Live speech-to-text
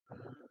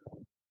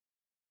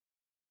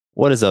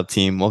What is up,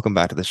 team? Welcome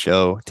back to the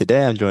show.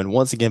 Today, I'm joined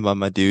once again by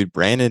my dude,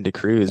 Brandon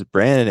DeCruz.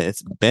 Brandon,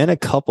 it's been a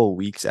couple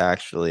weeks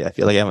actually. I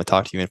feel like I haven't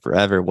talked to you in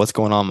forever. What's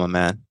going on, my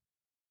man?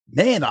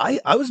 Man, I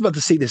was about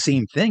to say the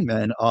same thing,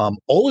 man.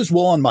 All is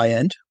well on my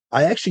end.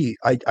 I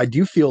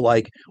do feel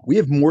like we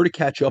have more to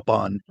catch up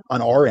on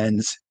our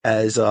ends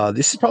as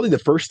this is probably the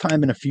first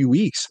time in a few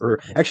weeks,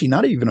 or actually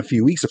not even a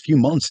few weeks, a few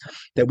months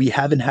that we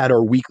haven't had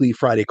our weekly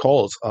Friday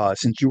calls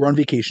since you were on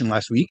vacation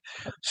last week.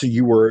 So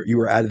you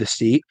were out of the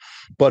state.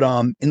 But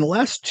in the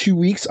last 2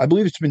 weeks, I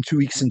believe it's been 2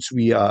 weeks since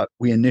we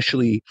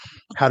initially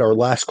had our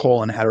last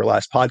call and had our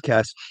last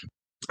podcast.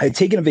 I had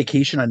taken a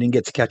vacation. I didn't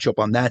get to catch up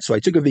on that. So I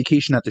took a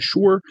vacation at the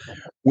shore,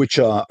 which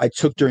I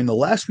took during the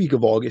last week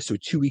of August, so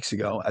 2 weeks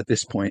ago at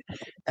this point.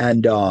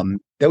 And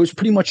that was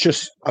pretty much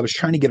just, I was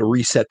trying to get a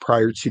reset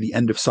prior to the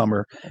end of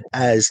summer.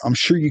 As I'm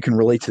sure you can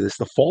relate to this,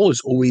 the fall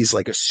is always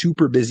like a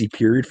super busy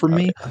period for Oh,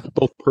 me, yeah.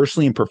 both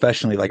personally and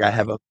professionally. Like I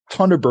have a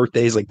ton of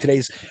birthdays. Like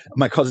today's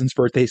my cousin's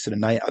birthday. So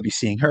tonight I'll be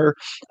seeing her.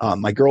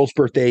 My girl's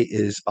birthday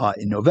is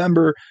in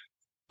November.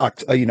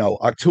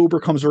 October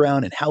comes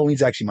around and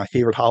Halloween's actually my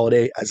favorite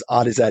holiday, as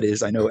odd as that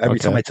is. I know every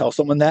time Okay. I tell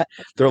someone that,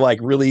 they're like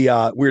really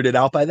weirded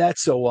out by that.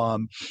 So,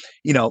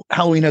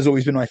 Halloween has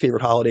always been my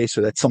favorite holiday.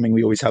 So that's something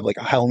we always have like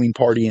a Halloween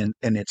party and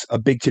it's a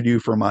big to do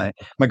for my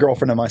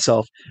girlfriend and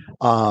myself.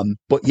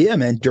 But yeah,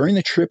 man, during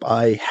the trip,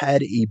 I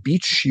had a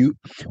beach shoot,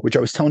 which I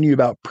was telling you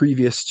about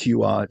previous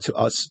to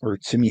us or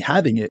to me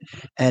having it.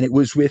 And it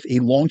was with a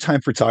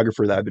longtime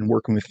photographer that I've been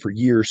working with for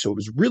years. So it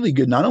was really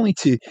good, not only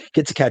to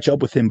get to catch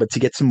up with him, but to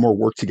get some more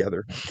work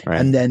together.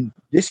 Right. And then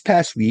this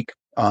past week,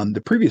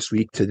 the previous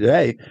week to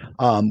today,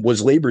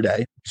 was Labor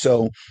Day.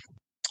 So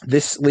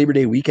this Labor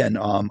Day weekend,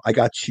 I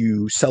got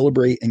to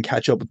celebrate and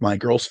catch up with my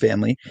girl's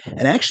family.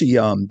 And actually,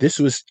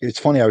 it's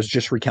funny, I was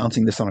just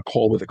recounting this on a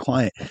call with a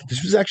client.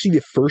 This was actually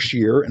the first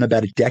year in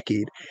about a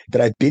decade that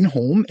I've been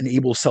home and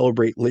able to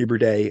celebrate Labor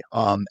Day,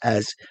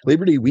 as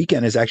Labor Day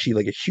weekend is actually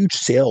like a huge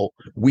sale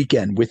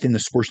weekend within the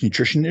sports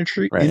nutrition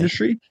Right.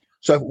 industry.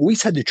 So I've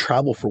always had to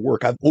travel for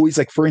work. I've always,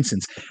 like, for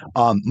instance,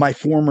 my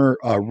former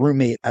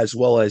roommate as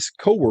well as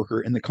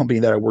coworker in the company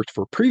that I worked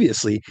for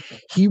previously,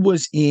 he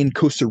was in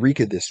Costa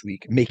Rica this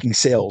week making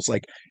sales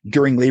like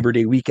during Labor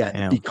Day weekend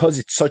Damn. because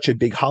it's such a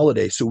big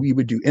holiday. So we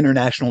would do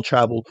international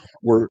travel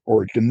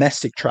or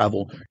domestic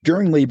travel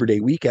during Labor Day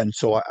weekend.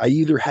 So I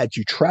either had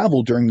to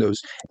travel during those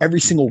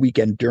every single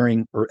weekend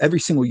during or every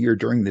single year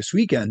during this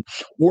weekend,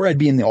 or I'd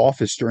be in the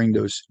office during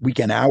those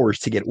weekend hours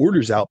to get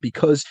orders out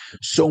because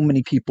so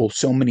many people,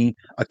 so many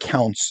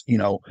accounts,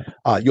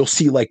 you'll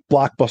see like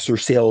blockbuster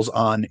sales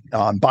on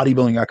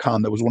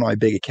bodybuilding.com. That was one of my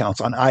big accounts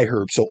on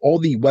iHerb. So all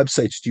the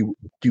websites do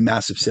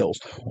massive sales.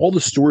 All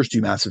the stores do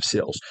massive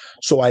sales.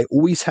 So I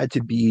always had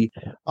to be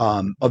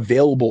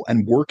available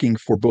and working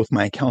for both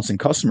my accounts and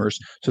customers.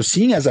 So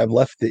seeing as I've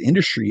left the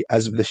industry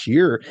as of this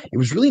year, it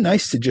was really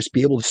nice to just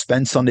be able to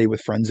spend Sunday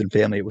with friends and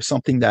family. It was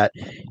something that,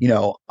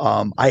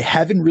 I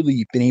haven't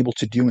really been able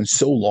to do in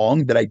so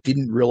long that I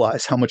didn't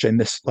realize how much I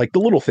miss like the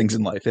little things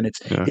in life. And it's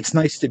Yeah. it's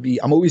nice to be,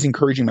 I'm always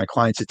encouraging my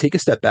clients to take a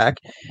step back,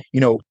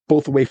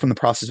 both away from the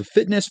process of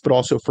fitness, but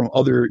also from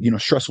other,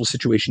 stressful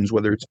situations,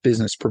 whether it's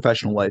business,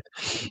 professional life,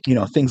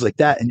 things like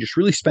that, and just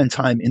really spend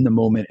time in the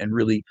moment and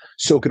really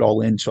soak it all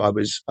in. So I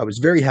was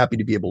very happy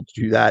to be able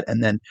to do that.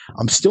 And then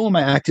I'm still in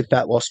my active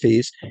fat loss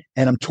phase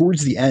and I'm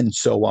towards the end.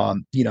 So,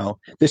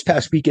 this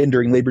past weekend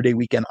during Labor Day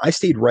weekend, I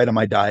stayed right on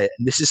my diet.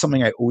 And this is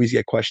something I always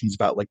get questions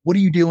about. Like, what are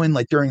you doing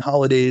like during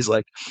holidays?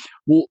 Like,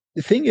 well,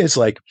 the thing is,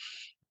 like,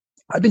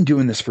 I've been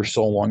doing this for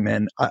so long,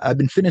 man. I've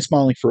been fitness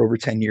modeling for over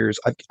 10 years.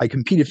 I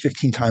competed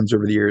 15 times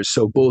over the years.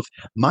 So both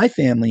my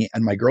family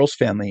and my girl's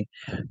family,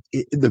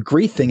 the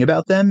great thing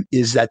about them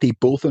is that they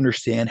both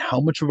understand how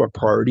much of a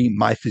priority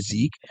my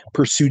physique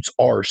pursuits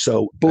are.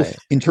 So both Right.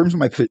 in terms of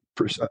my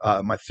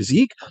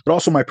physique, but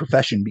also my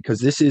profession, because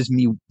this is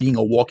me being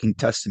a walking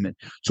testament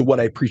to what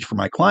I preach for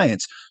my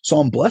clients. So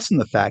I'm blessed in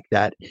the fact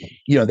that,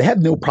 they have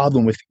no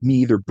problem with me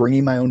either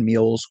bringing my own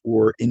meals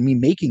or in me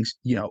making,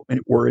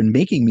 or in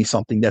making me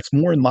something that's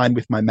more in line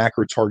with my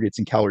macro targets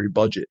and calorie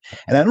budget.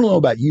 And I don't know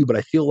about you, but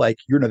I feel like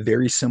you're in a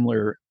very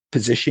similar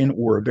position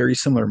or a very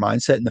similar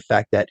mindset in the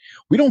fact that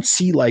we don't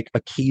see like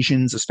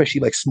occasions, especially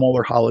like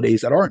smaller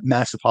holidays that aren't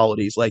massive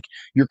holidays, like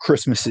your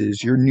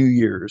Christmases, your New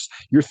Year's,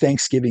 your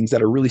Thanksgivings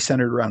that are really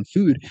centered around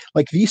food.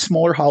 Like these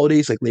smaller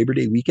holidays, like Labor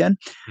Day weekend,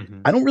 Hmm.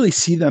 I don't really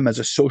see them as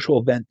a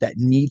social event that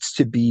needs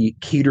to be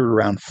catered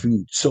around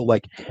food. So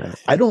like Right.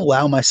 I don't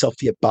allow myself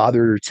to get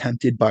bothered or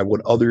tempted by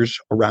what others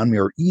around me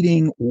are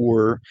eating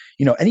or,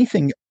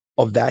 anything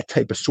of that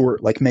type of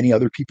sort like many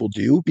other people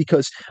do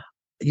because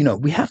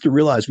we have to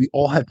realize we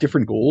all have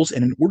different goals.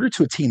 And in order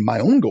to attain my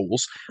own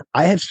goals,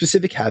 I have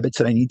specific habits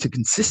that I need to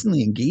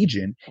consistently engage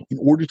in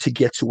order to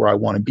get to where I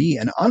want to be.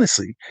 And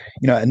honestly,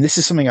 and this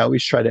is something I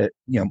always try to,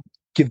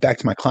 give back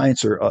to my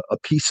clients or a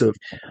piece of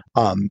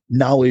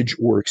knowledge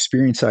or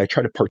experience that I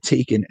try to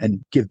partake in and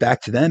give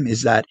back to them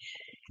is that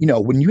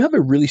when you have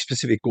a really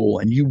specific goal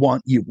and you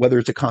want whether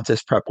it's a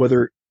contest prep,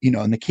 whether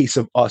in the case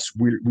of us,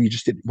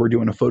 we're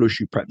doing a photo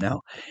shoot prep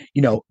now.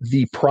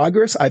 The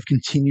progress I've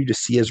continued to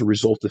see as a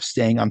result of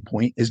staying on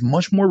point is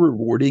much more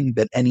rewarding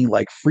than any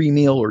like free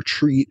meal or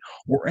treat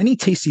or any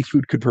tasty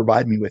food could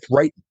provide me with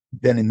right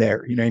then and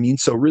there. You know what I mean?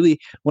 So really,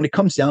 when it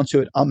comes down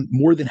to it, I'm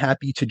more than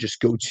happy to just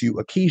go to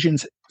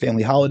occasions,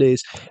 family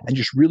holidays, and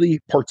just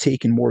really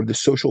partake in more of the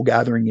social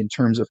gathering in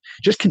terms of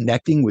just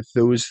connecting with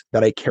those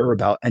that I care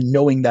about and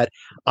knowing that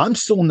I'm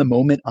still in the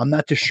moment. I'm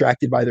not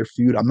distracted by their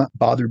food. I'm not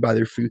bothered by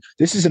their food.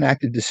 This is an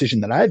active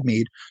decision that I've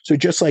made. So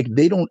just like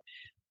they don't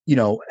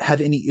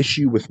have any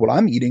issue with what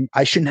I'm eating,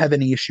 I shouldn't have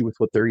any issue with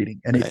what they're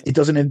eating. And Right. it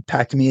doesn't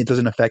impact me. It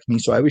doesn't affect me.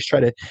 So I always try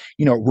to,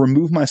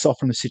 remove myself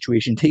from the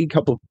situation, take a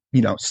couple,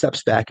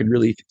 steps back and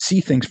really see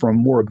things from a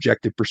more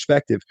objective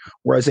perspective.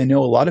 Whereas I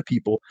know a lot of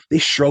people, they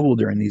struggle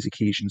during these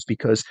occasions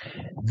because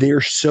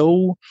they're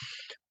so,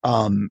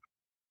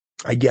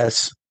 I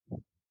guess,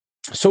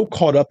 so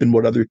caught up in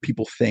what other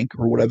people think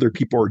or what other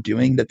people are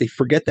doing that they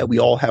forget that we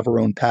all have our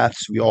own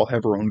paths, we all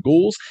have our own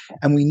goals,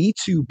 and we need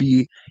to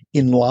be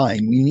in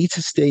line. We need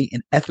to stay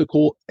in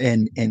ethical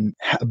and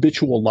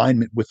habitual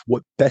alignment with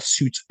what best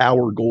suits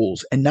our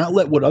goals and not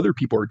let what other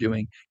people are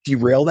doing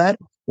derail that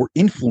or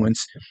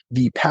influence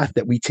the path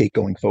that we take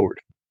going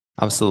forward.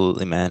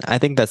 Absolutely, man. I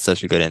think that's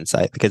such a good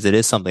insight because it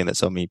is something that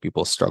so many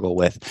people struggle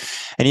with.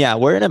 And yeah,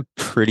 we're in a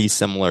pretty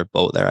similar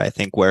boat there, I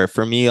think, where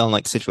for me on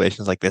like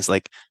situations like this,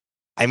 like,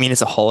 I mean,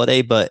 it's a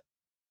holiday, but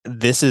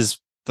this is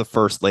the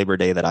first Labor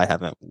Day that I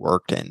haven't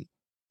worked in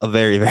a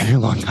very, very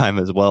long time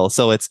as well.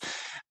 So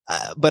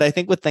but I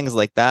think with things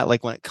like that,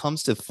 like when it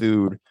comes to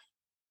food,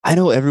 I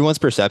know everyone's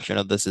perception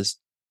of this is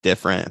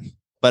different,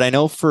 but I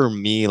know for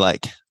me,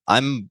 like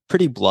I'm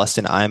pretty blessed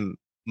and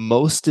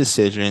most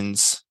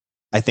decisions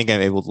I think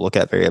I'm able to look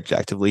at very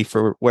objectively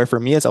for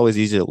me, it's always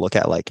easy to look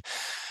at like,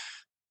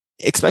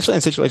 especially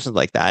in situations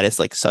like that, it's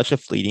like such a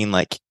fleeting,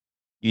 like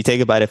you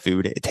take a bite of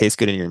food, it tastes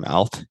good in your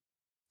mouth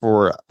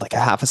for like a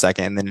half a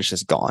second and then it's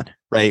just gone.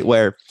 Right.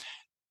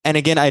 And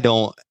again,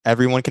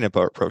 everyone can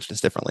approach this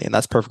differently and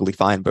that's perfectly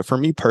fine. But for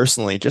me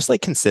personally, just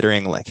like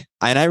considering like,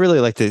 and I really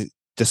like to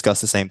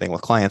discuss the same thing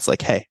with clients,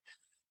 like, hey,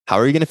 how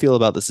are you going to feel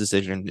about this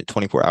decision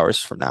 24 hours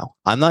from now?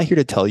 I'm not here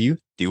to tell you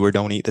do or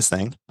don't eat this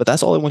thing, but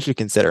that's all I want you to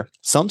consider.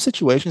 Some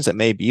situations it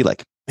may be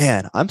like,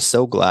 man, I'm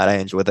so glad I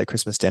enjoyed that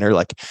Christmas dinner.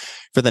 Like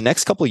for the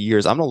next couple of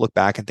years, I'm going to look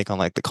back and think on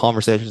like the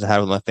conversations I had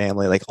with my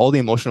family, like all the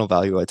emotional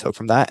value I took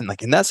from that. And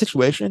like in that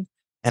situation,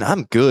 and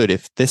I'm good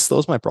if this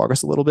slows my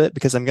progress a little bit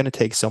because I'm going to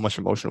take so much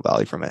emotional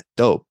value from it.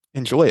 Dope.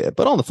 Enjoy it.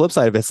 But on the flip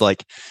side of it, it's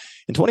like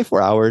in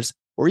 24 hours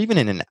or even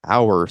in an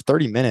hour,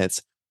 30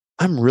 minutes,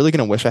 I'm really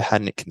going to wish I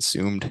hadn't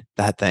consumed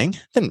that thing.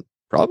 Then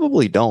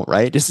probably don't,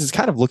 right? This is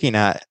kind of looking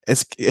at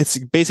it's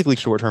basically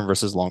short-term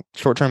versus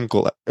short-term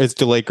goal. It's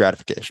delayed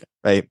gratification,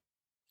 right?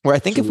 Where I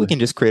think if we Absolutely. can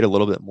just create a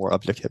little bit more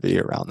objectivity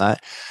around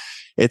that,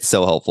 it's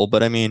so helpful.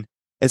 But I mean,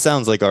 it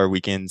sounds like our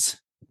weekends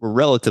were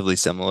relatively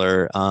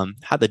similar.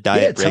 Had the Yeah,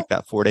 diet break,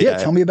 that 4 day yeah.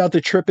 diet. Tell me about the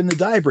trip and the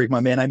dive break,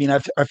 my man. I mean,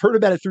 I've heard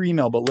about it through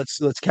email, but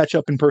let's catch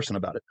up in person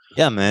about it.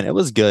 Yeah, man, it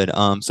was good.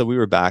 So we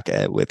were back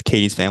with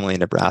Katie's family in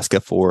Nebraska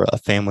for a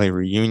family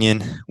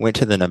reunion. Went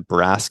to the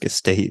Nebraska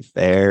State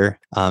Fair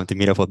to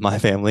meet up with my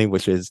family,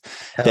 which is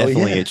Hell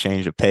definitely a yeah.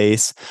 change of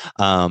pace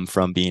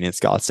from being in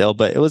Scottsdale.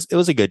 But it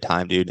was a good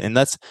time, dude. And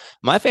that's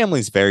my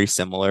family's very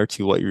similar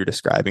to what you're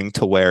describing,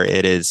 to where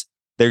it is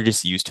they're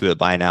just used to it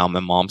by now. My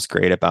mom's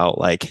great about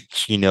like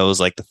she knows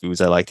like the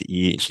foods I like to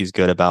eat. She's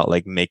good about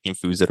like making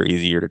foods that are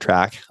easier to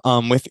track.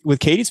 With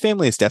Katie's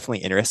family, it's definitely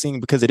interesting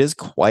because it is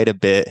quite a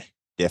bit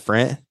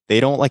different. They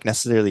don't like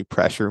necessarily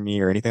pressure me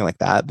or anything like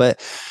that,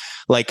 but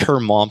like her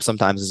mom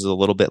sometimes is a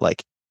little bit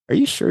like, "Are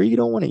you sure you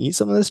don't want to eat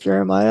some of this,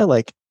 Jeremiah?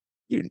 Like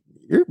you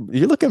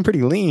you're looking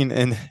pretty lean."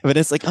 And but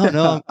it's like, "Oh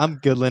no, I'm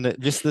good, Linda."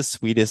 Just the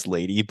sweetest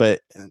lady, but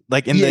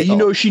like in Yeah,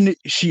 the oh,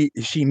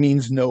 she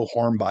means no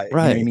harm by it. You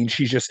know what I right. mean?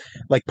 She's just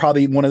like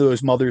probably one of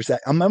those mothers that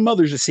my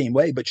mother's the same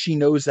way, but she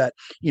knows that,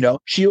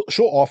 she'll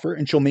offer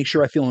and she'll make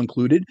sure I feel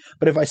included.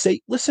 But if I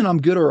say, listen, I'm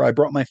good or I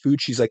brought my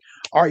food, she's like,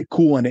 all right,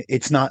 cool. And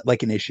it's not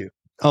like an issue.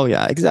 Oh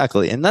yeah,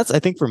 exactly. And that's I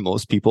think for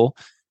most people,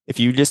 if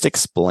you just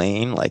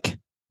explain like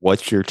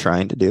what you're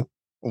trying to do,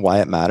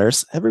 why it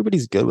matters,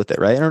 everybody's good with it,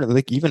 right? I don't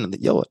like even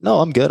yo, no,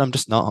 I'm good. I'm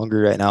just not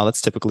hungry right now.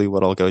 That's typically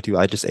what I'll go to.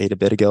 I just ate a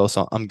bit ago,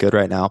 so I'm good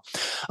right now.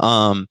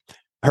 Um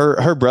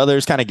her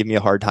brothers kind of give me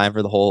a hard time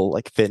for the whole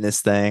like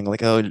fitness thing,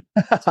 like oh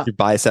your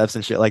biceps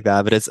and shit like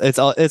that. But it's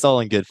all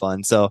in good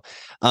fun. So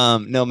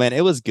no man,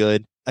 it was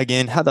good.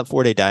 Again, had that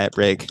 4 day diet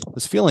break.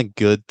 Was feeling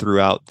good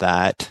throughout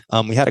that.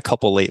 We had a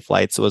couple late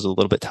flights, so I was a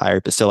little bit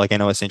tired, but still, like I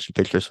know I sent you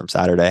pictures from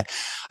Saturday.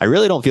 I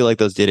really don't feel like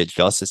those did it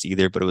justice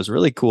either, but it was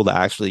really cool to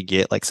actually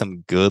get like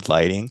some good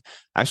lighting.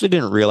 I actually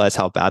didn't realize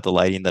how bad the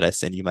lighting that I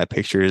send you my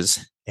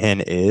pictures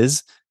in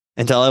is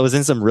until I was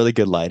in some really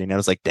good lighting. I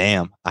was like,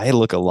 damn, I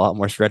look a lot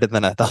more shredded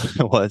than I thought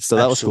it was. So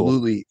that was cool.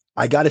 Absolutely.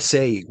 I got to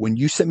say, when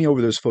you sent me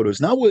over those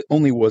photos,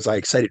 only was I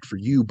excited for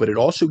you, but it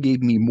also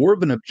gave me more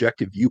of an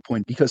objective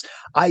viewpoint because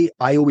I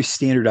always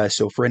standardize.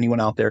 So for anyone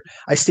out there,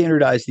 I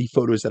standardize the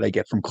photos that I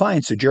get from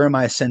clients. So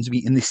Jeremiah sends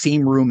me in the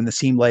same room, in the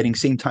same lighting,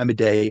 same time of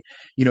day,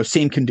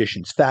 same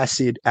conditions,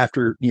 fasted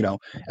after,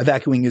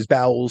 evacuating his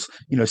bowels,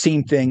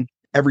 same thing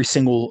every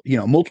single,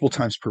 multiple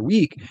times per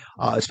week,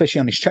 especially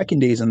on his check-in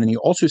days. And then he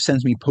also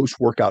sends me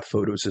post-workout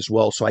photos as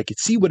well. So I could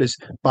see what his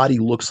body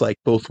looks like,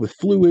 both with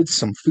fluids,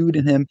 some food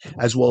in him,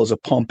 as well as a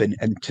pump, and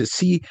to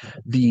see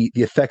the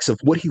effects of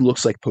what he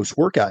looks like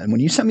post-workout. And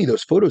when you sent me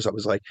those photos, I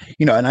was like,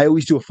 and I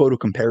always do a photo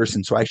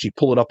comparison. So I actually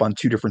pull it up on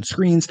two different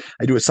screens.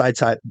 I do a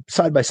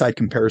side-by-side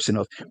comparison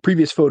of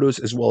previous photos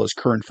as well as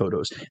current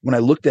photos. When I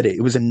looked at it,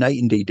 it was a night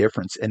and day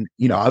difference. And,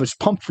 I was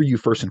pumped for you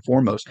first and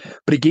foremost,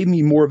 but it gave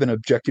me more of an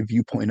objective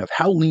viewpoint of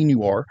how lean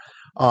you are,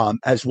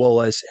 as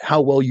well as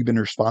how well you've been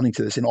responding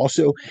to this. And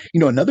also,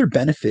 another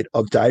benefit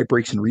of diet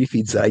breaks and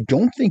refeeds that I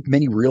don't think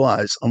many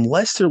realize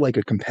unless they're like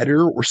a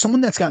competitor or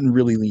someone that's gotten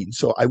really lean.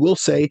 So I will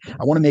say,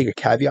 I want to make a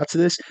caveat to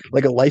this,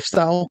 like a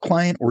lifestyle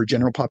client or a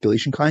general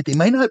population client, they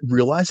might not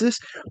realize this,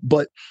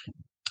 but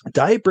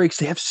diet breaks,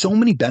 they have so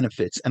many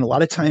benefits. And a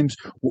lot of times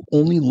we're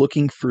only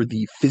looking for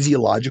the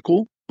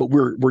physiological, but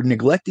we're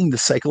neglecting the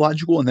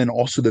psychological and then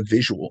also the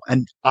visual.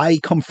 And I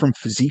come from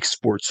physique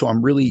sports, so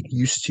I'm really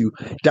used to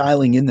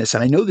dialing in this.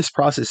 And I know this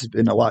process has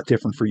been a lot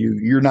different for you.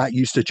 You're not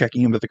used to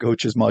checking in with the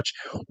coach as much,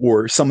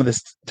 or some of this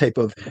type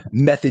of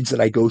methods that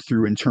I go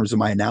through in terms of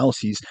my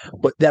analyses.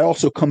 But that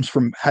also comes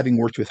from having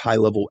worked with high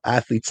level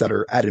athletes that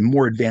are at a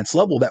more advanced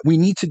level that we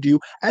need to do.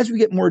 As we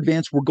get more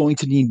advanced, we're going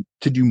to need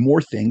to do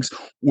more things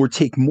or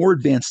take more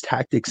advanced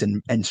tactics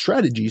and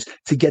strategies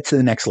to get to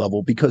the next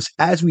level. Because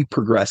as we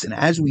progress and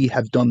as we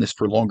have done this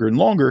for longer and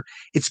longer,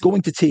 it's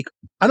going to take,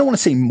 I don't want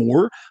to say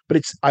more, but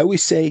I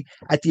always say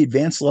at the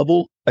advanced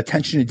level,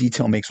 attention to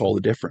detail makes all the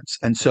difference.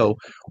 And so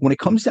when it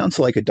comes down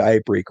to like a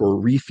diet break or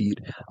a refeed,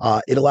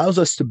 it allows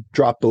us to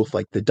drop both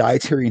like the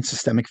dietary and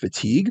systemic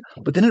fatigue,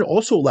 but then it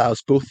also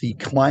allows both the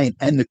client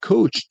and the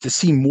coach to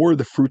see more of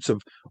the fruits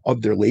of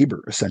their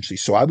labor, essentially.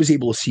 So I was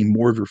able to see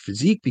more of your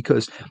physique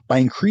because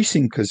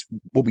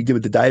what we did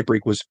with the diet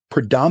break was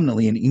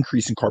predominantly an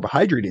increase in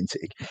carbohydrate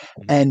intake.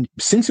 And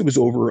since it was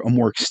over a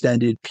more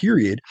extended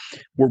period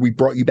where we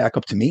brought you back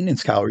up to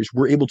maintenance calories,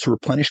 we're able to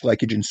replenish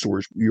glycogen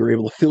stores. We were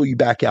able to fill you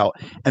back out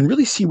and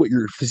really see what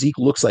your physique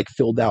looks like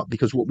filled out.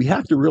 Because what we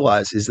have to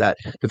realize is that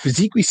the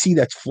physique we see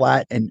that's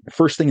flat and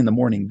first thing in the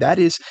morning, that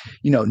is,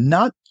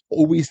 not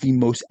always the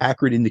most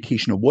accurate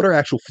indication of what our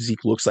actual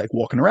physique looks like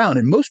walking around.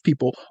 And most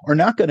people are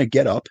not going to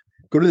get up,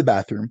 go to the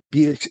bathroom,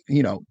 be,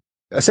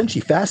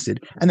 essentially fasted,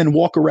 and then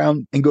walk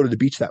around and go to the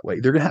beach that way.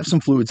 They're going to have some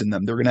fluids in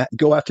them. They're going to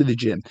go after the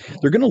gym.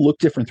 They're going to look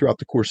different throughout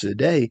the course of the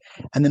day.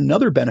 And then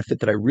another benefit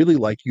that I really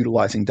like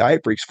utilizing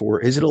diet breaks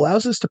for is it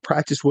allows us to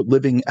practice what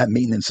living at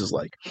maintenance is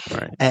like.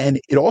 Right.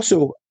 And it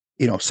also,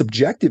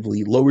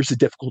 subjectively lowers the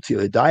difficulty of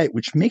the diet,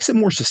 which makes it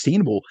more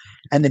sustainable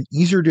and then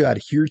easier to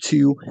adhere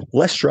to,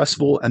 less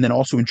stressful, and then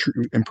also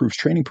improves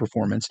training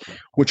performance,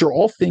 which are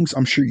all things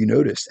I'm sure you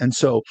noticed. And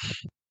so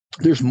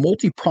there's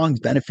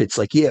multi-pronged benefits.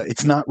 Like, yeah,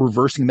 it's not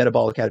reversing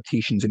metabolic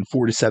adaptations in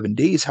 4 to 7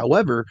 days.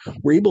 However,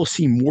 we're able to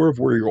see more of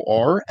where you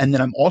are. And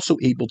then I'm also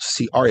able to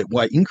see, all right,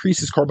 well, I increase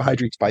his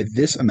carbohydrates by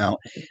this amount.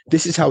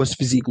 This is how his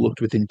physique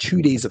looked within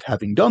 2 days of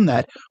having done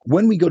that.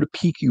 When we go to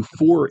PQ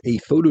for a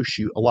photo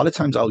shoot, a lot of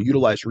times I'll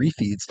utilize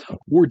refeeds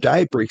or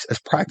diet breaks as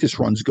practice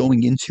runs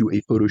going into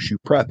a photo shoot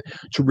prep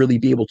to really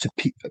be able to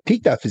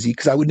peak that physique,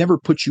 because I would never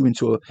put you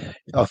into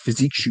a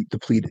physique shoot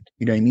depleted.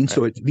 You know what I mean? Right.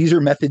 So these are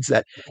methods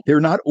that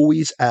they're not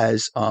always as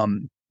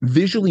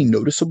visually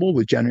noticeable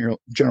with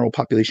general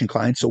population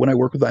clients. So when I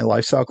work with my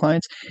lifestyle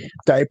clients,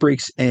 diet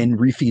breaks and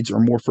refeeds are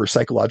more for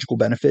psychological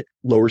benefit,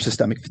 lower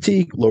systemic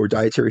fatigue, lower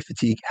dietary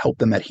fatigue, help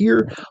them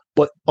adhere.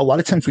 But a lot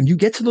of times when you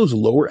get to those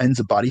lower ends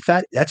of body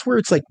fat, that's where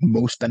it's like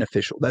most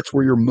beneficial. That's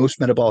where you're most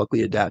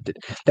metabolically adapted.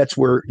 That's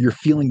where you're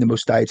feeling the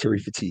most dietary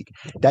fatigue.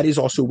 That is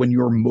also when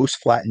you're most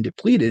flat and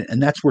depleted.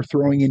 And that's where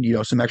throwing in,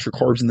 some extra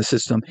carbs in the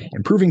system,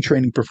 improving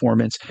training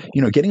performance,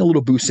 getting a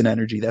little boost in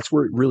energy. That's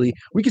where it really,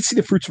 we can see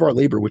the fruits of our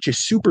labor, which is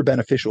super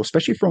beneficial,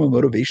 especially from a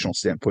motivational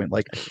standpoint.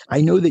 Like,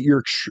 I know that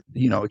you're,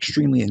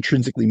 extremely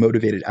intrinsically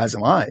motivated, as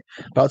am I.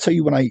 But I'll tell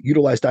you, when I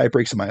utilize diet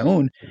breaks of my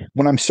own,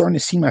 when I'm starting to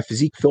see my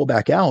physique fill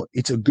back out,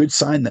 it's a good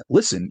sign that,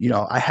 listen,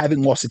 I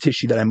haven't lost the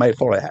tissue that I might have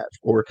thought I have.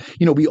 Or,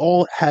 we're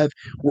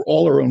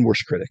all our own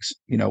worst critics,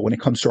 when it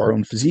comes to our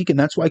own physique. And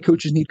that's why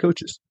coaches need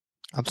coaches.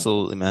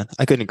 Absolutely, man.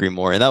 I couldn't agree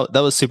more. And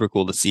that was super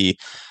cool to see,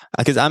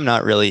 because I'm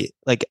not really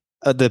like,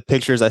 the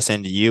pictures I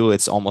send to you,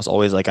 it's almost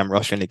always like I'm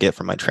rushing to get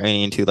from my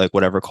training to like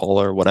whatever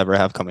call or whatever I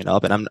have coming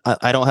up. And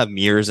I don't have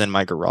mirrors in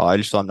my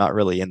garage, so I'm not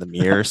really in the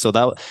mirror. So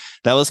that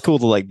was cool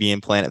to like be in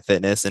Planet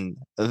Fitness, and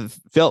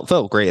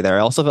felt great there.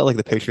 I also felt like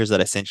the pictures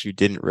that I sent you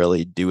didn't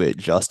really do it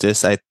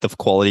justice. The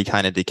quality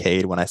kind of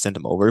decayed when I sent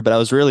them over, but I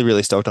was really,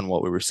 really stoked on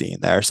what we were seeing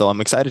there. So I'm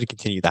excited to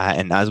continue that.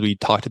 And as we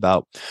talked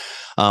about,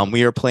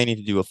 we are planning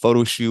to do a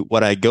photo shoot.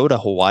 When I go to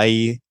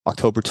Hawaii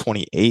October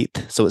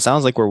 28th. So it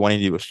sounds like we're wanting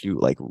to do a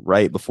shoot like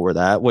right before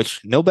that, which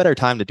no better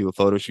time to do a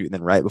photo shoot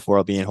than right before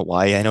I'll be in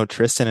Hawaii. I know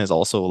Tristan is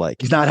also like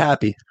He's not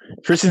happy.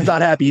 Tristan's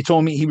not happy. He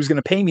told me he was going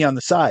to pay me on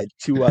the side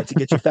to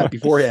get you fat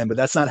beforehand, but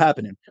that's not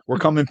happening. We're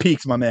coming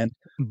peaks, my man.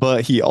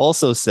 but he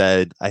also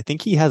said, I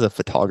think he has a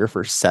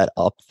photographer set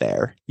up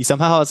there. He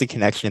somehow has a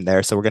connection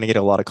there. So we're going to get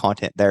a lot of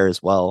content there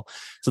as well.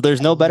 So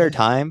there's no better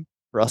time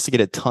for us to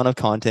get a ton of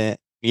content,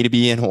 me to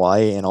be in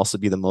Hawaii and also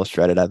be the most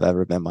shredded I've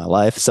ever been in my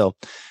life. So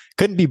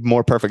couldn't be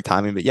more perfect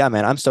timing. But yeah,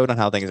 man, I'm stoked on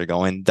how things are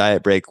going.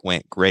 Diet break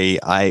went great.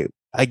 I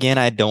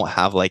don't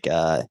have like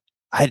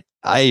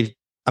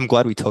I'm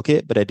glad we took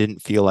it, but I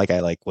didn't feel like I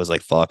like was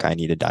like, fuck, I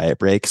need a diet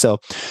break. So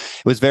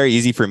it was very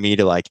easy for me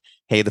to like,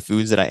 hey, the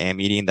foods that I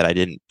am eating that I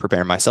didn't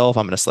prepare myself,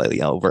 I'm going to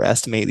slightly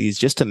overestimate these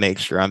just to make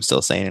sure I'm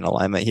still staying in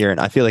alignment here. And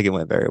I feel like it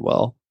went very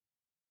well.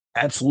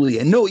 Absolutely.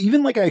 And no,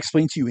 even like I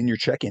explained to you in your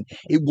check-in,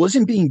 it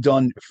wasn't being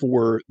done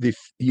for the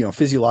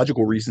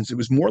physiological reasons. It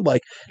was more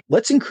like,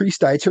 let's increase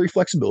dietary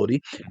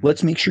flexibility.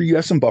 Let's make sure you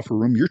have some buffer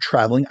room. You're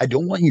traveling. I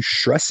don't want you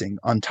stressing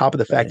on top of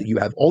the fact that you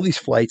have all these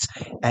flights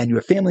and you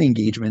have family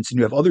engagements and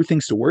you have other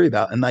things to worry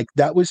about. And like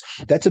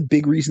that's a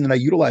big reason that I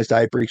utilize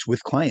diet breaks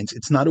with clients.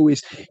 It's not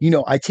always,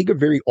 I take a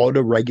very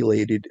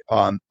auto-regulated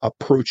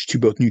approach to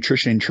both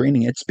nutrition and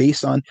training. It's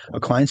based on a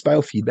client's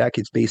biofeedback.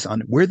 It's based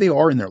on where they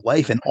are in their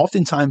life. And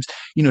oftentimes,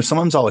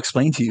 sometimes I'll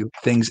explain to you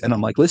things and I'm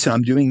like, listen,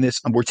 I'm doing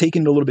this. We're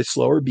taking it a little bit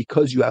slower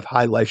because you have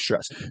high life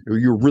stress or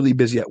you're really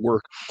busy at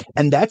work.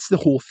 And that's the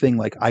whole thing.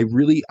 Like I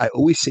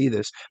always say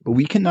this, but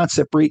we cannot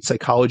separate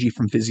psychology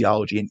from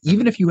physiology. And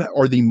even if you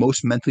are the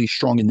most mentally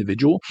strong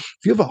individual,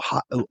 if you have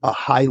a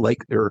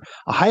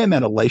high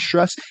amount of life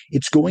stress,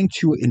 it's going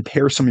to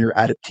impair some of your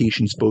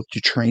adaptations, both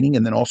to training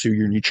and then also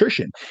your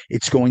nutrition.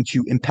 It's going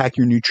to impact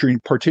your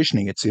nutrient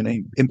partitioning. It's going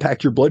to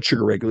impact your blood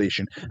sugar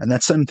regulation. And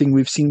that's something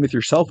we've seen with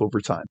yourself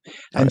over time.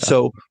 And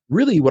so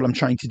really what I'm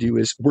trying to do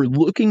is we're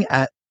looking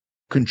at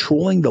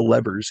controlling the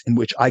levers in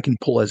which I can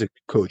pull as a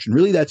coach. And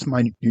really that's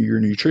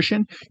your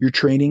nutrition, your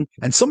training,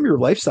 and some of your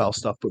lifestyle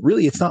stuff. But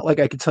really it's not like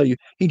I could tell you,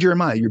 hey,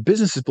 Jeremiah, your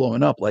business is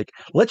blowing up. Like,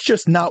 let's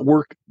just not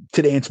work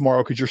today and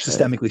tomorrow because you're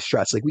systemically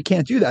stressed. Like we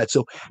can't do that.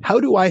 So how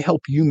do I help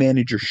you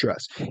manage your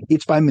stress?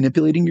 It's by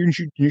manipulating your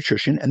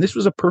nutrition. And this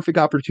was a perfect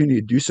opportunity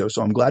to do so.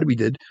 So I'm glad we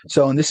did.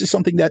 So, and this is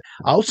something that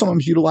I'll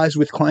sometimes utilize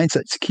with clients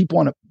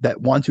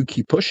that want to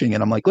keep pushing.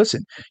 And I'm like,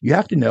 listen, you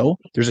have to know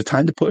there's a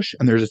time to push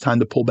and there's a time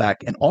to pull back.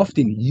 And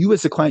often you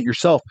as a client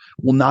yourself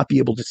will not be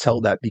able to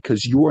tell that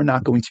because you are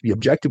not going to be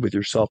objective with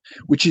yourself,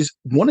 which is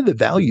one of the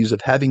values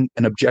of having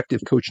an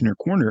objective coach in your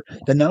corner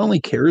that not only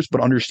cares, but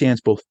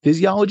understands both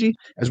physiology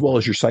as well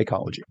as your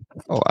psychology.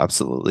 Oh,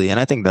 absolutely. And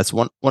I think that's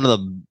one of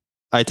the,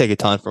 I take a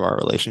ton from our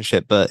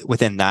relationship, but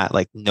within that,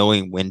 like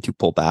knowing when to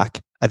pull back,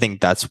 I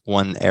think that's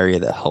one area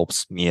that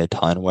helps me a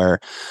ton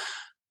where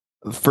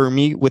for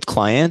me with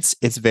clients,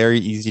 it's very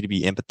easy to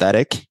be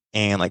empathetic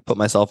and like put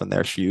myself in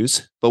their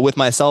shoes. But with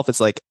myself, it's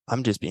like,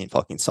 I'm just being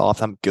fucking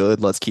soft. I'm good.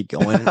 Let's keep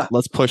going.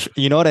 Let's push.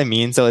 You know what I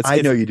mean? So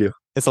I know you do.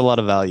 It's a lot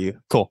of value.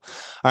 Cool.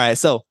 All right.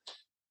 So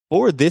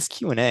for this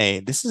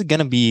Q&A, this is going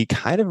to be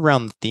kind of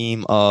around the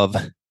theme of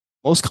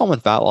most common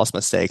fat loss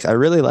mistakes. I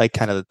really like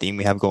kind of the theme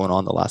we have going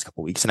on the last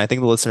couple of weeks, and I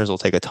think the listeners will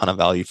take a ton of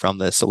value from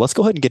this. So let's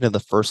go ahead and get into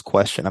the first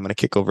question. I'm going to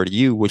kick over to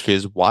you, which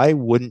is why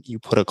wouldn't you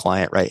put a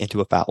client right into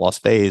a fat loss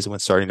phase when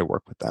starting to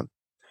work with them?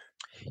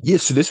 Yeah,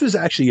 so this was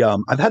actually,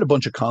 I've had a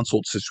bunch of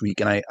consults this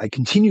week, and I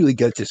continually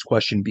get this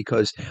question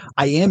because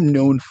I am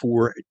known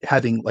for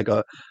having like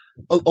a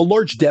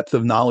large depth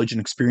of knowledge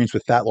and experience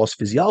with fat loss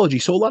physiology.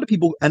 So a lot of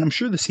people, and I'm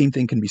sure the same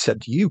thing can be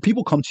said to you,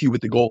 people come to you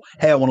with the goal,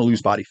 hey, I want to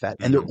lose body fat.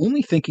 And they're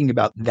only thinking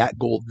about that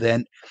goal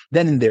then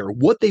and there,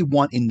 what they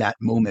want in that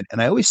moment.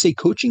 And I always say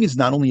coaching is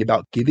not only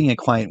about giving a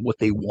client what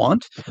they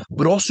want,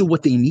 but also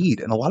what they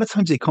need. And a lot of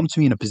times they come to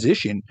me in a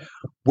position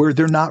where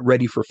they're not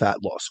ready for fat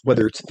loss,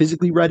 whether it's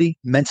physically ready,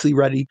 mentally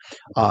ready,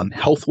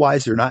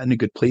 health-wise, they're not in a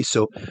good place.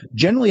 So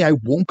generally, I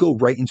won't go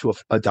right into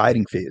a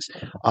dieting phase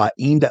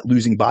aimed at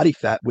losing body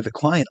fat with a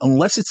client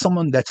unless it's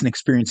someone that's an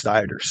experienced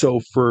dieter. So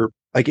for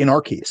like in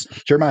our case,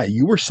 Jeremiah,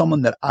 you were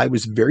someone that I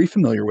was very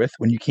familiar with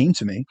when you came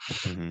to me.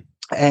 Mm-hmm.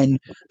 And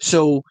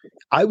so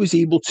I was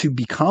able to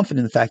be confident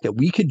in the fact that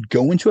we could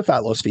go into a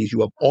fat loss phase. You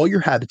have all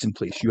your habits in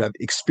place. You have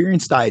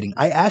experienced dieting.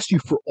 I asked you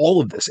for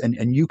all of this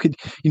and you could,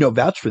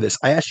 vouch for this.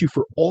 I asked you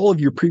for all of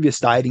your previous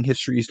dieting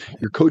histories,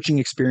 your coaching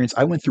experience.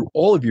 I went through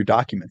all of your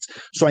documents.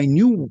 So I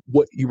knew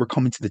what you were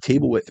coming to the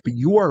table with, but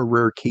you are a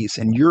rare case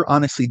and you're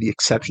honestly the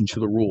exception to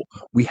the rule.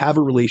 We have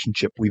a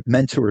relationship. We've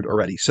mentored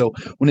already. So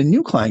when a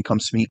new client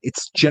comes to me,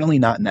 it's generally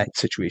not in that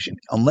situation.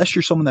 Unless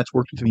you're someone that's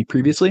worked with me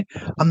previously,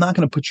 I'm not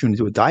going to put you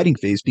into a dieting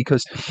phase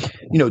because,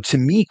 to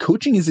me,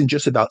 coaching isn't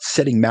just about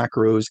setting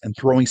macros and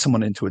throwing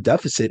someone into a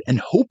deficit and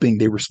hoping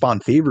they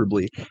respond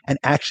favorably and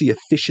actually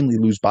efficiently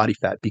lose body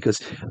fat.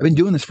 Because I've been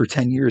doing this for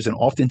 10 years. And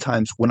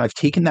oftentimes when I've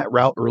taken that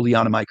route early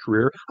on in my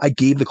career, I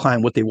gave the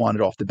client what they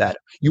wanted off the bat.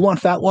 You want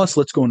fat loss?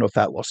 Let's go into a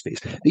fat loss phase.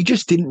 They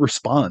just didn't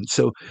respond.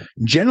 So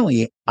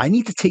generally, I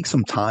need to take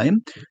some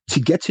time to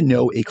get to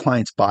know a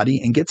client's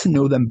body and get to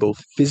know them both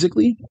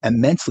physically and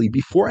mentally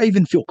before I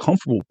even feel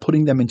comfortable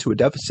putting them into a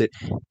deficit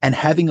and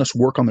having us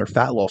work on their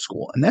fat loss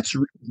goal. And that's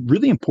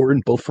really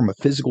important, both from a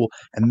physical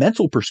and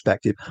mental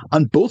perspective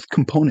on both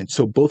components.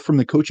 So both from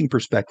the coaching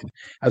perspective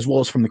as well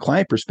as from the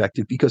client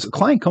perspective, because a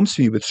client comes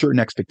to me with certain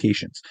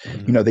expectations.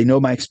 They know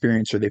my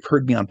experience or they've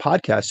heard me on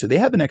podcasts. So they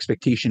have an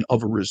expectation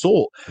of a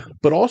result,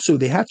 but also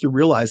they have to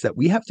realize that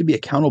we have to be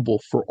accountable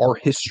for our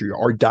history,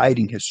 our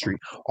dieting history,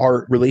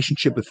 our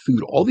relationship with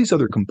food, all these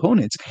other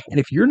components. And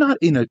if you're not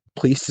in a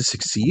place to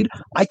succeed,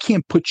 I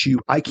can't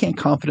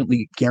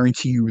confidently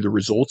guarantee you the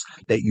results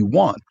that you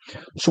want.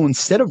 So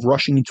instead of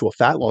rushing into a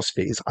fat loss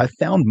phase, I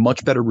found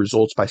much better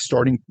results by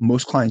starting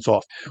most clients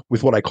off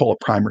with what I call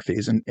a primer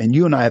phase. And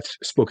you and I have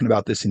spoken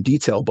about this in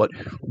detail, but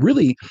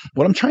really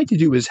what I'm trying to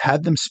do is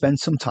have them spend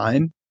some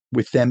time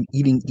with them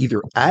eating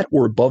either at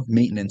or above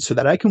maintenance so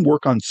that I can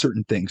work on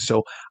certain things.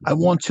 So I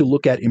want to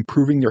look at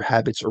improving their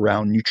habits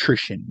around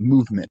nutrition,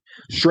 movement,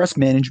 stress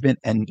management,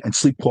 and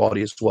sleep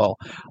quality as well.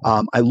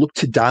 I look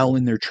to dial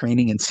in their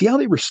training and see how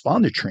they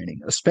respond to training,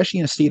 especially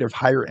in a state of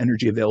higher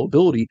energy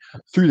availability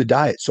through the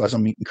diet. So as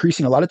I'm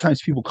increasing, a lot of times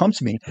people come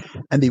to me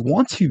and they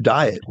want to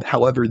diet.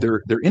 However,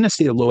 they're in a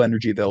state of low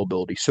energy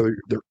availability. So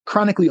they're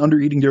chronically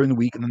undereating during the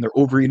week and then they're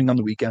overeating on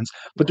the weekends,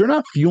 but they're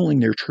not fueling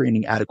their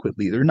training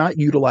adequately. They're not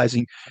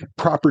utilizing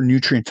proper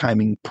nutrient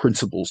timing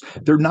principles.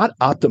 They're not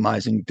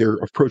optimizing their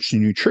approach to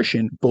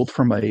nutrition, both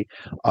from a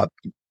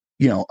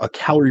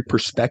calorie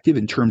perspective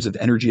in terms of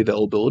energy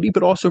availability,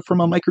 but also from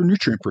a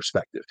micronutrient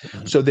perspective.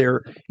 So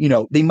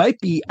they might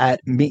be at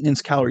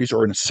maintenance calories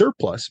or in a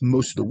surplus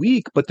most of the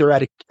week, but they're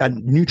at a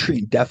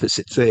nutrient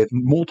deficit. So they have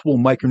multiple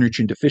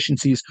micronutrient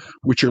deficiencies,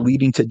 which are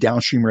leading to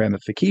downstream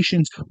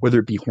ramifications, whether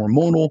it be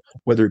hormonal,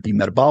 whether it be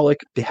metabolic.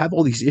 They have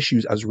all these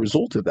issues as a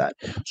result of that.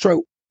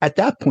 So at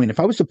that point, if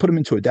I was to put them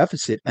into a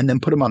deficit and then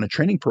put them on a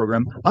training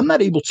program, I'm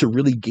not able to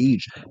really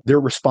gauge their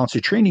response to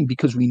training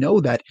because we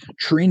know that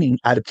training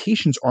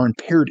adaptations are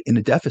impaired in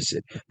a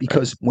deficit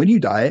because when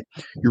you diet,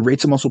 your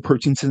rates of muscle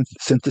protein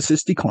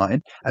synthesis decline,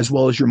 as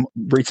well as your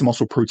rates of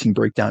muscle protein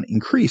breakdown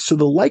increase. So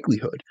the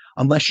likelihood,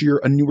 unless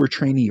you're a newer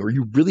trainee or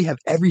you really have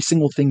every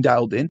single thing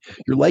dialed in,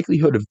 your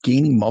likelihood of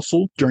gaining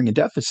muscle during a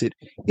deficit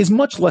is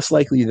much less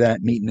likely than at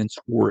maintenance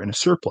or in a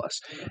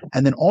surplus.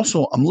 And then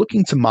also, I'm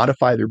looking to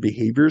modify their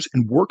behaviors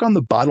and work on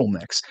the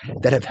bottlenecks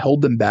that have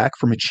held them back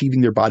from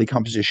achieving their body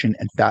composition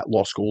and fat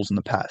loss goals in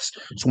the past.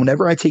 So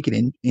whenever I take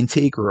an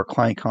intake or a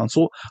client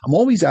consult, I'm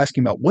always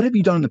asking about what have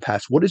you done in the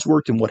past, what has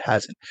worked and what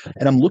hasn't.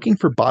 And I'm looking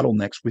for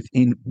bottlenecks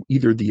within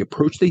either the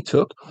approach they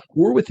took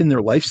or within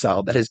their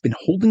lifestyle that has been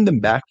holding them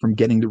back from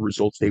getting the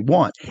results they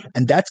want.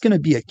 And that's going to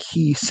be a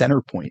key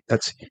center point.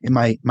 That's in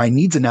my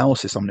needs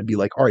analysis. I'm going to be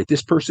like, all right,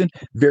 this person,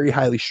 very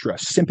highly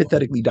stressed,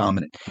 sympathetically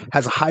dominant,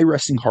 has a high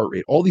resting heart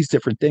rate, all these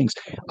different things.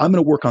 I'm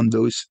going to work on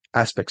those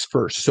aspects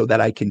first so that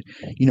I can,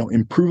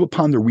 improve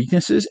upon their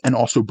weaknesses and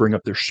also bring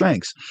up their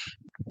strengths.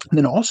 And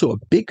then also a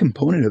big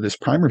component of this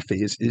primer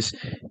phase is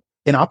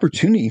an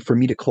opportunity for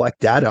me to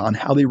collect data on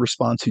how they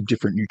respond to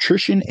different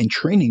nutrition and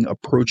training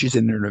approaches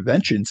and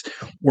interventions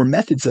or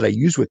methods that I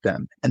use with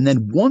them. And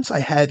then once I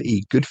have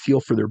a good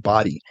feel for their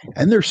body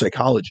and their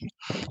psychology,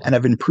 and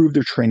I've improved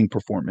their training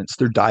performance,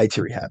 their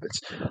dietary habits,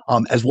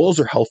 as well as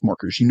their health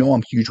markers,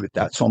 I'm huge with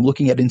that. So I'm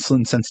looking at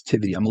insulin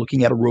sensitivity, I'm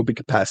looking at aerobic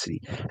capacity,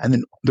 and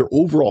then their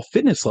overall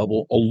fitness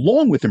level,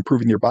 along with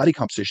improving their body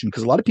composition.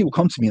 Because a lot of people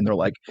come to me and they're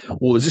like,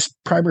 well, is this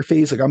primer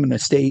phase, like I'm going to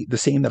stay the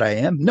same that I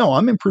am? No,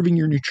 I'm improving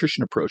your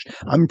nutrition approach.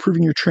 I'm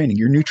improving your training,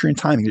 your nutrient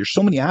timing. There's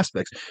so many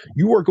aspects.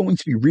 You are going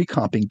to be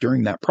recomping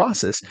during that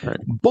process. Right.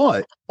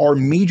 But our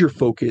major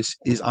focus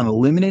is on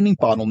eliminating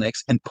bottlenecks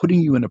and putting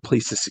you in a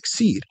place to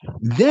succeed.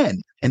 Then,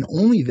 and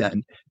only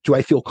then, do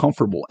I feel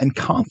comfortable and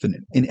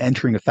confident in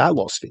entering a fat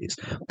loss phase.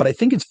 But I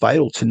think it's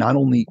vital to not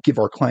only give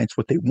our clients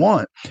what they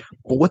want,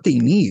 but what they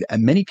need.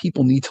 And many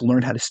people need to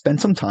learn how to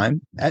spend some time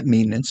at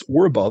maintenance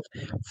or above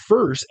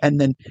first, and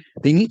then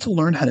they need to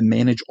learn how to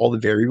manage all the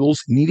variables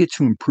needed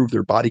to improve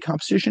their body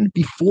composition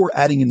before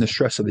adding in the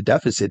stress of a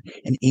deficit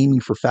and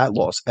aiming for fat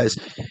loss. As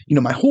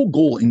my whole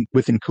goal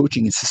within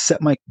coaching is to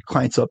set my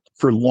clients up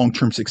for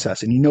long-term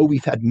success. And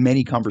we've had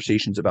many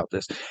conversations about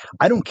this.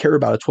 I don't care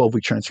about a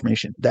 12-week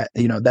transformation. That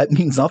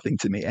means nothing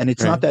to me. And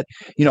it's Right. not that,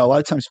 a lot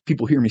of times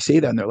people hear me say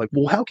that and they're like,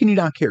 well, how can you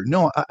not care?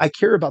 No, I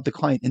care about the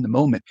client in the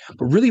moment.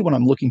 But really what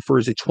I'm looking for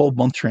is a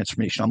 12-month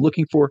transformation. I'm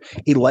looking for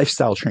a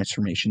lifestyle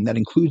transformation that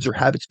includes their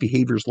habits,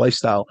 behaviors,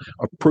 lifestyle,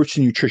 approach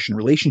to nutrition,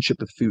 relationship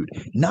with food,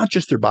 not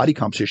just their body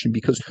composition.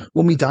 Because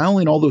when we dial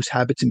in all those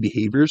habits and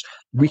behaviors,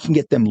 we can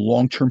get them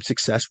long-term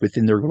success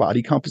within their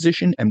body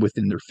composition and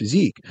within their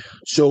physique.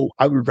 So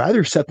I would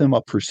rather set them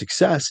up for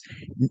success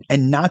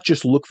and not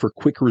just look for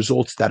quick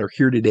results that are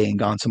here today and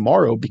gone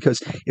tomorrow. Because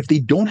if they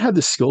don't have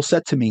the skill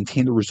set to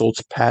maintain the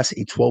results past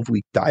a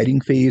 12-week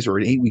dieting phase or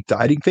an 8-week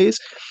dieting phase,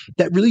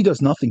 that really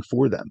does nothing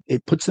for them.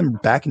 It puts them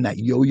back in that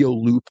yo-yo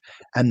loop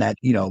and that,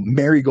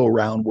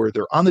 merry-go-round where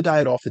they're on the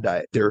diet, off the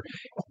diet, they're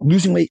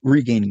losing weight,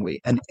 regaining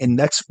weight. And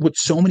that's what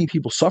so many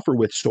people suffer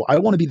with. So I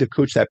want to be the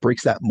coach that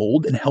breaks that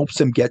mold and helps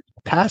them get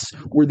past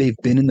where they've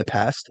been in the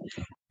past,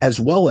 as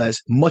well as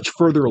much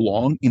further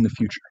along in the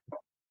future.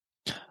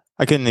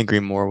 I couldn't agree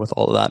more with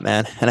all of that,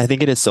 man. And I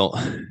think it is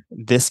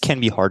this can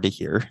be hard to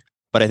hear,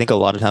 but I think a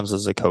lot of times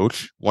as a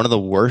coach, one of the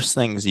worst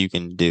things you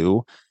can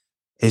do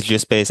is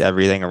just base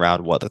everything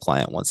around what the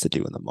client wants to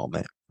do in the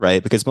moment,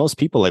 right? Because most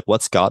people, like,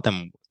 what's got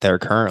them there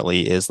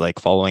currently is like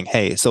following,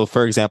 hey, so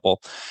for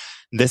example,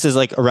 this is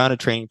like around a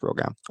training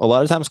program. A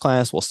lot of times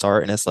clients will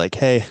start and it's like,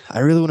 hey, I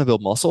really want to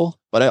build muscle,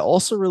 but I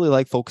also really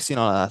like focusing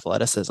on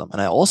athleticism. And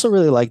I also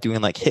really like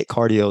doing like HIIT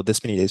cardio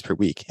this many days per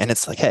week. And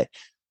it's like, hey,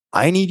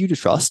 I need you to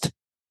trust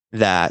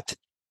that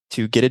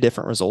to get a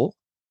different result,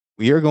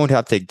 we are going to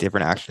have to take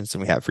different actions than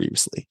we have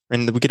previously.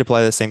 And we could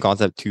apply the same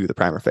concept to the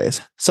primer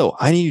phase. So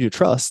I need you to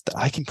trust that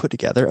I can put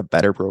together a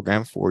better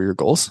program for your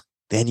goals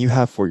than you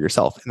have for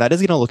yourself. And that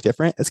is going to look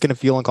different. It's going to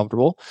feel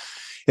uncomfortable.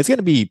 It's going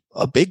to be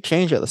a big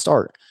change at the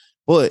start.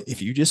 But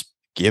if you just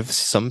give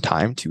some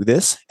time to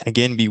this, and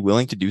again, be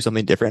willing to do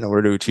something different in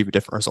order to achieve a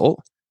different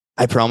result,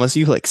 I promise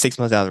you, like 6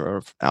 months down the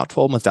road from now,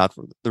 12 months down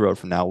the road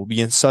from now, we'll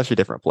be in such a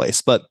different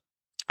place. But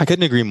I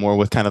couldn't agree more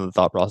with kind of the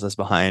thought process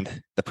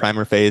behind the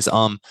primer phase.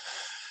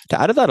 To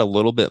add to that a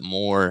little bit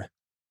more,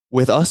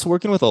 with us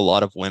working with a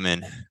lot of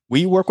women,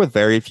 we work with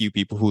very few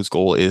people whose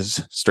goal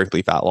is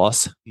strictly fat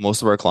loss.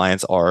 Most of our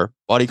clients are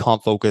body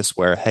comp focused,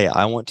 where, hey,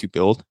 I want to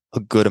build a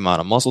good amount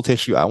of muscle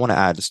tissue. I want to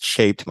add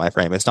shape to my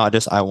frame. It's not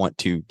just I want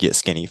to get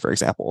skinny, for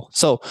example.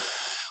 So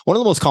one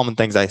of the most common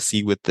things I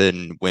see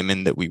within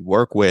women that we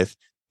work with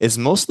is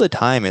most of the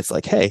time it's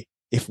like, hey,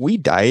 if we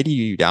dieted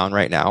you down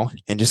right now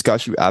and just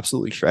got you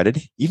absolutely shredded,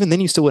 even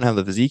then you still wouldn't have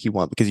the physique you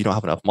want because you don't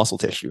have enough muscle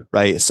tissue,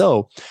 right?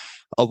 So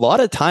a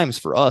lot of times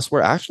for us,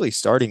 we're actually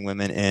starting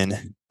women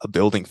in a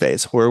building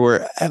phase where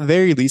we're at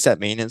very least at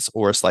maintenance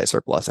or a slight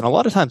surplus. And a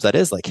lot of times that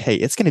is like, hey,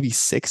 it's going to be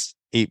 6-8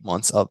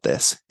 months of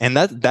this. And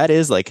that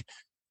is like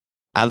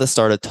at the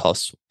start a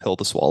tough pill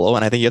to swallow.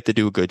 And I think you have to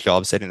do a good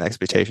job setting the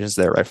expectations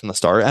there right from the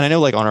start. And I know,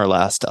 like, on our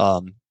last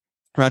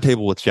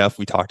roundtable with Jeff,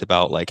 we talked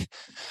about like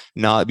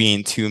not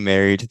being too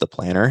married to the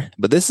planner,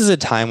 but this is a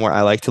time where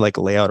I like to like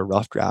lay out a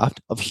rough draft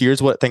of here's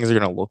what things are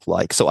going to look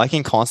like. So I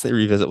can constantly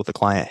revisit with the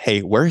client,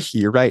 hey, we're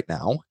here right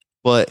now,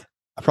 but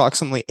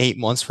approximately 8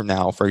 months from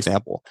now, for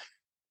example,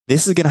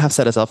 this is going to have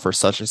set us up for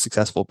such a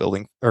successful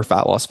building or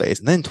fat loss phase.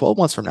 And then 12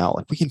 months from now,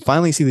 like, we can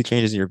finally see the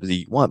changes in your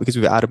physique you want because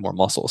we've added more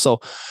muscle. So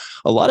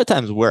a lot of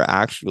times we're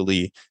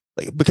actually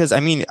like, because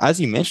I mean,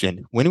 as you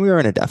mentioned, when we are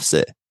in a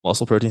deficit,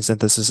 muscle protein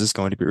synthesis is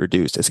going to be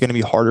reduced. It's going to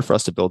be harder for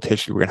us to build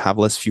tissue. We're going to have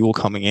less fuel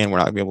coming in. We're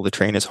not going to be able to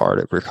train as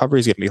hard.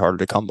 Recovery is going to be harder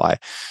to come by.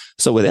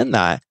 So within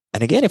that,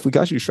 and again, if we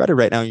got you shredded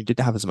right now and you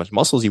didn't have as much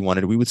muscle as you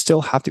wanted, we would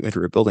still have to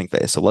enter a building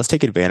phase. So let's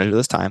take advantage of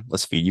this time.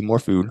 Let's feed you more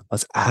food.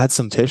 Let's add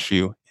some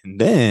tissue.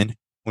 And then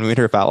when we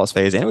enter a fat loss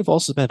phase, and we've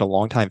also spent a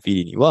long time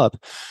feeding you up,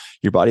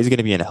 your body's going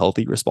to be in a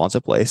healthy,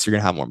 responsive place. You're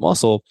going to have more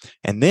muscle.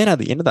 And then at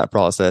the end of that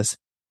process,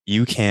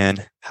 you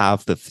can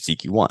have the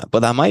physique you want,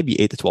 but that might be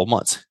 8 to 12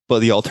 months. But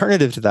the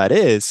alternative to that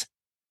is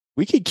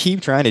we could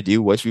keep trying to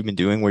do what you've been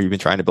doing, where you've been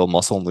trying to build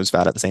muscle and lose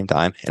fat at the same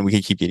time, and we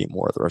could keep getting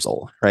more of the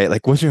result, right?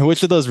 Like, which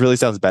of those really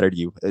sounds better to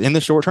you? In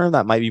the short term,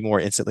 that might be more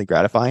instantly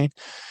gratifying,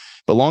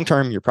 but long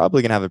term, you're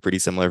probably going to have a pretty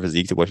similar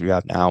physique to what you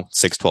have now,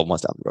 6-12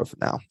 months down the road from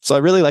now. So I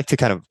really like to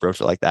kind of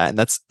approach it like that. And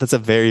that's a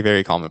very,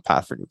 very common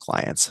path for new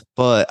clients,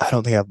 but I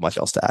don't think I have much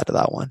else to add to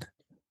that one.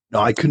 No,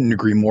 I couldn't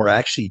agree more.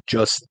 Actually,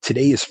 just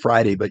today is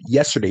Friday, but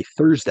yesterday,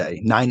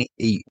 Thursday,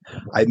 9/8,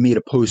 I made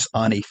a post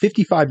on a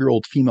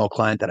 55-year-old female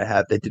client that I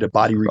have that did a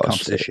body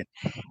recomposition.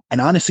 And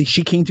honestly,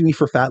 she came to me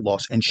for fat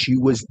loss, and she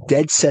was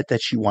dead set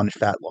that she wanted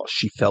fat loss.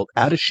 She felt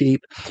out of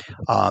shape.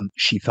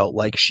 She felt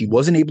like she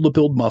wasn't able to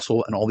build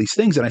muscle and all these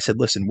things. And I said,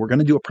 listen, we're going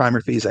to do a primer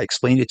phase. I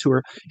explained it to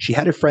her. She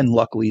had a friend,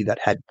 luckily, that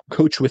had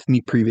coached with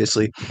me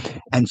previously.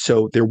 And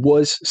so there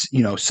was,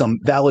 some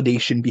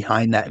validation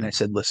behind that. And I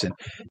said, listen,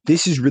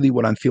 this is really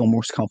what I'm feeling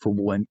most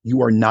comfortable in.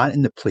 You are not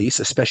in the place,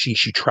 especially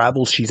she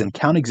travels. She's an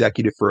account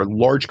executive for a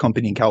large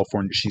company in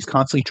California. She's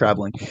constantly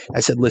traveling. I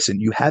said, listen,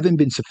 you haven't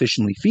been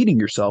sufficiently feeding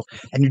yourself,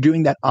 and you're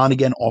doing that on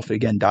again, off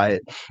again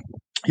diet.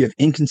 you have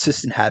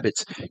inconsistent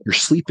habits, your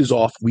sleep is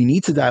off. We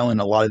need to dial in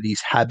a lot of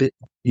these habit,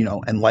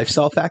 and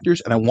lifestyle factors.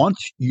 And I want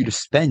you to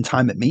spend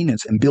time at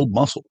maintenance and build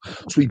muscle.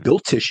 So we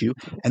built tissue,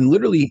 and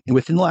literally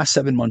within the last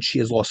 7 months, she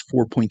has lost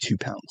 4.2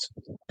 pounds.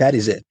 That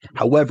is it.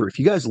 However, if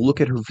you guys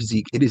look at her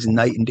physique, it is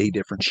night and day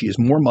different. She is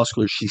more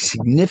muscular. She's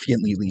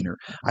significantly leaner.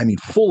 I mean,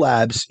 full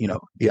abs,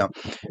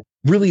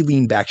 really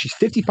lean back. She's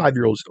 55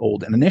 years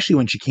old. And initially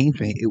when she came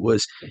to me, it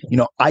was,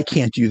 I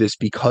can't do this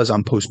because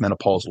I'm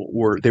postmenopausal,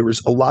 or there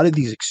was a lot of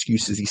these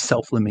excuses, these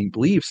self-limiting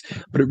beliefs,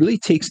 but it really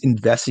takes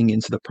investing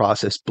into the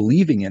process,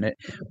 believing in it,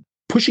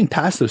 pushing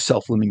past those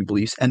self-limiting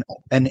beliefs. And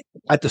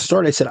at the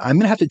start, I said, I'm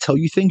going to have to tell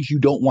you things you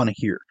don't want to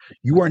hear.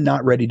 You are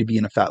not ready to be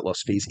in a fat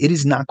loss phase. It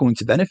is not going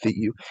to benefit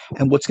you.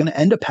 And what's going to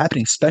end up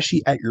happening,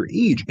 especially at your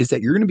age, is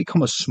that you're going to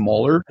become a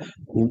smaller,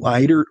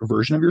 lighter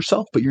version of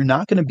yourself, but you're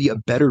not going to be a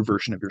better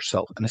version of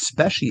yourself. And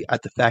especially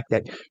at the fact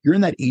that you're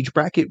in that age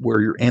bracket where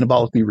you're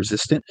anabolically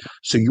resistant,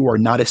 so you are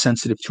not as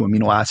sensitive to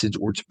amino acids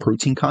or to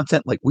protein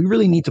content. Like, we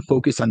really need to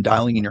focus on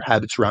dialing in your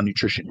habits around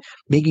nutrition,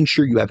 making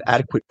sure you have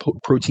adequate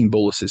protein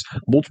boluses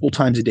multiple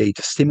times a day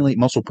to stimulate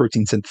muscle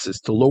protein synthesis,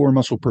 to lower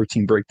muscle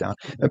protein breakdown.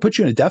 If I put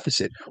you in a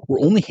deficit, we're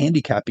only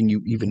handicapping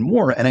you even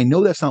more. And I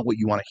know that's not what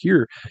you want to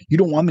hear. You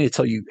don't want me to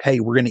tell you,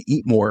 hey, we're going to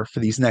eat more for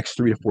these next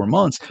 3 to 4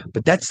 months,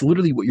 but that's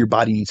literally what your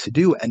body needs to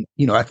do. And,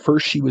 at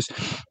first she was,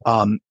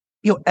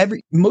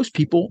 most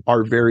people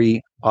are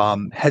very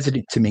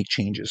hesitant to make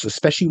changes,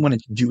 especially when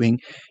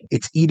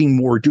it's eating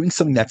more, doing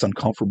something that's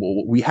uncomfortable.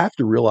 What we have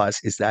to realize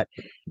is that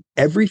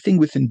everything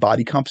within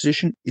body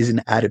composition is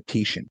an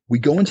adaptation. We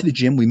go into the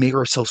gym, we make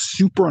ourselves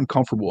super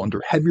uncomfortable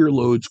under heavier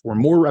loads or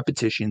more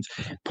repetitions,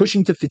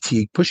 pushing to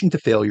fatigue, pushing to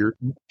failure,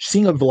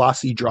 seeing a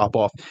velocity drop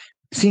off,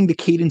 seeing the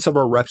cadence of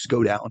our reps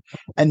go down.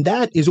 And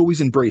that is always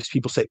embraced.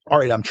 People say, all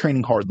right, I'm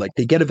training hard. Like,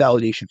 they get a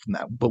validation from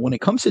that. But when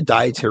it comes to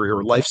dietary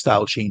or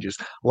lifestyle changes,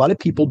 a lot of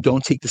people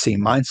don't take the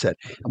same mindset.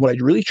 And what I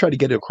really try to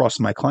get across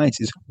to my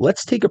clients is,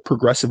 let's take a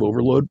progressive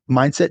overload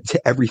mindset to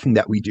everything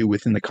that we do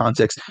within the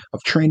context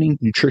of training,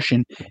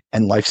 nutrition,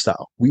 and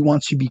lifestyle. We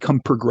want to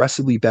become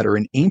progressively better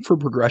and aim for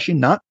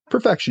progression, not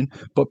perfection,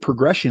 but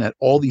progression at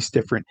all these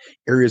different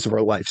areas of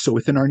our life. So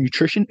within our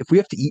nutrition, if we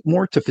have to eat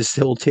more to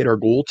facilitate our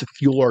goal, to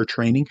fuel our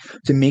training,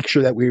 to make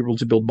sure that we're able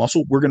to build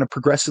muscle, we're going to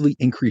progressively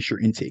increase your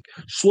intake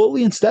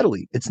slowly and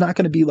steadily. It's not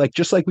going to be like,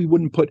 just like we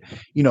wouldn't put,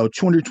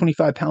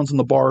 225 pounds on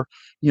the bar,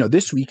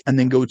 this week and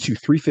then go to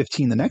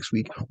 315 the next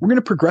week. We're going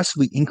to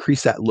progressively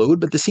increase that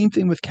load. But the same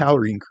thing with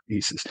calorie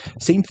increases.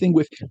 Same thing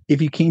with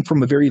if you came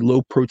from a very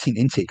low protein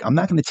intake. I'm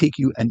not going to take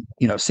you and,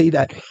 say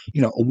that,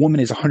 a woman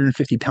is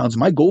 150 pounds.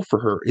 My goal for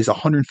her is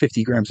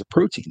 150 grams of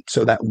protein.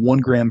 So that 1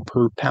 gram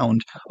per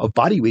pound of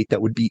body weight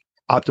that would be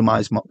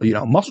optimize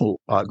muscle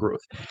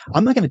growth.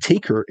 I'm not going to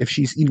take her if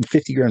she's eating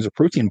 50 grams of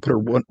protein and put her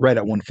right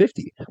at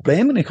 150, but I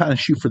am going to kind of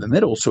shoot for the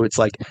middle. So it's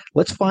like,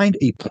 let's find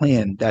a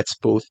plan that's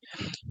both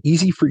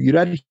easy for you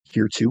to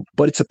adhere to,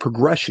 but it's a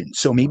progression.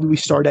 So maybe we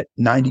start at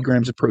 90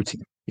 grams of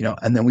protein,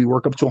 and then we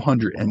work up to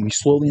 100 and we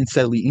slowly and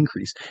steadily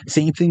increase.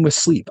 Same thing with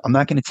sleep. I'm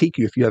not going to take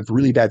you if you have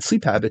really bad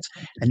sleep habits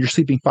and you're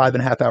sleeping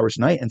 5.5 hours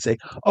a night and say,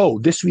 oh,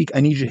 this week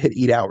I need you to hit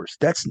 8 hours.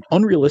 That's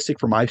unrealistic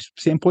from my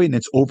standpoint, and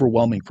it's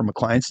overwhelming from a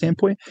client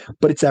standpoint,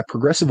 but it's that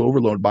progressive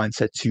overload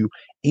mindset to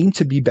aim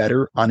to be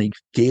better on a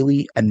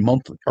daily and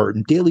monthly, or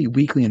daily,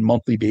 weekly, and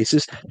monthly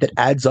basis that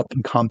adds up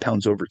and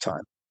compounds over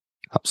time.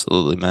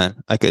 Absolutely, man.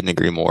 I couldn't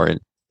agree more. And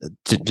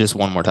just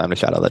one more time to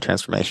shout out that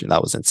transformation.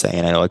 That was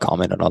insane. I know I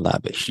commented on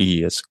that, but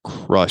she has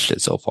crushed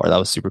it so far. That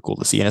was super cool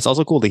to see. And it's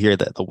also cool to hear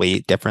that the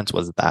weight difference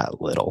was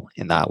that little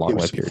in that long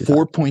period.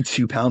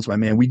 4.2 pounds, my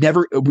man.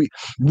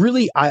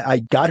 I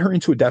got her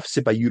into a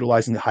deficit by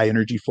utilizing the high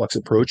energy flux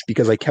approach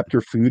because I kept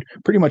her food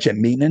pretty much at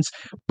maintenance,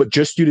 but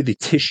just due to the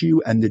tissue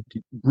and the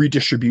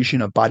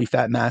redistribution of body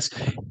fat mass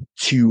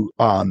to,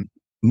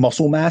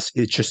 muscle mass,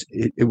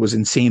 it was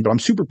insane. But I'm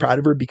super proud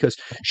of her because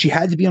she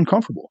had to be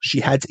uncomfortable. She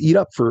had to eat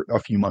up for a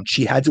few months.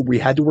 We had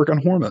to work on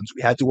hormones.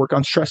 We had to work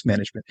on stress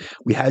management.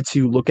 We had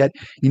to look at,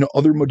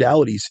 other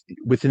modalities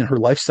within her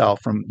lifestyle,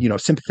 from,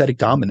 sympathetic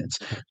dominance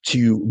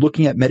to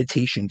looking at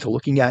meditation, to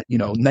looking at,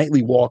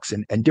 nightly walks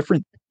and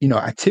different,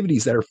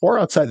 activities that are far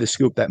outside the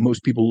scope that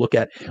most people look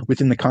at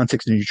within the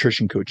context of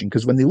nutrition coaching.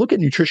 Because when they look at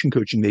nutrition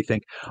coaching, they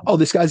think, oh,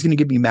 this guy's going to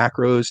give me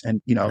macros and,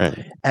 right,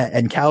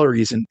 and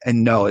calories.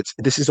 And no,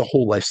 this is a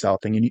whole lifestyle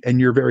thing. And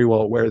you're very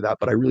well aware of that.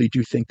 But I really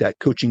do think that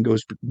coaching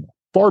goes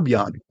far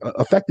beyond,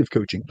 effective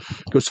coaching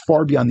goes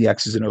far beyond the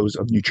X's and O's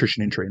of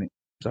nutrition and training.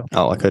 So.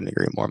 Oh, I couldn't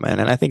agree more, man.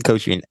 And I think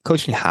coaching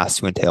has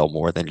to entail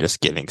more than just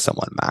giving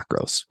someone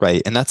macros,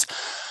 right? And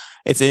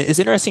it's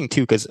interesting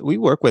too, because we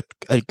work with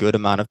a good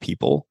amount of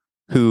people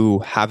who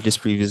have just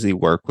previously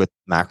worked with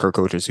macro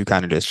coaches who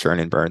kind of just churn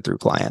and burn through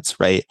clients,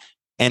 right?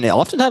 And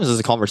oftentimes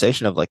there's a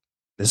conversation of like,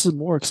 this is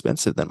more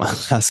expensive than my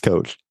last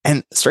coach.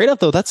 And straight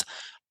up though, that's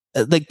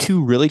like,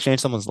 to really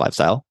change someone's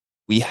lifestyle,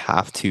 we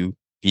have to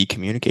be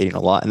communicating a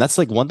lot. And that's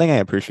like one thing I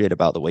appreciate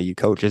about the way you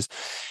coach is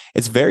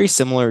it's very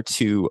similar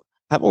to,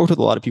 I've worked with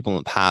a lot of people in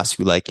the past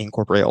who like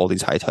incorporate all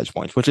these high touch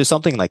points, which is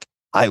something like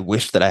I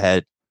wish that I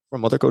had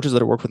from other coaches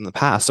that I worked with in the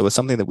past. So it's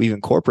something that we've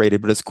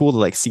incorporated, but it's cool to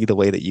like see the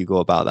way that you go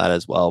about that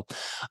as well.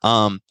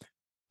 Um,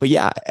 but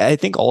yeah, I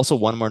think also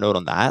one more note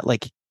on that,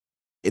 like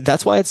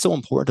that's why it's so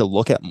important to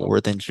look at more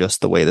than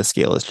just the way the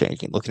scale is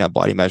changing, looking at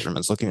body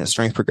measurements, looking at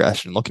strength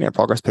progression, looking at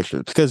progress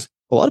pictures, because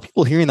a lot of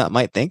people hearing that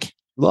might think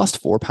you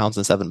lost 4 pounds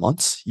in 7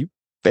 months, you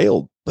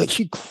failed, but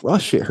she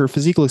crushed it. Her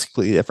physique looks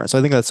completely different. So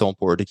I think that's so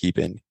important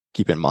to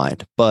keep in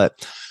mind.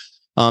 But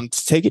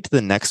to take it to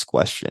the next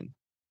question,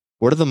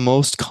 what are the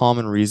most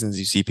common reasons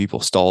you see people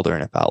stall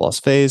during a fat loss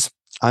phase?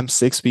 I'm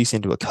 6 weeks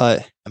into a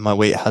cut and my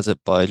weight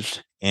hasn't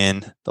budged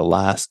in the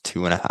last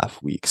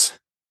 2.5 weeks.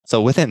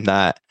 So within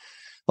that,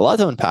 a lot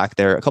to unpack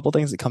there. A couple of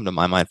things that come to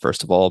my mind.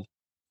 First of all,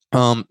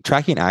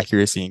 tracking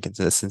accuracy and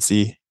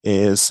consistency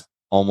is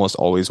almost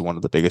always one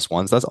of the biggest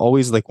ones. That's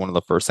always like one of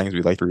the first things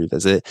we like to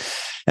revisit.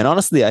 And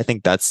honestly, I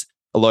think that's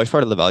a large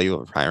part of the value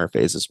of a primer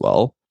phase as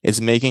well,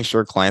 is making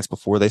sure clients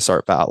before they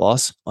start fat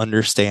loss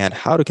understand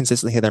how to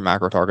consistently hit their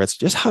macro targets,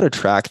 just how to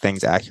track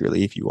things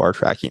accurately if you are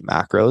tracking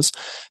macros.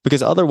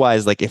 Because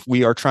otherwise, like if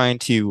we are trying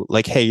to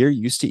like, hey, you're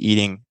used to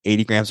eating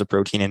 80 grams of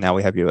protein and now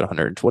we have you at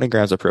 120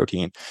 grams of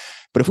protein.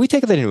 But if we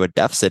take that into a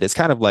deficit, it's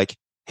kind of like,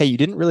 hey, you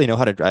didn't really know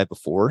how to drive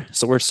before.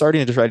 So we're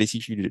starting to try to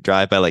teach you to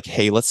drive by like,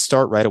 hey, let's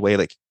start right away,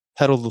 like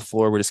pedal to the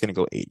floor. We're just going to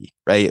go 80,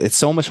 right? It's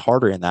so much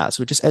harder in that.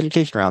 So just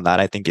education around that,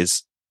 I think,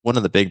 is one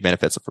of the big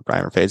benefits of a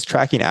primer phase.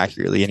 Tracking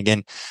accurately and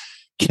again,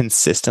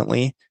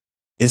 consistently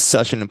is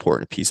such an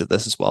important piece of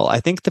this as well. I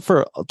think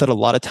that a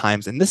lot of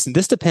times, and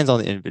this depends on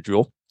the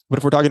individual, but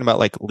if we're talking about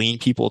like lean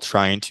people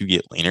trying to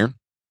get leaner,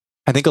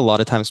 I think a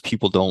lot of times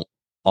people don't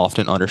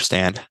often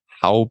understand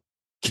how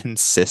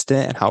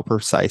consistent and how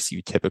precise you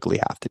typically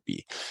have to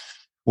be.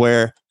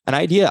 Where an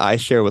idea I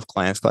share with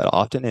clients quite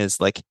often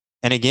is like,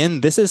 and again,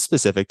 this is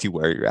specific to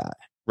where you're at,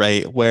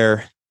 right?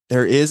 Where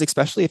there is,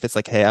 especially if it's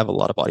like, hey, I have a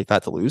lot of body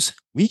fat to lose,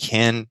 we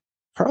can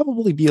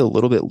probably be a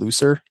little bit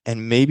looser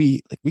and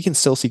maybe like we can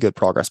still see good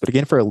progress. But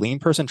again, for a lean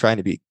person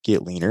trying to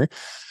get leaner,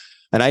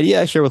 an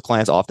idea I share with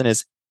clients often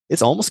is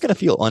it's almost going to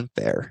feel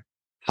unfair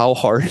how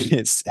hard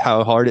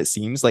it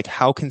seems, like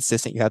how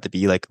consistent you have to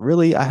be. Like,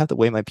 really, I have to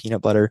weigh my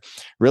peanut butter.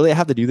 Really, I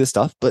have to do this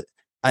stuff.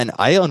 And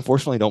I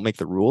unfortunately don't make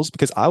the rules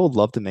because I would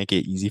love to make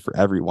it easy for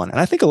everyone. And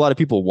I think a lot of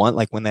people want,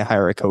 like, when they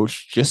hire a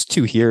coach, just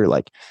to hear,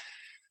 like,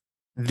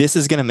 this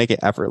is going to make it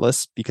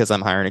effortless because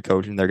I'm hiring a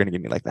coach and they're going to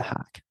give me like the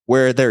hack.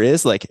 Where there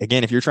is, like,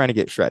 again, if you're trying to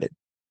get shredded,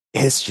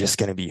 it's just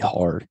going to be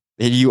hard.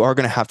 You are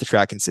going to have to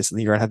track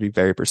consistently. You're going to have to be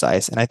very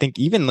precise. And I think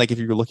even like if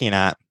you're looking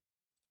at,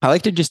 I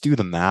like to just do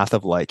the math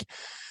of like,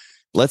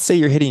 let's say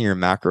you're hitting your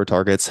macro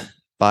targets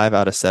 5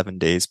 out of 7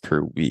 days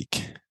per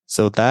week.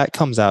 So that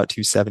comes out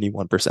to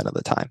 71% of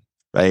the time,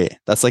 right?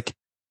 That's like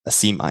a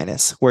C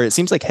minus, where it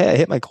seems like, hey, I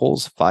hit my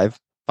goals five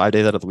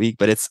days out of the week.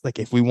 But it's like,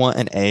 if we want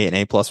an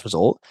A plus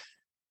result,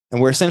 and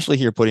we're essentially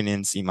here putting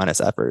in C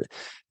minus effort,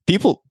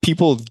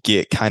 people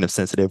get kind of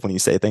sensitive when you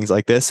say things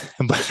like this,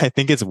 but I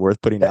think it's worth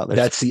putting out there.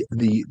 That's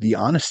the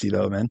honesty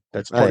though, man.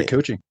 That's part of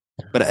coaching.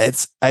 But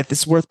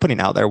it's worth putting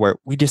out there where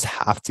we just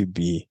have to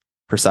be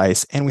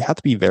precise and we have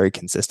to be very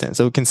consistent.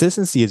 So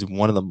consistency is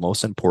one of the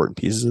most important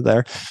pieces of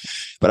there.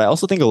 But I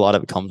also think a lot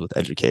of it comes with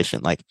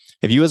education. Like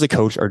if you as a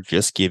coach are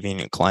just giving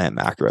a client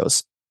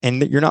macros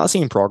and you're not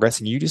seeing progress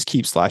and you just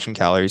keep slashing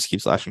calories,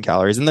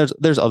 and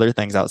there's other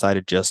things outside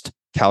of just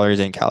calories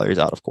in, calories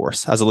out, of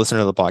course. As a listener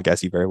to the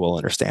podcast, you very well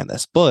understand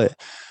this. But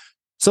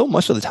so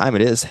much of the time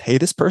it is, hey,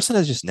 this person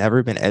has just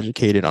never been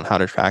educated on how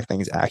to track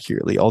things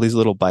accurately. All these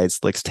little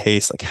bites, licks,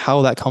 tastes, like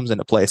how that comes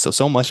into play.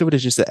 So much of it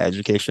is just the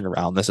education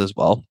around this as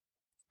well.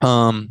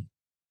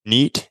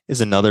 NEAT is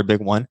another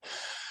big one.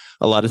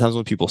 A lot of times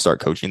when people start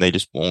coaching, they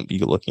just won't be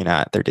looking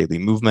at their daily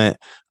movement.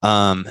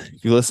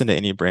 If you listen to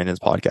any of Brandon's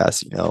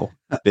podcasts, you know,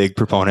 big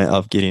proponent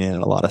of getting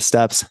in a lot of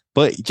steps,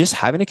 but just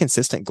having a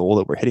consistent goal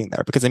that we're hitting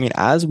there. Because I mean,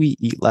 as we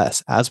eat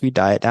less, as we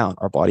diet down,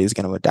 our body is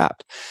going to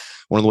adapt.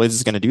 One of the ways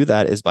it's going to do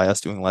that is by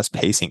us doing less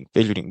pacing,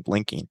 fidgeting,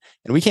 blinking.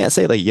 And we can't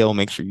say like, yo,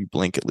 make sure you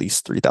blink at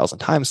least 3,000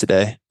 times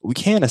today. We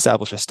can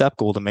establish a step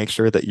goal to make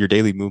sure that your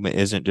daily movement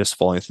isn't just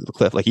falling through the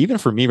cliff. Like even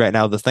for me right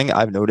now, the thing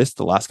I've noticed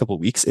the last couple of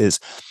weeks is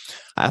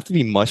I have to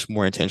be much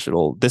more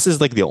intentional. This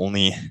is like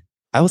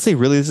I would say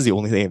really, this is the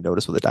only thing I've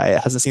noticed with the diet.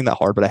 It hasn't seemed that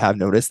hard, but I have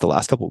noticed the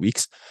last couple of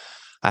weeks,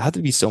 I have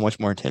to be so much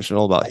more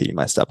intentional about hitting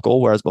my step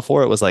goal. Whereas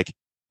before it was like,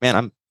 man,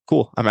 I'm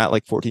cool. I'm at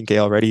like 14K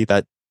already.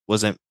 That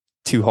wasn't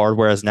too hard.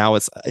 Whereas now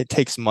it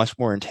takes much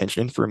more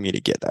intention for me to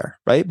get there.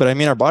 Right. But I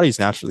mean, our body's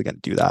naturally going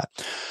to do that.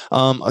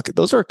 Okay,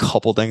 those are a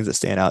couple things that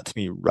stand out to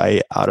me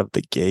right out of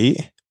the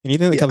gate.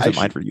 Anything that comes to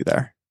mind for you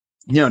there?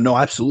 Yeah, no,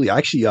 absolutely.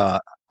 Actually,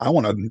 I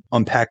want to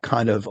unpack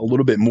kind of a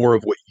little bit more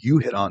of what you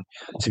hit on,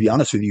 to be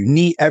honest with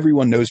you.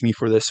 Everyone knows me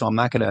for this, so I'm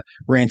not going to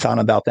rant on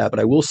about that. But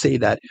I will say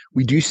that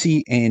we do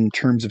see in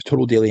terms of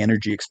total daily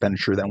energy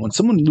expenditure that when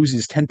someone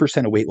loses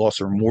 10% of weight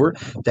loss or more,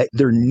 that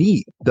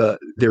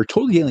their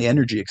total daily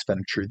energy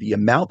expenditure, the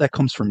amount that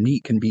comes from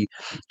NEAT can be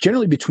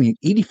generally between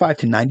 85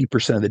 to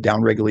 90% of the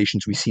down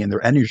regulations we see in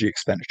their energy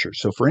expenditure.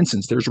 So for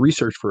instance, there's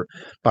research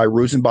by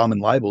Rosenbaum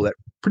and Leibel that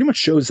pretty much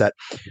shows that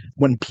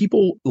when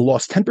people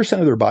lost 10%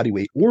 of their body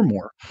weight or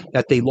more,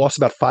 that they lost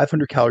about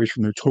 500 calories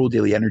from their total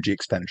daily energy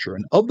expenditure.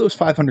 And of those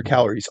 500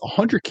 calories,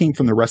 100 came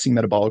from their resting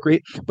metabolic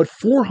rate, but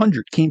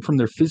 400 came from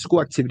their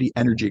physical activity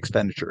energy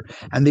expenditure.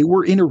 And they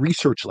were in a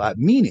research lab,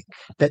 meaning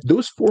that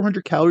those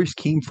 400 calories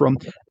came from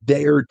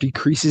their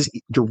decreases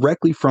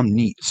directly from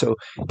NEAT. So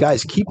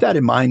guys, keep that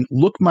in mind.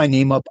 Look my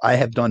name up. I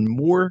have done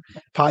more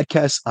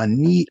podcasts on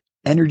NEAT,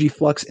 energy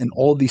flux, and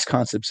all of these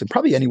concepts, and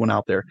probably anyone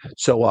out there.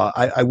 So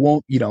I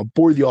won't,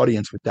 bore the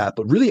audience with that.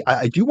 But really,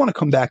 I do want to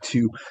come back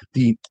to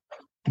the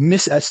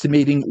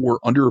misestimating or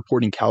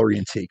underreporting calorie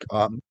intake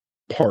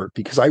part,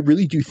 because I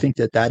really do think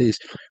that that is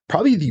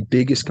probably the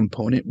biggest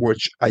component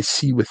which I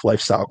see with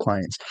lifestyle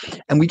clients.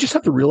 And we just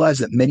have to realize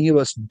that many of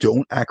us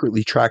don't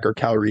accurately track our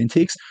calorie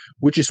intakes,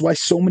 which is why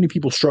so many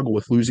people struggle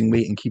with losing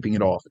weight and keeping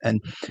it off. And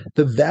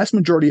the vast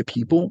majority of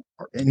people,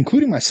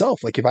 including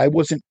myself, like if I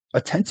wasn't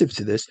attentive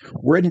to this,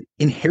 we're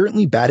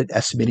inherently bad at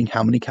estimating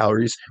how many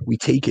calories we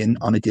take in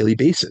on a daily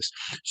basis.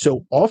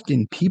 So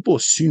often people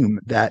assume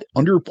that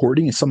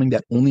underreporting is something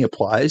that only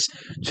applies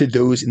to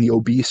those in the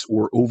obese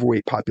or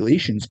overweight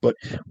populations. But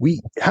we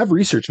have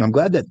research, and I'm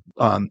glad that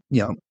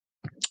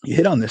you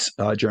hit on this,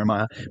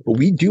 Jeremiah, but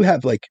we do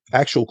have like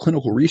actual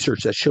clinical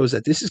research that shows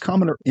that this is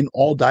common in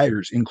all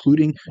dieters,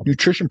 including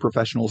nutrition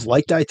professionals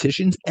like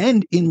dietitians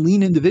and in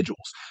lean individuals.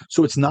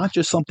 So it's not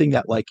just something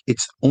that like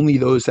it's only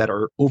those that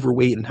are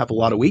overweight and have a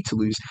lot of weight to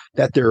lose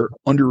that they're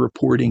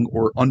underreporting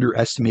or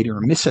underestimating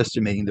or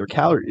misestimating their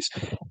calories.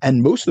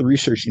 And most of the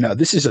research,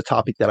 this is a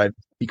topic that I've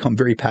become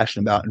very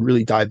passionate about and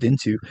really dived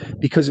into,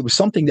 because it was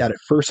something that at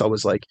first I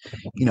was like,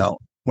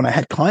 when I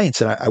had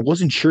clients and I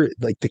wasn't sure,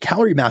 like the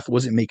calorie math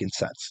wasn't making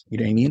sense. You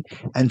know what I mean?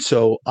 And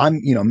so I'm,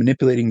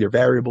 manipulating their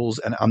variables,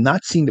 and I'm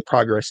not seeing the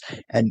progress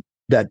and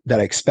that I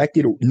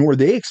expected, nor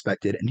they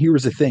expected. And here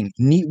was the thing: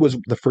 NEAT was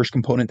the first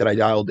component that I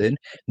dialed in.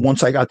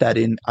 Once I got that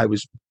in, I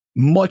was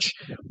much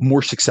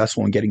more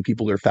successful in getting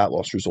people their fat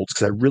loss results,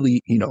 because I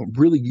really,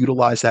 really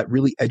utilized that,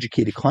 really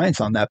educated clients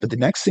on that. But the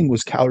next thing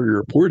was calorie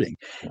reporting.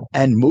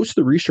 And most of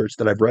the research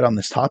that I've read on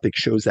this topic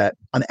shows that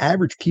on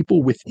average,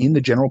 people within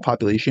the general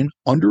population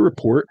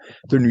underreport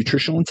their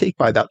nutritional intake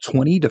by about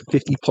 20 to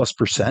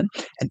 50+%.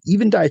 And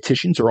even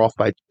dietitians are off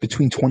by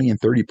between 20 and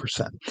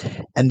 30%.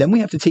 And then we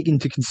have to take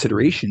into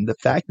consideration the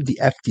fact that the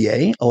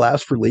FDA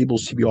allows for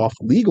labels to be off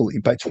legally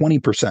by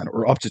 20%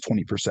 or up to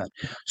 20%.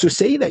 So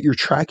say that you're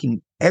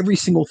tracking every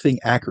single thing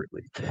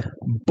accurately,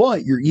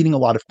 but you're eating a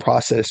lot of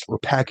processed or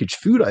packaged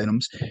food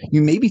items,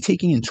 you may be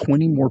taking in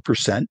 20 more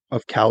percent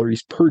of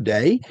calories per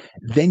day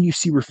than you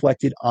see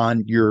reflected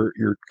on your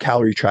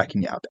calorie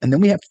tracking app. And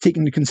then we have to take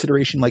into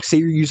consideration, like say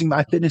you're using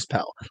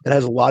MyFitnessPal, that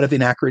has a lot of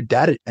inaccurate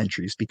data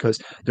entries because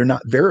they're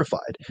not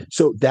verified.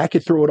 So that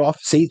could throw it off,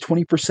 say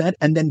 20%,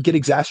 and then get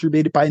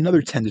exacerbated by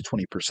another 10 to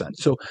 20%.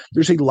 So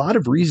there's a lot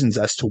of reasons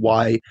as to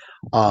why,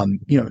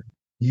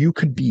 you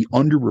could be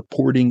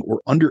underreporting or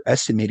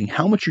underestimating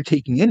how much you're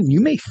taking in. And you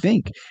may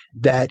think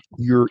that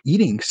you're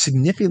eating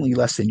significantly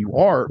less than you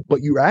are,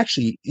 but you're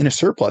actually in a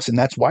surplus, and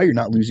that's why you're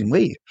not losing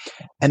weight.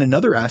 And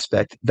another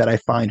aspect that I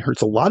find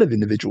hurts a lot of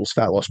individuals'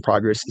 fat loss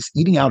progress is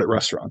eating out at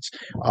restaurants,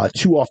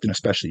 too often,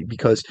 especially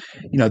because,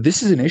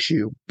 this is an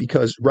issue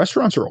because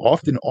restaurants are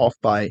often off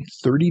by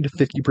 30 to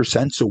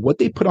 50%. So what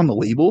they put on the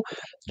label,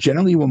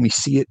 generally when we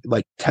see it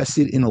like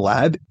tested in a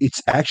lab,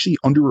 it's actually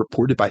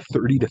underreported by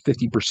 30 to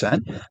 50%.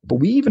 But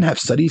we even have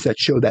studies that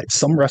show that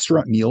some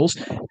restaurant meals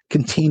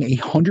contain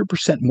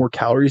 100% more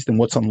calories than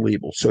what's on the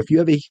label. So if you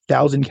have a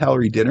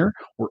 1,000-calorie dinner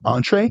or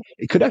entree,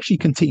 it could actually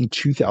contain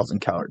 2,000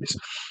 calories.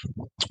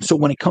 So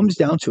when it comes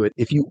down to it,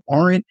 if you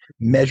aren't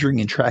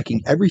measuring and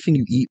tracking everything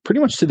you eat pretty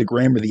much to the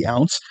gram or the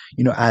ounce,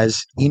 as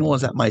anal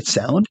as that might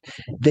sound,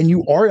 then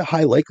you are at a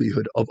high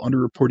likelihood of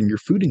underreporting your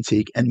food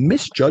intake and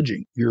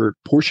misjudging your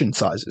portion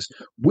sizes,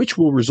 which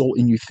will result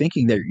in you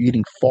thinking that you're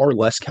eating far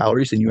less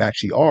calories than you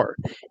actually are.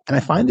 And I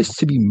find this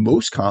to be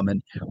most common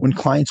when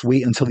clients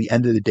wait until the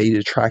end of the day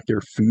to track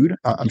their food.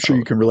 I'm sure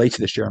you can relate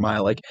to this,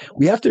 Jeremiah. Like,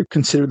 we have to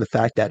consider the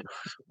fact that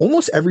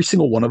almost every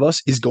single one of us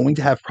is going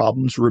to have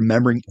problems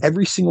remembering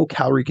every single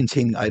calorie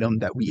containing item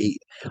that we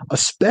ate,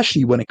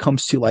 especially when it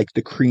comes to like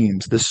the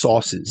creams, the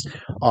sauces,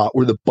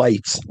 or the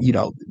bites,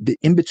 the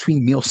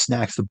in-between meal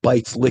snacks, the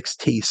bites, licks,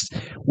 tastes,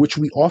 which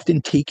we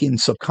often take in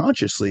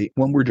subconsciously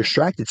when we're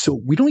distracted. So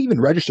we don't even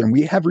register. And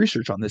we have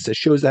research on this that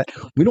shows that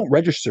we don't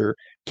register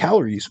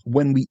calories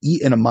when we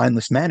eat in a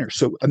mindless manner.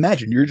 So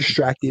imagine you're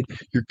distracted,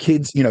 your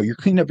kids, you're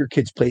cleaning up your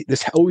kids' plate.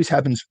 This always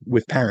happens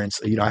with parents.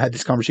 I had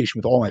this conversation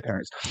with all my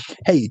parents.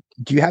 Hey,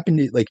 do you happen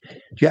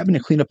to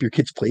clean up your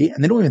kids' plate?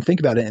 And they don't even think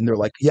about it. And they're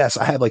like, yes,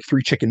 I have like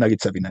 3 chicken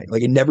nuggets every night.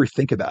 Like, I never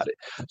think about it.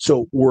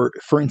 So, or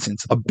for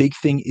instance, a big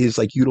thing is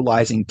like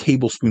utilizing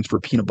tablespoons for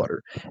peanut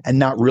butter and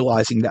not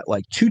realizing that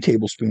like 2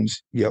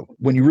 tablespoons,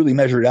 when you really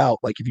measure it out,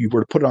 like if you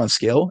were to put it on a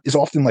scale, is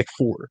often like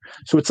 4.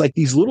 So it's like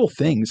these little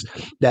things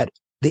that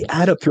they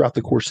add up throughout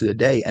the course of the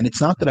day. And it's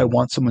not that I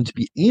want someone to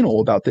be anal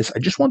about this. I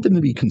just want them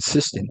to be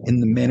consistent in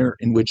the manner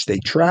in which they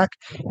track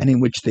and in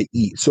which they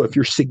eat. So if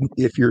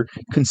you're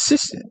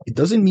consistent, it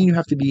doesn't mean you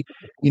have to be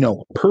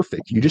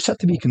perfect. You just have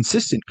to be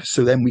consistent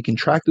so then we can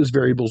track those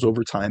variables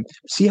over time,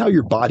 see how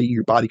your body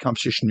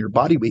composition, your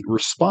body weight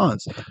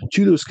responds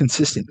to those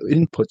consistent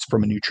inputs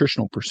from a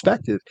nutritional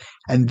perspective.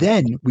 And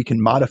then we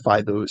can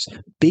modify those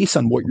based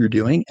on what you're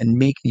doing and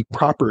make the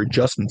proper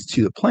adjustments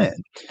to the plan.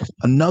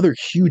 Another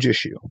huge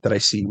issue that I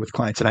see with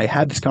clients, and I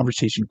have this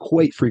conversation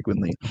quite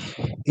frequently,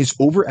 is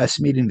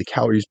overestimating the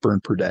calories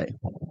burned per day.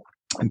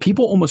 And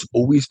people almost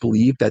always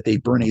believe that they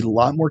burn a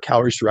lot more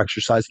calories through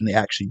exercise than they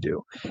actually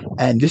do.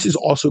 And this is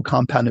also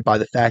compounded by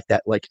the fact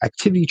that like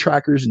activity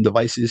trackers and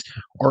devices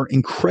are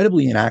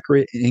incredibly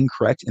inaccurate and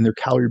incorrect in their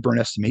calorie burn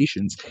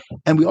estimations.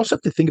 And we also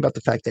have to think about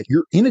the fact that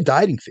you're in a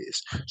dieting phase.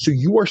 So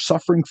you are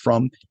suffering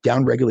from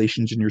down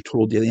regulations in your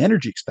total daily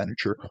energy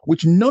expenditure,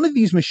 which none of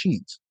these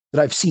machines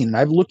that I've seen, and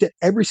I've looked at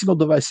every single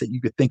device that you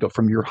could think of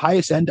from your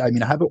highest end. I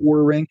mean, I have an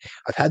Oura Ring,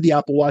 I've had the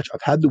Apple Watch,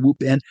 I've had the Whoop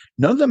Band.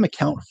 None of them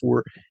account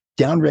for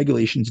down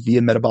regulations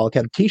via metabolic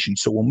adaptation.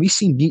 So when we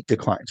see NEAT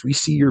declines, we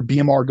see your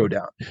BMR go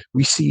down,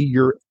 we see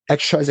your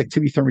exercise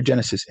activity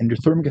thermogenesis and your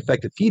thermic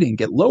effective feeding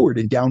get lowered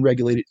and down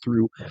regulated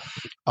through,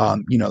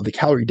 the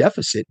calorie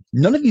deficit.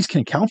 None of these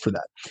can account for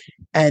that.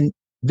 And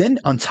then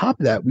on top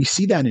of that, we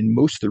see that in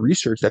most of the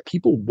research that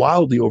people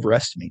wildly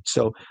overestimate.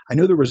 So I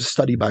know there was a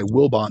study by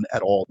Wilbon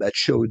et al. That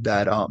showed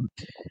that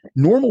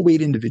normal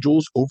weight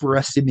individuals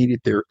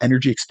overestimated their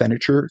energy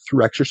expenditure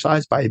through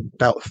exercise by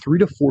about 3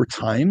 to 4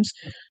 times.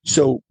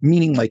 So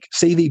meaning like,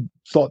 say they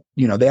thought,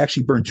 they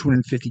actually burned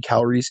 250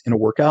 calories in a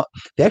workout.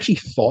 They actually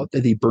thought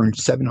that they burned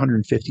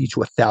 750 to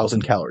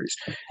 1,000 calories.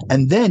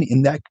 And then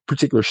in that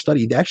particular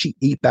study, they actually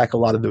ate back a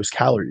lot of those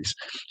calories.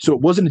 So it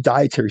wasn't a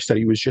dietary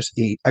study. It was just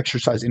a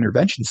exercise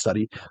intervention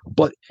study.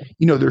 But,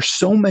 there's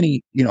so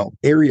many,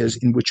 areas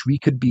in which we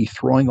could be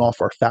throwing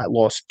off our fat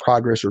loss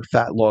progress or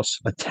fat loss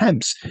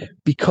attempts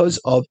because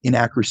of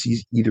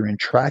inaccuracies either in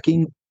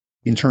tracking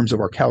in terms of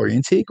our calorie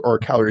intake or our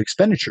calorie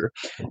expenditure.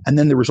 And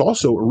then there was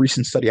also a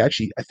recent study,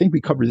 actually, I think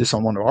we covered this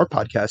on one of our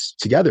podcasts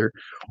together,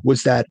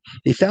 was that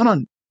they found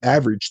on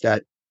average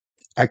that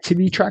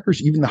activity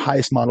trackers, even the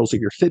highest models of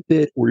your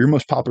Fitbit or your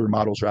most popular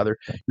models, rather,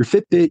 your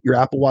Fitbit, your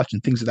Apple Watch,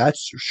 and things of that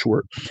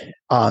sort,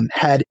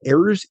 had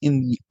errors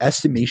in the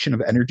estimation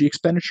of energy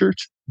expenditure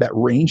that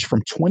ranged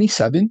from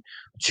 27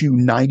 to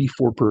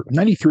 93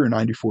 or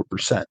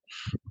 94%.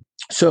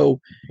 So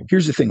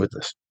here's the thing with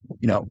this.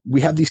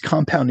 We have these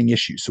compounding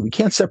issues. So we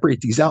can't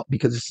separate these out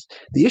because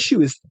the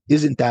issue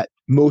isn't that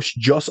most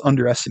just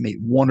underestimate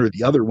one or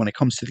the other when it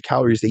comes to the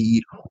calories they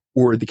eat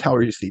or the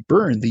calories they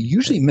burn. They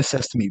usually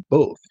misestimate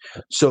both.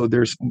 So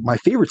there's my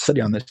favorite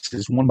study on this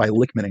is one by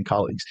Lichtman and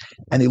colleagues.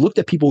 And they looked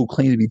at people who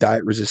claim to be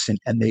diet resistant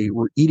and they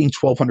were eating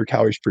 1,200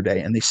 calories per day.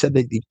 And they said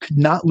that they could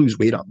not lose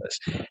weight on this.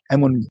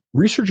 And when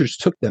researchers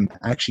took them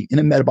actually in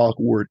a metabolic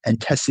ward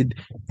and tested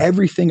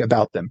everything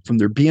about them from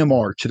their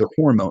BMR to their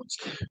hormones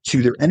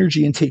to their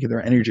energy intake and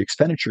their energy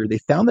expenditure, they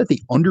found that they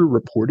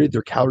underreported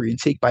their calorie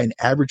intake by an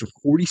average of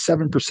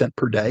 47%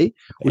 per day,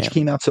 which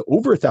came out to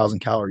over 1,000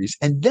 calories.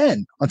 And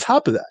then on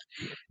top of that,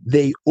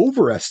 they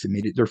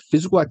overestimated their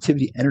physical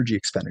activity energy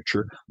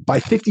expenditure by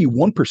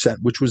 51%,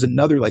 which was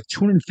another like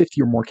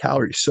 250 or more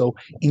calories. So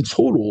in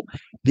total,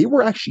 they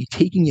were actually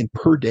taking in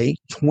per day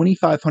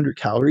 2,500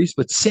 calories,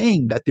 but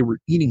saying that they were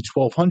eating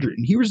 1,200.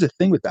 And here's the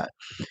thing with that.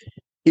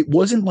 It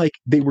wasn't like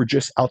they were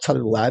just outside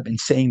of the lab and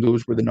saying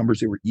those were the numbers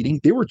they were eating.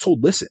 They were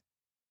told, listen,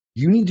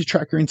 you need to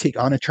track your intake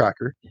on a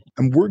tracker,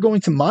 and we're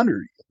going to monitor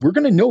you. We're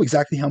going to know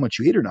exactly how much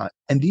you ate or not.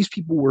 And these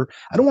people were,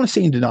 I don't want to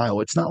say in denial.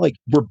 It's not like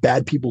we're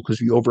bad people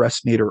because we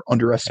overestimate or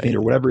underestimate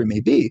or whatever it may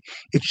be.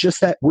 It's just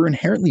that we're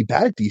inherently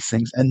bad at these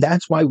things. And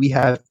that's why we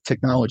have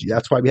technology.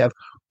 That's why we have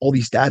all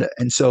these data.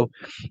 And so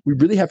we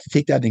really have to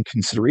take that in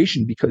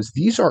consideration because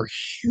these are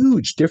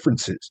huge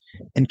differences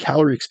in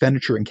calorie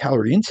expenditure and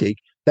calorie intake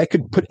that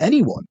could put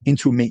anyone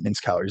into a maintenance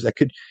calories, that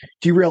could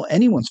derail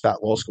anyone's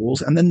fat loss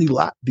goals. And then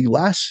the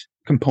last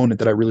component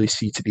that I really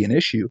see to be an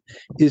issue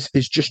is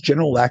just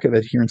general lack of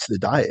adherence to the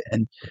diet.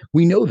 And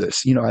we know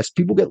this, as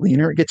people get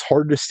leaner, it gets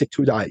harder to stick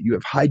to a diet. You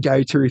have high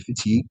dietary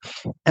fatigue.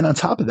 And on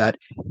top of that,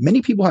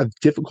 many people have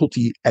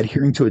difficulty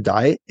adhering to a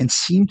diet and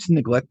seem to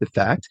neglect the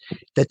fact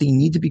that they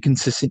need to be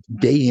consistent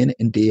day in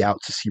and day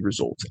out to see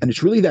results. And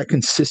it's really that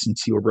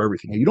consistency over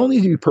everything. You don't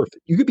need to be perfect.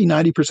 You could be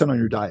 90% on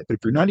your diet, but if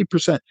you're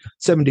 90%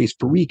 7 days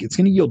per week, it's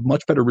going to yield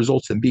much better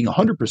results than being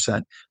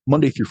 100%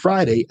 Monday through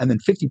Friday and then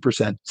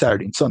 50%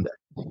 Saturday and Sunday.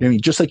 I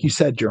mean, just like you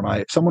said,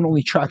 Jeremiah, if someone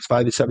only tracks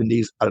 5 to 7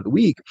 days out of the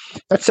week,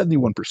 that's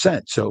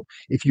 71%. So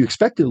if you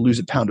expected to lose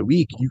a pound a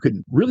week, you could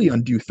really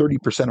undo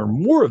 30% or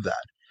more of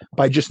that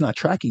by just not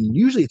tracking. And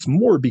usually it's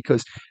more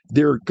because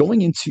they're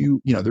going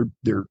into,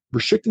 they're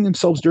restricting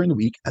themselves during the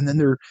week. And then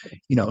they're,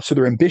 so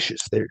they're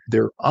ambitious.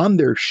 They're on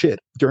their shit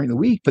during the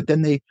week, but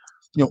then they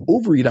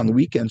overeat on the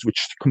weekends, which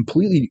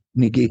completely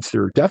negates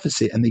their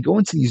deficit. And they go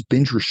into these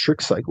binge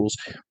restrict cycles,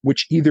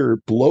 which either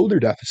blow their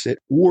deficit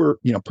or,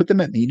 put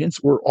them at maintenance,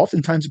 or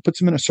oftentimes it puts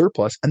them in a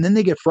surplus. And then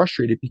they get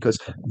frustrated because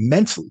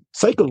mentally,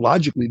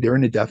 psychologically, they're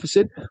in a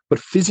deficit, but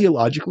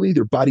physiologically,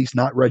 their body's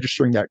not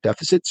registering that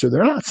deficit. So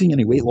they're not seeing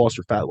any weight loss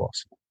or fat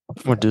loss.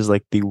 which is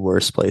like the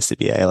worst place to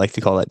be. I like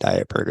to call that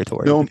diet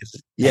purgatory No,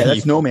 because yeah, you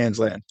that's no man's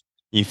land.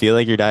 you feel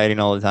like you're dieting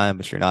all the time,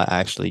 but you're not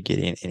actually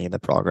getting any of the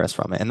progress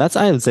from it. And that's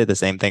I would say the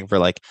same thing for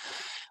like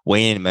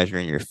weighing and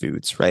measuring your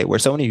foods, right? Where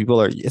so many people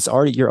are,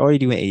 you're already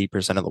doing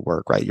 80% of the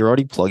work, right? You're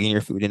already plugging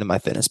your food into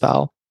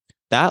MyFitnessPal.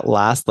 That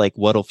last, like,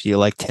 what'll feel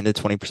like 10 to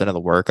 20% of the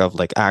work of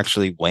like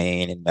actually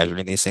weighing and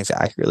measuring these things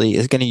accurately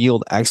is going to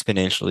yield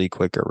exponentially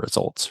quicker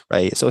results,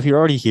 right? So if you're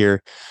already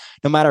here,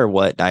 no matter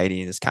what,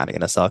 dieting is kind of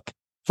going to suck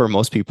for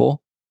most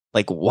people.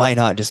 Like, why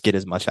not just get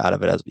as much out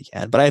of it as we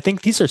can? But I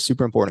think these are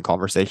super important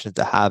conversations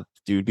to have,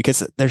 dude,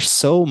 because there's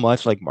so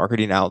much like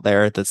marketing out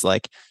there that's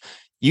like,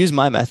 use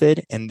my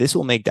method and this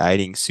will make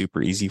dieting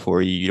super easy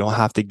for you. You don't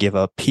have to give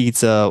up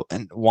pizza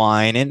and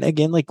wine. And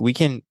again, like we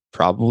can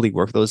probably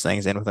work those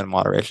things in within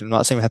moderation. I'm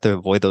not saying we have to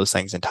avoid those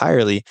things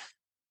entirely,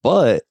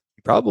 but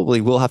you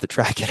probably will have to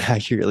track it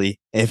accurately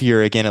if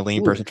you're again a lean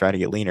person Absolutely. trying to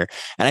get leaner.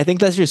 And I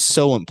think that's just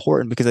so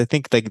important because I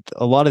think like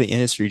a lot of the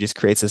industry just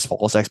creates this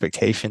false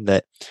expectation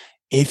that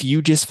if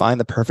you just find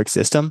the perfect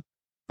system,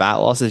 fat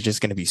loss is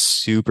just going to be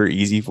super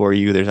easy for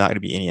you. There's not going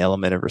to be any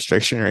element of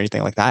restriction or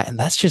anything like that. And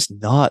that's just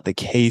not the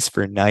case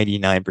for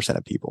 99%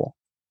 of people.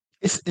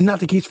 It's not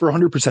the case for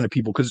 100% of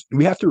people because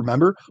we have to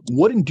remember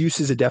what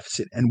induces a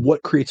deficit and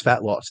what creates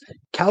fat loss.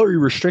 Calorie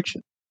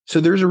restriction. So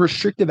there's a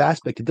restrictive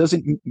aspect. It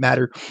doesn't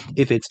matter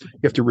if it's you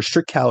have to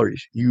restrict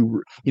calories.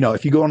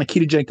 If you go on a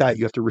ketogenic diet,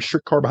 you have to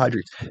restrict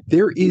carbohydrates.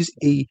 There is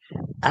a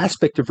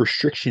aspect of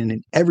restriction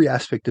in every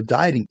aspect of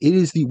dieting. It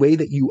is the way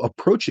that you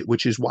approach it,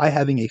 which is why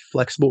having a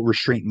flexible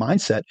restraint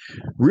mindset,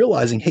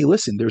 realizing, hey,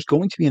 listen, there's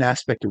going to be an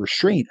aspect of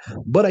restraint,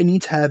 but I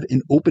need to have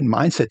an open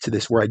mindset to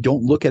this where I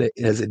don't look at it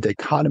as a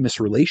dichotomous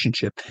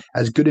relationship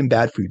as good and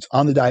bad foods,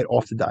 on the diet,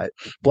 off the diet,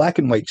 black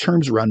and white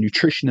terms around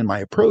nutrition and my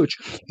approach.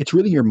 It's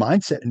really your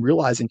mindset and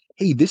realizing,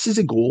 hey, this is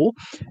a goal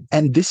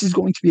and this is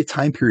going to be a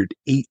time period,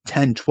 8,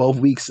 10, 12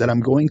 weeks that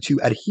I'm going to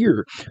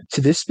adhere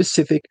to this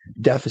specific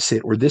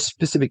deficit or this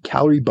specific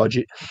calorie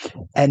budget.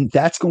 And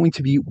that's going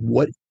to be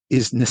what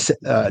is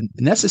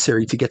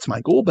necessary to get to my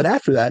goal. But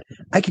after that,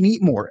 I can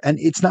eat more. And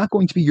it's not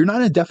going to be, you're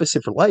not in a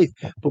deficit for life.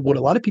 But what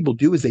a lot of people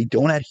do is they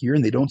don't adhere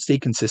and they don't stay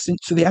consistent.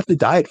 So they have to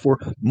diet for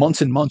months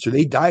and months, or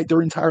they diet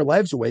their entire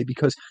lives away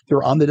because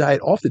they're on the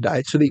diet, off the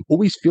diet. So they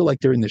always feel like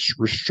they're in this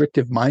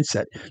restrictive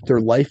mindset.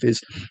 Their life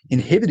is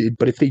inhibited.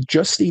 But if they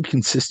just stayed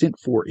consistent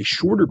for a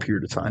shorter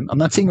period of time, I'm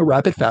not saying a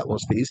rapid fat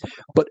loss phase,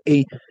 but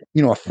a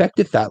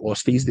effective fat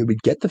loss phase, they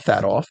would get the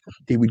fat off.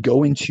 They would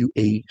go into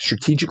a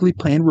strategically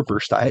planned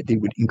reverse diet. They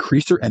would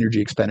increase their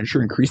energy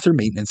expenditure, increase their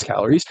maintenance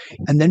calories,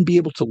 and then be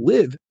able to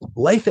live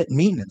life at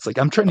maintenance. Like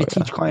I'm trying to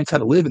teach clients how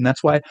to live. And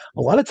that's why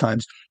a lot of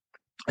times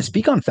I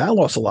speak on fat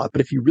loss a lot, but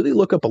if you really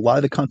look up a lot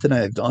of the content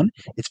I've done,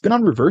 it's been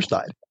on reverse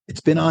diet.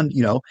 It's been on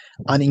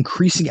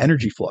increasing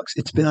energy flux.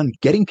 It's been on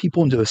getting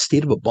people into a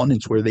state of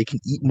abundance where they can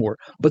eat more,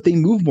 but they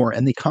move more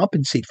and they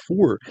compensate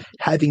for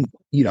having,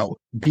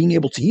 being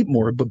able to eat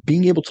more, but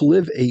being able to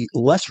live a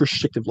less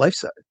restrictive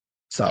lifestyle.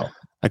 So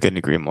I couldn't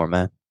agree more,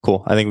 man.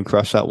 Cool. I think we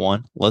crushed that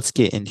one. Let's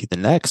get into the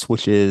next,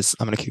 which is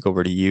I'm going to kick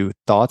over to you.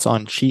 Thoughts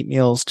on cheat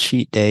meals,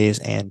 cheat days,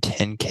 and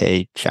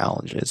 10K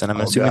challenges. And I'm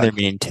assuming they're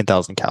meaning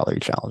 10,000 calorie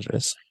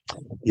challenges.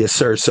 Yes,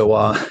 sir.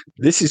 So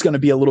this is going to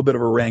be a little bit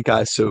of a rant,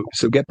 guys. So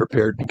get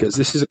prepared because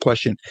this is a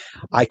question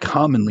I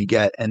commonly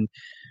get, and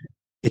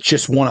it's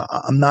just one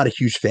I'm not a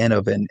huge fan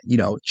of. And,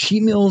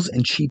 cheat meals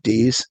and cheat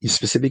days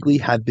specifically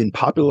have been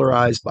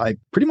popularized by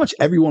pretty much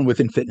everyone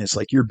within fitness.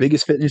 Like your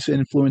biggest fitness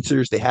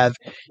influencers, they have,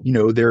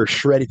 their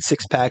shredded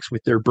six packs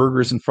with their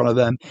burgers in front of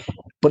them.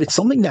 But it's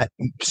something that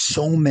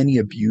so many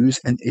abuse,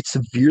 and it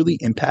severely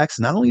impacts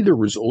not only their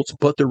results,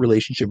 but their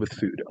relationship with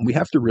food. And we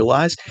have to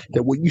realize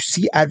that what you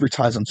see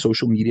advertised on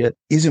social media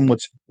isn't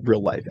what's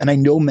real life. And I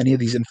know many of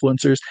these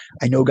influencers.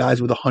 I know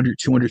guys with 100,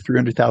 200,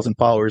 300,000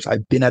 followers.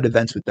 I've been at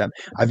events with them.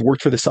 I've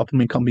worked for the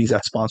supplement companies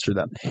that sponsor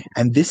them.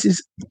 And this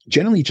is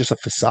generally just a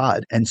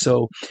facade. And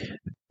so,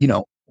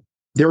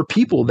 there are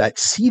people that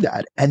see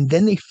that and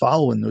then they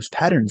follow in those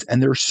patterns. And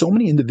there are so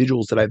many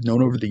individuals that I've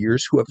known over the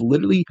years who have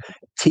literally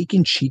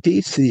taken cheat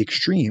days to the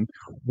extreme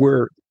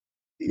where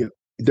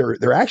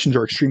their actions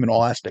are extreme in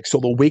all aspects. So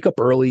they'll wake up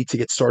early to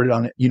get started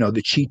on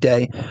the cheat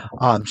day,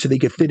 so they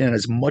could fit in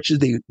as much as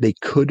they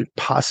could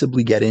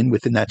possibly get in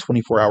within that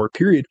 24-hour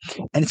period,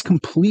 and it's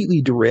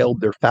completely derailed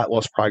their fat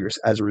loss progress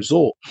as a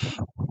result.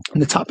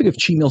 And the topic of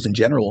cheat meals in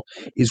general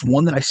is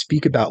one that I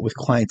speak about with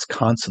clients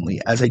constantly,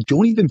 as I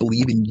don't even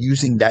believe in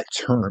using that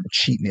term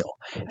cheat meal.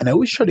 And I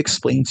always try to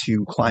explain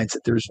to clients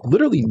that there's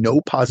literally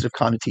no positive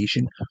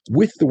connotation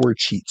with the word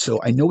cheat.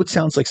 So I know it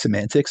sounds like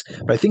semantics,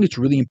 but I think it's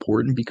really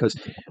important because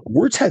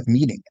words have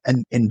meaning.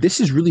 And this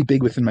is really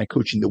big within my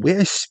coaching. The way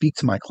I speak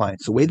to my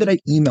clients, the way that I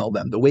email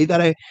them, the way that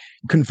I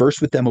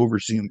converse with them over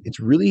Zoom, it's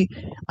really,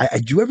 I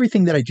do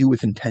everything that I do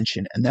with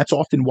intention. And that's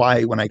often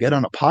why when I get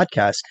on a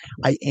podcast,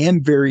 I am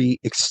very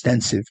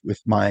extensive with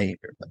my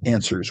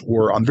answers,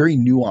 or I'm very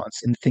nuanced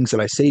in the things that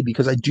I say,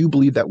 because I do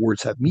believe that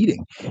words have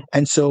meaning.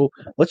 And so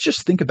let's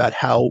just think about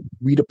how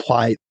we'd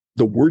apply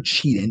the word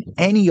cheat in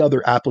any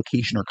other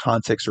application or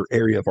context or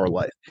area of our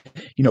life.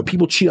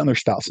 People cheat on their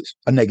spouses,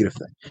 a negative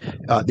thing.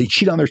 They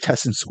cheat on their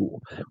tests in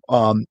school.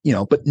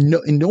 But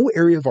no, in no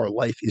area of our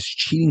life is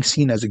cheating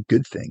seen as a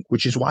good thing,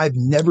 which is why I've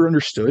never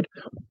understood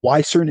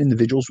why certain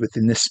individuals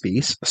within this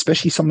space,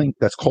 especially something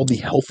that's called the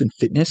health and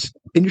fitness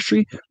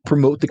industry,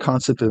 promote the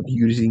concept of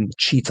using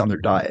cheats on their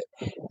diet.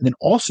 And then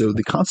also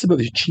the concept of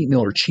a cheat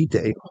meal or cheat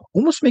day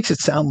almost makes it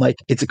sound like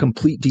it's a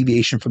complete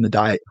deviation from the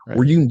diet, Right.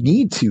 where you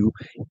need to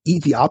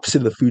eat the opposite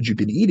of the foods you've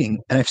been eating.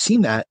 And I've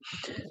seen that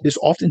this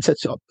often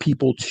sets up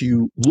people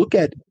to look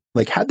at,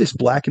 like, have this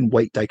black and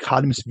white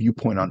dichotomous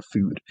viewpoint on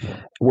food,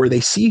 where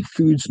they see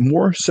foods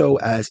more so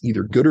as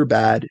either good or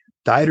bad,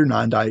 diet or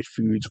non-diet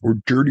foods, or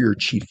dirty or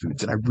cheap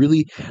foods. And I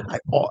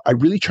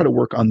really try to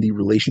work on the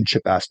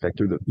relationship aspect,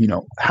 or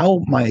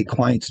how my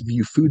clients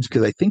view foods,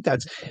 because I think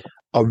that's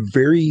a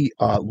very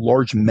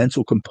large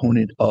mental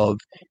component of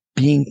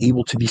being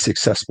able to be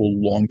successful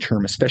long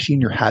term, especially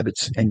in your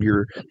habits and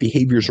your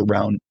behaviors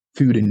around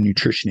food and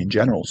nutrition in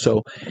general.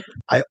 So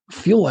I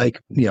feel like,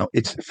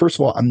 it's, first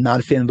of all, I'm not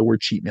a fan of the word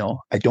cheat meal.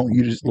 I don't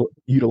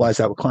utilize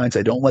that with clients.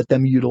 I don't let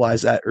them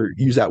utilize that or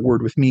use that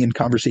word with me in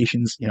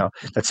conversations.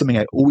 That's something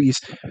I always,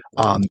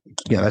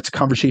 that's a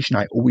conversation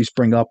I always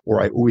bring up,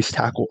 or I always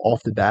tackle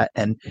off the bat.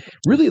 And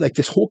really, like,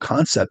 this whole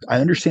concept, I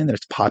understand that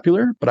it's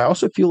popular, but I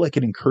also feel like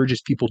it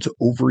encourages people to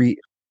overeat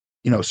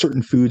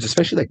certain foods,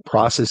 especially like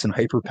processed and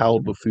hyper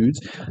palatable foods,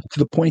 to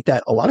the point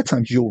that a lot of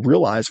times you'll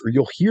realize, or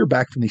you'll hear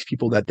back from these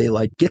people, that they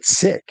like get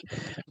sick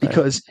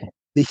because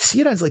they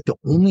see it as like the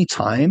only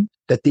time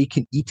that they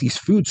can eat these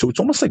foods. So it's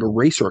almost like a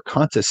race or a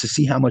contest to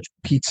see how much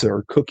pizza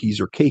or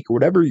cookies or cake or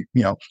whatever,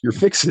 your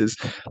fix is,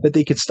 that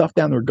they could stuff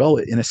down their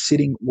gullet in a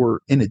sitting or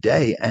in a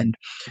day. And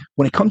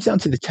when it comes down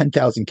to the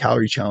 10,000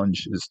 calorie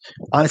challenges,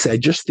 honestly, I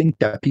just think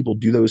that people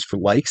do those for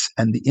likes,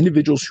 and the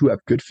individuals who have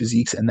good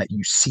physiques and that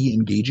you see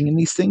engaging in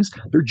these things,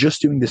 they're just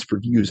doing this for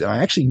views. And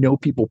I actually know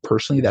people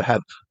personally that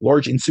have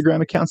large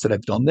Instagram accounts that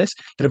have done this,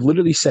 that have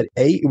literally said,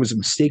 it was a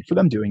mistake for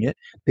them doing it.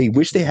 They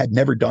wish they had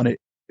never done it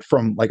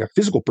from like a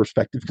physical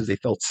perspective because they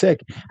felt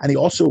sick, and they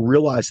also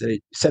realized that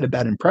it set a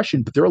bad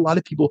impression. But there are a lot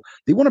of people,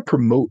 they want to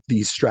promote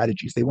these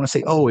strategies. They want to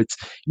say, it's,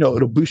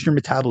 it'll boost your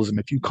metabolism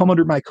if you come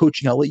under my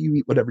coaching, I'll let you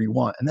eat whatever you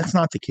want. And that's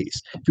not the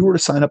case. If you were to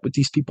sign up with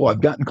these people,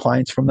 I've gotten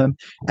clients from them,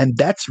 and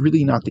that's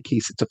really not the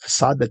case. It's a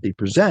facade that they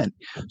present.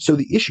 So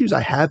the issues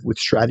I have with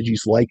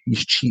strategies like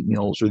these cheat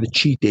meals or the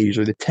cheat days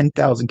or the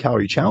 10,000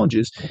 calorie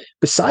challenges,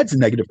 besides the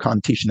negative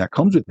connotation that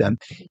comes with them,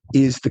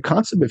 is the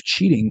concept of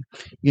cheating.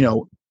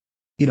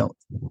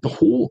 The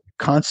whole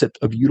concept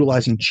of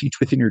utilizing cheats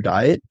within your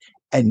diet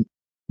and,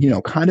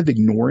 kind of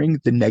ignoring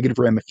the negative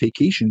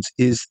ramifications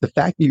is the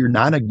fact that you're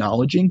not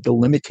acknowledging the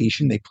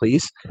limitation they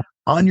place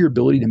on your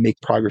ability to make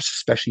progress,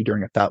 especially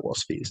during a fat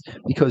loss phase.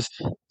 Because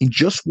in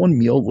just one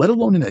meal, let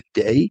alone in a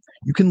day,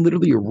 you can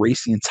literally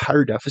erase the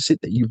entire deficit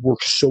that you've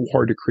worked so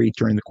hard to create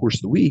during the course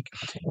of the week.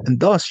 And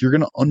thus, you're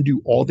going to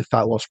undo all the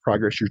fat loss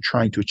progress you're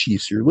trying to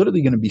achieve. So you're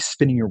literally going to be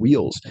spinning your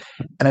wheels.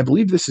 And I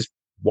believe this is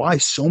why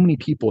so many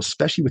people,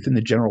 especially within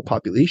the general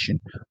population,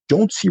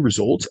 don't see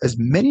results, as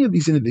many of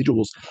these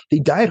individuals, they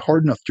diet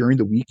hard enough during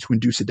the week to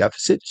induce a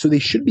deficit, so they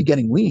should be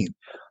getting lean.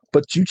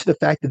 But due to the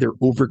fact that they're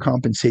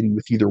overcompensating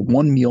with either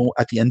one meal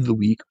at the end of the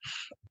week,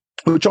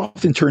 which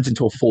often turns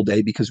into a full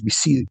day, because we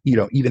see,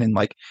 even in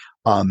like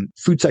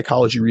food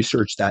psychology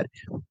research, that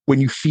when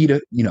you feed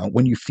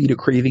a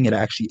craving, it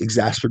actually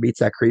exacerbates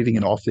that craving.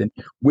 And often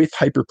with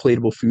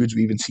hyperpalatable foods,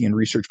 we even see in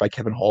research by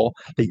Kevin Hall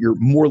that you're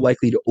more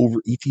likely to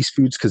overeat these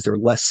foods because they're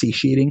less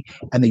satiating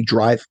and they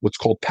drive what's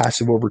called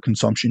passive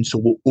overconsumption. So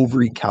we'll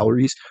overeat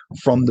calories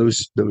from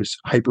those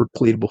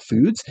hyperpalatable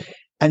foods.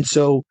 And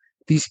so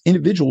these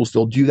individuals,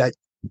 they'll do that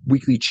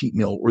weekly cheat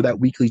meal or that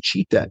weekly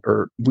cheat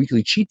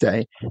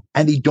day,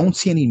 and they don't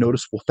see any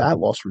noticeable fat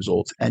loss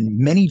results. And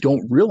many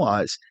don't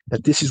realize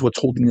that this is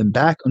what's holding them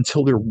back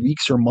until they're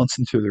weeks or months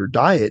into their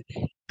diet,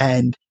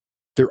 and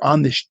they're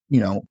on this,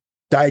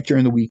 diet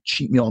during the week,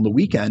 cheat meal on the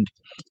weekend,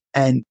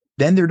 and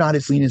then they're not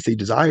as lean as they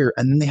desire,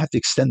 and then they have to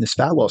extend this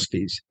fat loss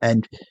phase.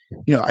 And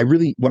I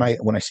really, when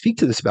I speak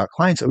to this about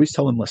clients, I always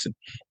tell them, listen,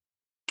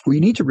 what you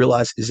need to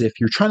realize is if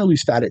you're trying to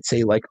lose fat at,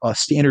 say, like a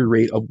standard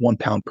rate of 1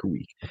 pound per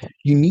week,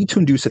 you need to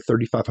induce a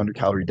 3,500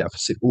 calorie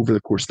deficit over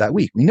the course of that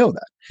week. We know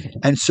that.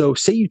 And so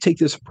say you take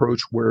this approach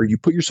where you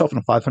put yourself in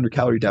a 500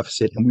 calorie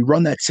deficit and we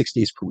run that 6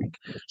 days per week.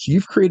 So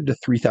you've created a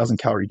 3,000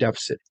 calorie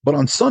deficit. But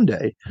on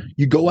Sunday,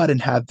 you go out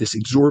and have this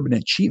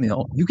exorbitant cheat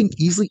meal. You can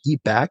easily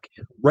eat back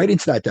right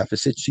into that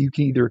deficit. So you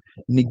can either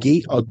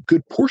negate a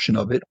good portion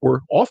of it,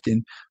 or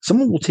often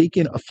someone will take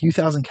in a few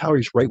thousand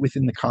calories right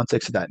within the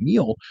context of that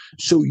meal.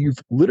 So you've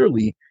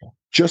literally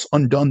just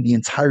undone the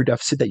entire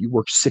deficit that you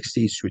worked 6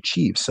 days to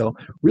achieve. So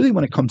really,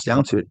 when it comes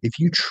down to it, if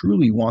you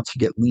truly want to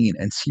get lean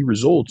and see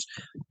results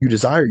you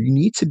desire, you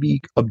need to be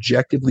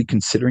objectively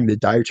considering the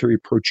dietary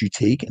approach you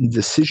take and the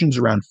decisions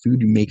around food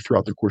you make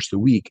throughout the course of the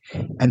week.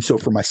 And so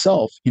for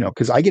myself,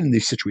 because I get in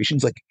these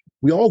situations, like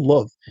we all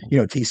love,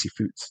 tasty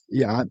foods.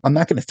 Yeah, I'm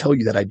not going to tell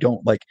you that I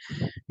don't like,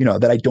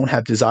 that I don't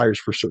have desires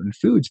for certain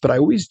foods, but I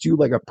always do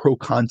like a pro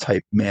con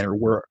type manner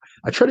where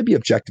I try to be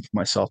objective for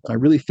myself. And I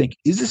really think,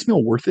 is this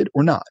meal worth it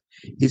or not?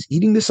 Is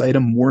eating this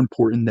item more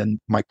important than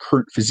my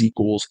current physique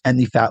goals and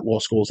the fat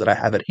loss goals that I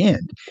have at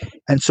hand?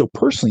 And so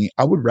personally,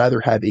 I would rather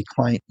have a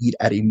client eat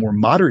at a more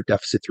moderate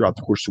deficit throughout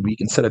the course of the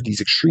week instead of these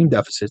extreme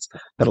deficits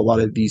that a lot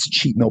of these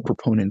cheat meal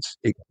proponents,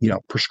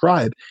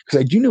 prescribe. Because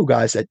I do know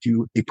guys that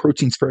do a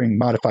protein sparing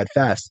modified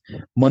fast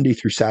Monday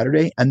through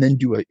Saturday and then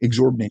do an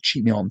exorbitant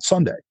cheat meal on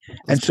Sunday.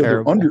 That's And so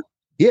terrible.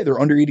 they're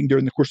under eating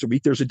during the course of the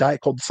week. There's a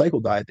diet called the cycle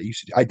diet that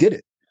used to, I did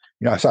it,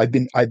 so I've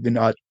been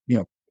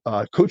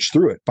coached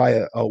through it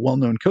by a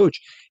well-known coach.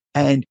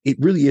 And it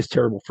really is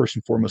terrible, first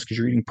and foremost, because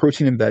you're eating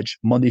protein and veg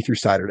Monday through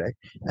Saturday.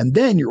 And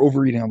then you're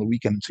overeating on the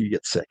weekend until you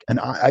get sick. And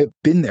I've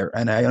been there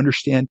and I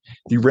understand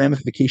the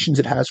ramifications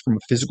it has from a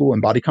physical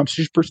and body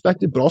composition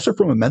perspective, but also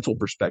from a mental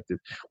perspective,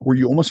 where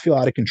you almost feel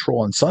out of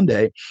control on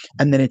Sunday.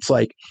 And then it's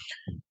like,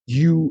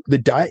 the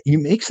diet it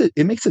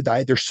makes the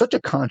diet, there's such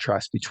a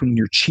contrast between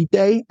your cheat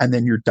day and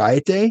then your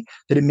diet day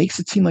that it makes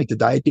it seem like the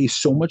diet day is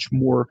so much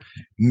more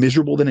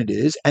miserable than it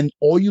is, and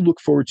all you look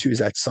forward to is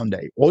that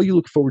Sunday, all you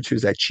look forward to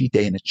is that cheat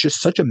day, and it's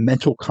just such a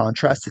mental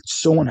contrast. It's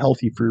so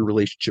unhealthy for your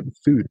relationship with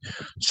food.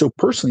 So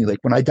personally, like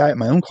when I diet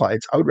my own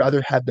clients, I would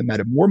rather have them at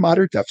a more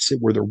moderate deficit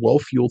where they're well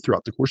fueled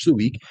throughout the course of the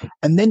week,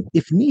 and then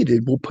if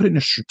needed, we'll put in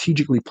a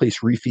strategically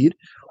placed refeed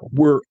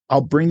where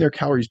I'll bring their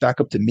calories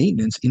back up to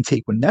maintenance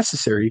intake when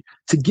necessary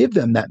to give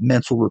them that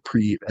mental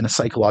reprieve and a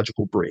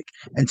psychological break,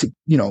 and to,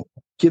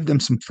 give them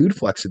some food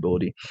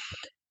flexibility.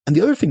 And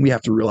the other thing we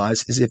have to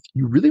realize is if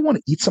you really want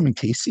to eat something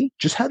tasty,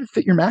 just have it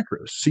fit your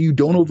macros so you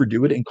don't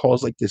overdo it and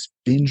cause like this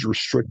binge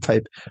restrict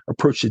type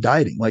approach to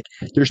dieting. Like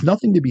there's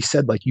nothing to be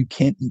said like you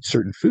can't eat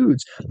certain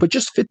foods, but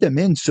just fit them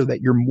in so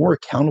that you're more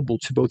accountable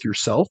to both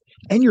yourself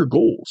and your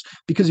goals.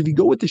 Because if you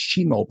go with this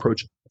cheat meal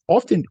approach,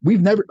 often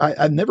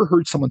I've never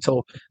heard someone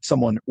tell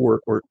someone,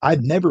 or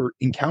I've never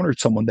encountered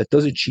someone that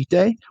does a cheat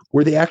day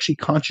where they actually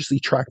consciously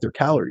track their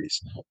calories.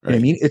 You know what I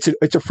mean?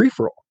 It's a free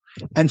for all.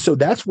 And so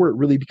that's where it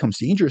really becomes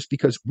dangerous,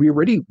 because we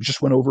already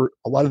just went over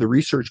a lot of the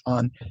research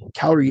on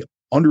calorie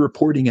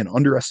underreporting and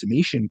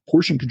underestimation,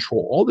 portion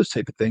control, all those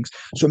type of things.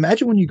 So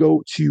imagine when you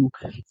go to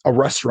a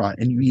restaurant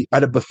and you eat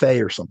at a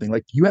buffet or something,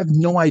 like you have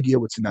no idea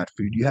what's in that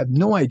food. You have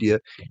no idea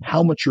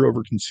how much you're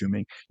over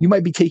consuming. You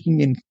might be taking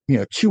in,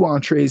 two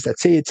entrees that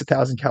say it's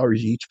 1,000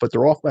 calories each, but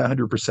they're off by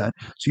 100%. So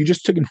you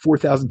just took in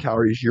 4,000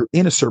 calories. You're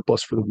in a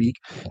surplus for the week.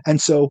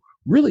 And so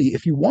really,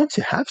 if you want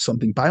to have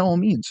something, by all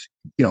means,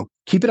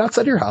 keep it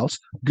outside your house,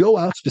 go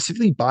out,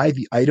 specifically buy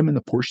the item and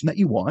the portion that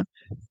you want,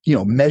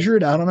 measure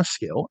it out on a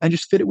scale and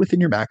just fit it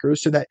within your macros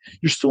so that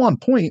you're still on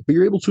point, but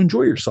you're able to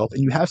enjoy yourself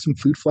and you have some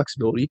food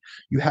flexibility.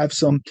 You have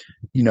some,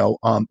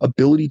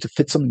 ability to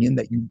fit something in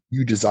that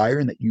you desire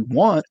and that you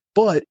want,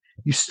 but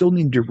you still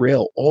need to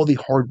derail all the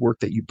hard work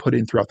that you put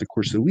in throughout the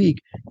course of the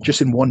week,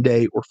 just in one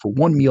day or for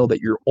one meal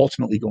that you're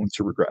ultimately going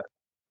to regret.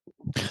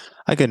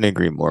 I couldn't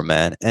agree more,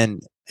 man.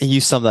 And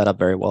you summed that up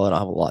very well. I don't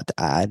have a lot to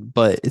add,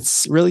 but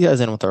it's really ties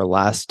in with our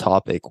last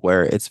topic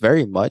where it's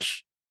very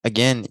much,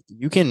 again,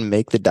 you can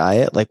make the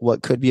diet like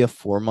what could be a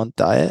 4-month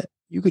diet.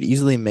 You could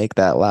easily make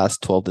that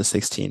last 12 to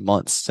 16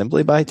 months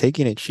simply by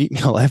taking a cheat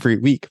meal every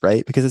week,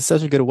 right? Because it's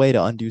such a good way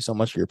to undo so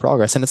much of your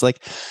progress. And it's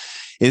like,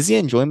 is the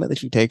enjoyment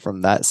that you take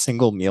from that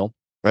single meal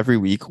every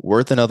week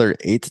worth another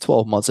 8 to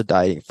 12 months of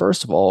dieting,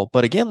 first of all?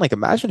 But again, like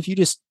imagine if you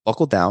just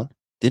buckled down,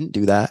 didn't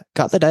do that,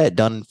 got the diet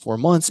done in 4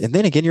 months, and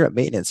then again, you're at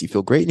maintenance. You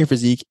feel great in your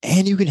physique,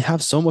 and you can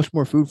have so much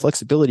more food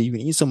flexibility. You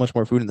can eat so much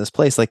more food in this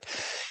place. Like,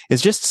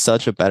 it's just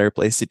such a better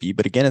place to be.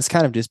 But again, it's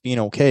kind of just being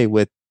okay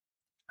with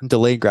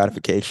delayed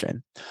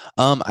gratification.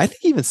 I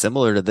think even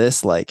similar to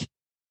this, like,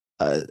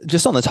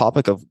 just on the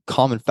topic of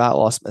common fat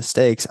loss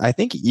mistakes, I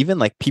think even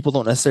like people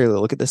don't necessarily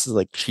look at this as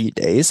like cheat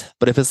days,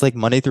 but if it's like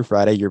Monday through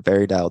Friday, you're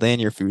very dialed in,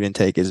 your food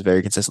intake is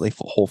very consistently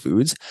whole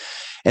foods.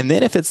 And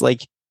then if it's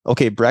like,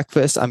 okay,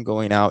 breakfast, I'm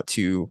going out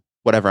to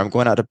whatever, I'm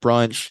going out to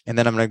brunch, and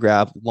then I'm going to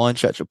grab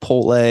lunch at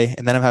Chipotle,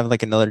 and then I'm having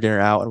like another dinner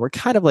out, and we're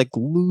kind of like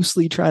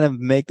loosely trying to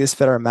make this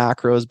fit our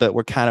macros, but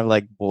we're kind of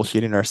like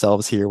bullshitting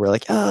ourselves here. We're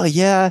like, oh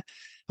yeah,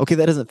 okay,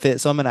 that doesn't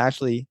fit. So I'm going to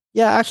actually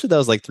that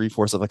was like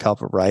 3/4 of a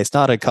cup of rice,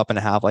 not a cup and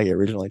a half like I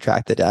originally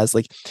tracked it as.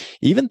 Like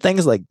even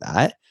things like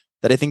that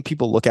I think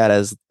people look at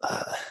as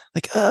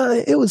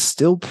it was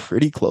still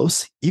pretty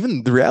close.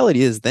 Even the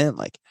reality is then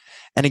like,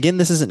 and again,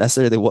 this isn't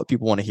necessarily what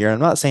people want to hear. I'm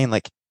not saying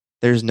like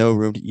there's no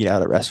room to eat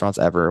out at restaurants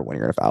ever when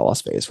you're in a fat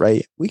loss phase,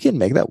 right? We can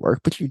make that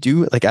work, but you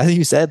do, like as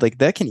you said, like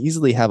that can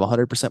easily have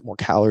 100% more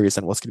calories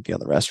than what's going to be on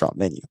the restaurant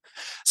menu.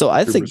 So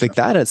I think like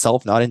that in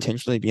itself, not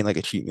intentionally being like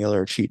a cheat meal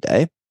or a cheat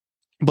day,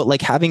 but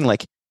like having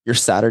like your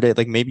Saturday,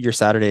 like maybe your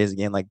Saturday is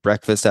again like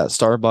breakfast at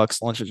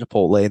Starbucks, lunch at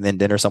Chipotle, and then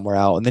dinner somewhere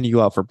out, and then you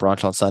go out for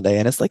brunch on Sunday,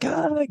 and it's like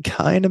I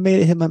kind of made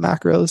it hit my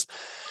macros.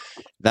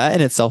 That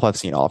in itself, I've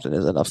seen often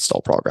is enough to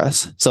stall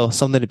progress. So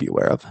something to be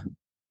aware of.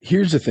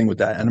 here's the thing with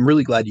that, and I'm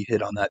really glad you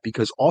hit on that,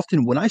 because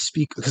often when I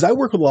speak, because I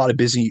work with a lot of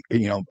busy,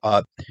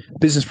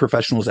 business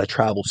professionals that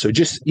travel. So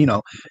just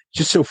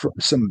so for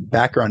some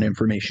background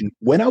information,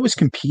 when I was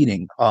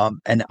competing,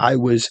 and I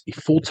was a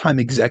full-time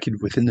executive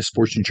within the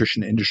sports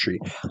nutrition industry,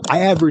 I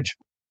averaged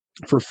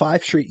for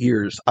 5 straight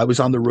years, I was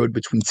on the road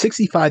between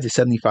 65 to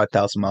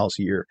 75,000 miles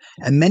a year,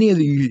 and many of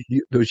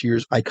those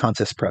years I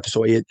contest prep.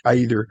 So I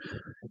either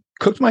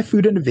cooked my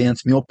food in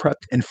advance, meal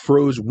prepped, and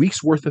froze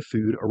weeks worth of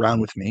food around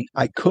with me.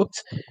 I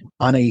cooked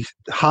on a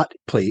hot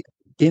plate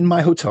in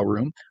my hotel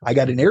room. I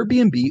got an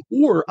Airbnb,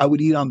 or I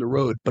would eat on the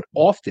road. But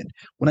often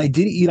when I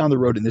did eat on the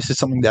road, and this is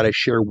something that I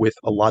share with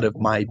a lot of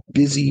my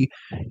busy,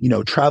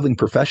 traveling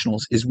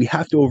professionals, is we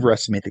have to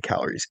overestimate the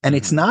calories. And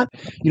it's not,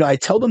 I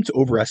tell them to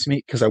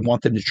overestimate because I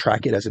want them to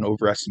track it as an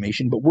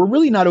overestimation, but we're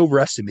really not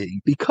overestimating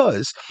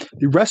because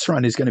the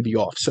restaurant is going to be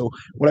off. So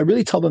what I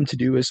really tell them to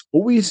do is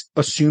always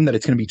assume that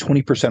it's going to be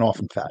 20% off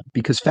in fat,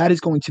 because fat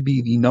is going to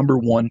be the number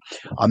one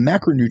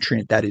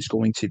macronutrient that is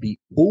going to be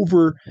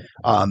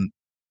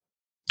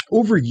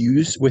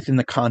overused within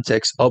the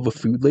context of a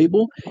food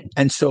label.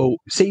 And so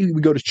say we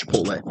go to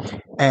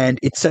Chipotle and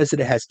it says that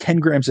it has 10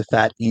 grams of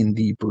fat in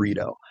the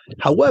burrito.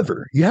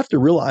 However, you have to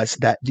realize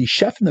that the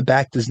chef in the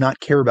back does not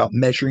care about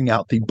measuring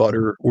out the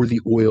butter or the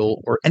oil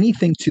or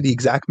anything to the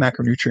exact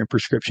macronutrient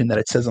prescription that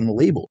it says on the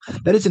label.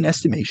 That is an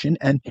estimation,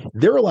 and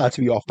they're allowed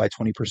to be off by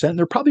 20%. And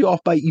they're probably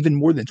off by even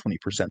more than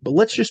 20%. But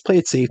let's just play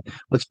it safe.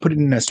 Let's put it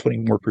in as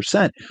 20 more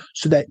percent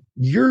so that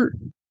you're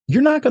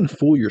not going to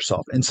fool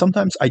yourself. And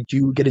sometimes I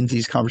do get into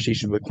these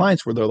conversations with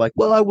clients where they're like,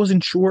 well, I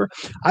wasn't sure.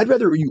 I'd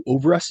rather you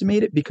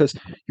overestimate it, because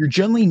you're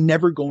generally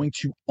never going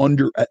to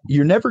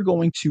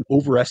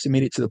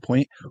overestimate it to the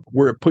point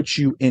where it puts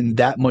you in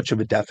that much of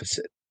a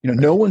deficit.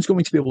 No one's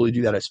going to be able to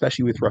do that,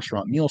 especially with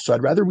restaurant meals. So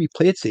I'd rather we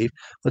play it safe.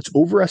 Let's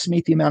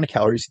overestimate the amount of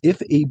calories.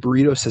 If a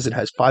burrito says it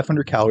has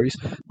 500 calories,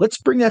 let's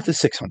bring that to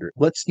 600.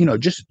 Let's,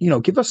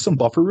 give us some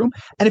buffer room.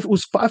 And if it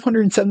was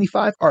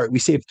 575, all right, we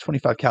saved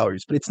 25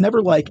 calories. But it's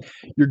never like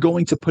you're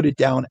going to put it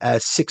down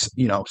as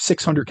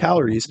 600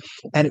 calories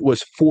and it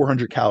was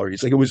 400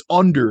 calories. Like it was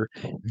under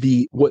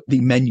what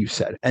the menu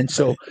said. And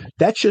so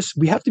that's just,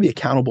 we have to be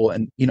accountable.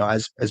 And,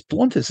 as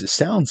blunt as it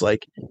sounds,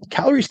 like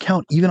calories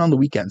count even on the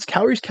weekends.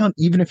 Calories count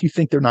even if you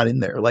think they're not in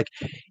there. Like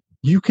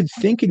you could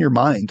think in your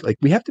mind, like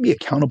we have to be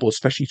accountable,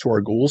 especially to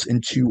our goals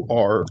and to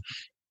our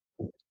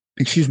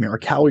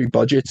calorie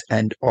budgets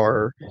and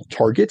our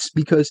targets,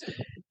 because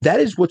that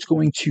is what's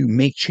going to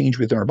make change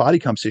within our body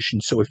composition.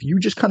 So if you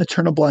just kind of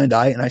turn a blind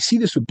eye, and I see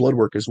this with blood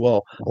work as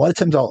well, a lot of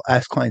times I'll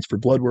ask clients for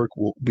blood work,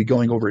 we'll be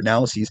going over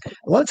analyses.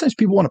 A lot of times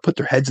people want to put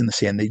their heads in the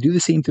sand. They do the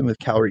same thing with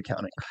calorie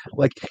counting.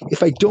 Like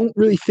if I don't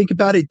really think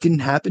about it, it didn't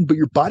happen, but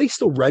your body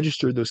still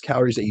registered those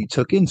calories that you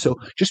took in. So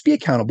just be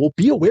accountable,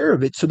 be aware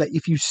of it, so that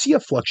if you see a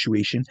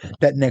fluctuation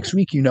that next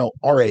week,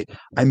 all right,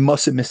 I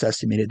must have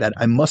misestimated that.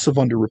 I must have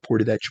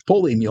underreported that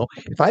Chipotle meal.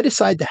 If I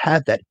decide to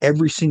have that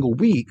every single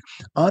week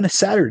on a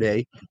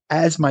Saturday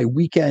as my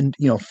weekend,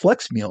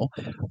 flex meal,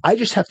 I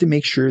just have to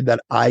make sure that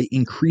I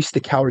increase the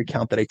calorie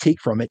count that I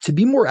take from it to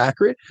be more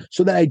accurate,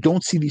 so that I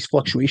don't see these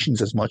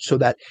fluctuations as much. So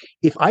that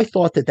if I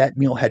thought that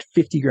meal had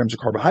 50 grams of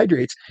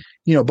carbohydrates,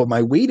 but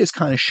my weight is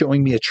kind of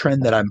showing me a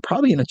trend that I'm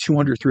probably in a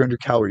 200, 300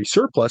 calorie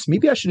surplus,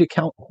 maybe I should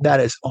account that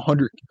as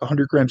 100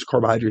 grams of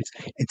carbohydrates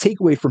and take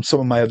away from some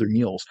of my other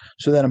meals,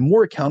 so that I'm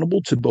more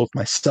accountable to both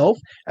myself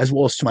as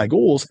well as to my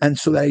goals. And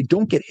so that I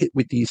don't get hit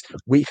with these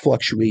weight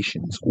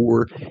fluctuations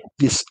or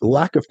this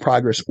lack of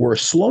progress or a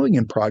slowing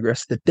in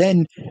progress that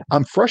then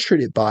I'm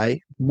frustrated by,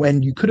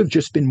 when you could have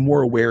just been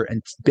more aware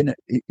and been,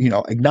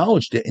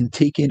 acknowledged it and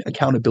taken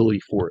accountability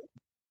for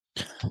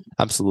it.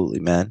 Absolutely,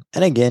 man.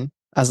 And again,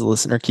 as a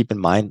listener, keep in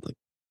mind, like,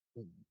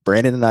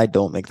 Brandon and I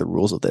don't make the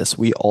rules of this.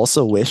 We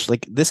also wish,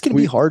 like, this can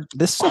be hard.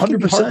 This stuff can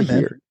be hard to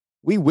hear.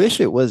 We wish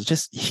it was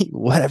just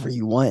whatever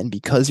you want, and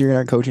because you're in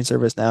our coaching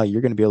service now,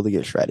 you're going to be able to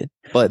get shredded.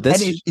 But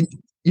this,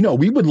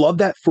 we would love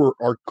that for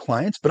our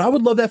clients, but I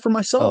would love that for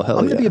myself. I'm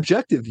going to be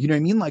objective. You know what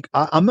I mean? Like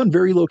I'm on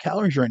very low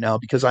calories right now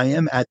because I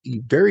am at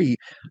the very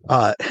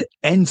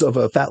ends of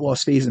a fat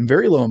loss phase and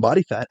very low in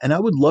body fat. And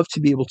I would love to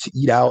be able to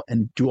eat out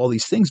and do all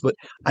these things, but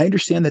I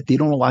understand that they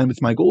don't align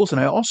with my goals.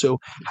 And I also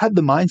have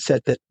the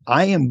mindset that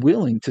I am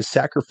willing to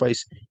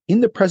sacrifice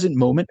in the present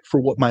moment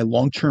for what my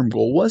long-term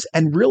goal was,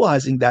 and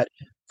realizing that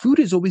food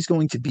is always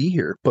going to be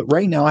here. But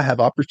right now I have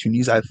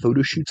opportunities. I have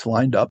photo shoots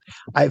lined up.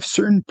 I have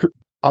certain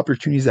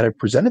opportunities that have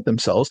presented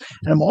themselves.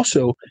 And I'm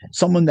also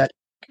someone that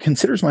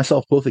considers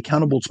myself both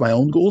accountable to my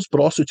own goals,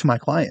 but also to my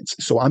clients.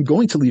 So I'm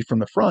going to lead from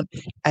the front,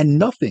 and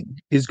nothing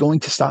is going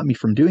to stop me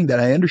from doing that.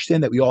 I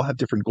understand that we all have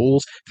different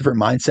goals, different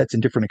mindsets,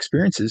 and different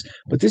experiences,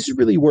 but this is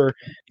really where,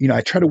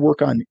 I try to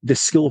work on the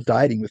skill of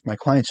dieting with my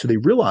clients, so they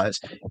realize,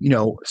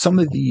 some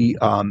of the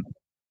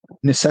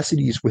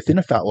necessities within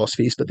a fat loss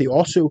phase, but they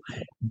also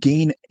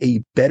gain a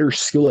better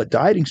skill at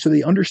dieting, so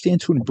they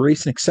understand to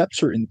embrace and accept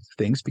certain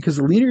things, because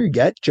the leaner you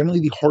get, generally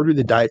the harder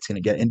the diet's going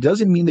to get. And it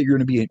doesn't mean that you're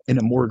going to be in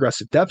a more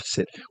aggressive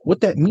deficit.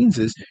 What that means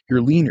is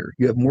you're leaner,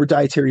 you have more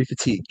dietary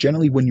fatigue.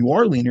 Generally, when you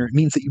are leaner, it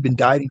means that you've been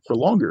dieting for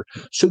longer.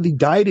 So the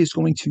diet is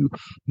going to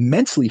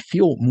mentally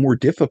feel more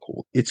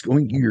difficult.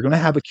 You're going to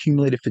have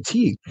accumulated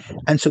fatigue.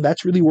 And so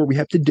that's really where we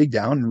have to dig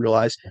down and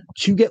realize,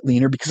 to get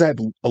leaner, because I have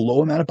a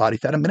low amount of body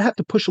fat, I'm going to have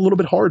to push a little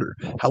bit harder.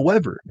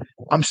 However,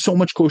 I'm so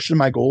much closer to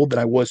my goal than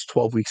I was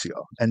 12 weeks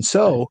ago. And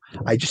so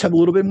I just have a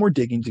little bit more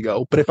digging to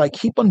go. But if I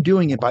keep on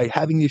doing it by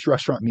having these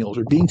restaurant meals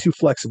or being too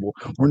flexible,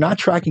 we're not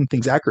tracking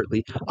things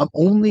accurately, I'm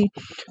only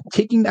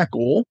taking that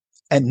goal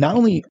and not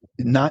only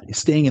not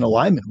staying in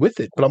alignment with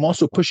it, but I'm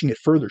also pushing it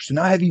further. So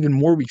now I have even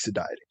more weeks of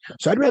dieting.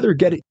 So I'd rather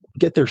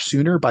get there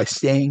sooner by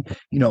staying,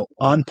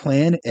 on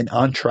plan and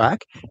on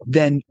track,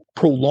 than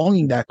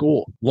prolonging that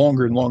goal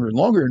longer and longer and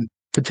longer and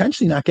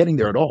potentially not getting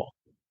there at all.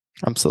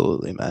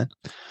 Absolutely, man.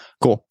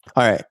 Cool.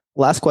 All right.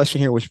 Last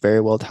question here, which very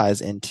well ties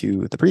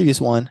into the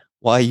previous one.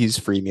 Why use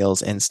free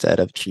meals instead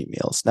of cheat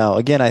meals? Now,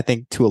 again, I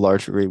think to a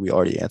large degree, we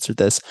already answered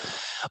this,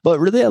 but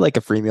really I like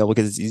a free meal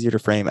because it's easier to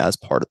frame as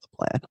part of the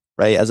plan,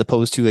 right? As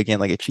opposed to, again,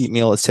 like a cheat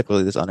meal is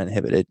typically this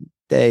uninhibited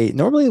day.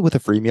 Normally with a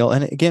free meal,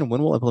 and again,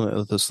 when we'll implement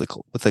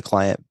with the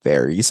client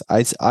varies.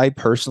 I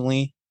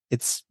personally,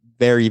 it's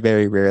very,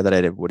 very rare that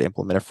I would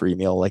implement a free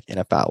meal like in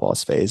a fat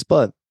loss phase.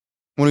 But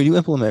when we do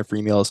implement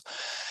free meals,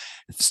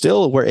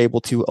 still we're able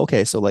to,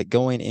 okay, so like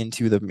going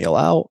into the meal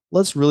out,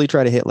 let's really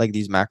try to hit like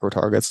these macro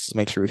targets to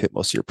make sure we've hit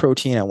most of your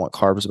protein. I want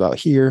carbs about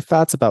here,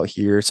 fats about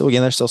here. So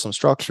again, there's still some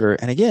structure.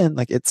 And again,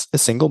 like it's a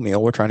single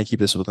meal. We're trying to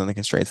keep this within the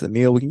constraints of the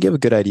meal. We can give a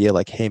good idea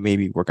like, hey,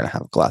 maybe we're going to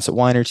have a glass of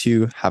wine or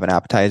two, have an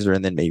appetizer,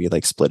 and then maybe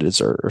like split a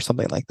dessert or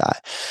something like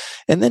that.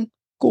 And then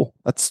cool,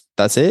 that's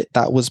it.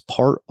 That was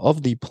part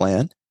of the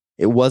plan.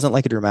 It wasn't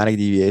like a dramatic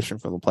deviation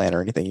from the plan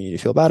or anything you need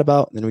to feel bad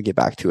about. And then we get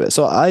back to it.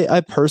 So I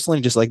personally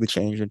just like the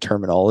change in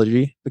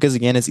terminology because,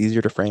 again, it's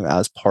easier to frame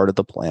as part of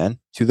the plan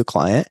to the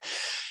client.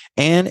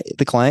 And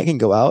the client can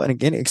go out and,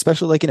 again,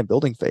 especially like in a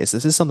building phase,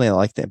 this is something I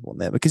like to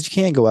implement because you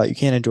can go out, you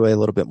can enjoy a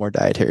little bit more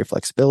dietary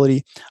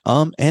flexibility.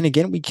 And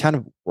again, we kind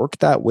of work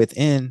that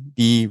within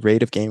the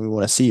rate of gain we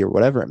want to see or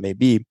whatever it may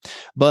be.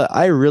 But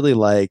I really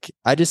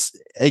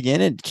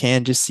again, it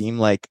can just seem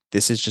like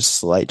this is just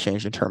slight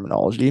change in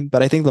terminology.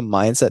 But I think the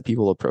mindset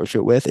people approach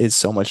it with is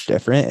so much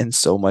different and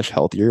so much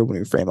healthier when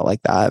we frame it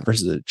like that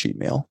versus a cheat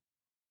meal.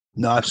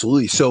 No,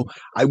 absolutely. So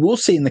I will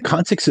say in the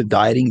context of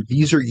dieting,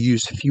 these are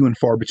used few and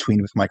far between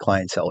with my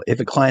clientele. If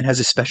a client has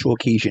a special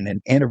occasion,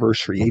 an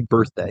anniversary, a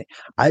birthday,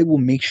 I will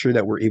make sure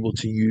that we're able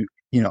to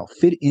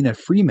fit in a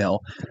free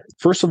meal.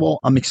 First of all,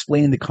 I'm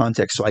explaining the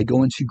context. So I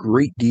go into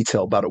great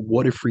detail about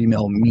what a free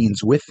meal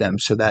means with them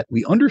so that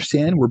we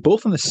understand we're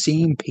both on the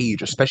same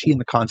page, especially in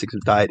the context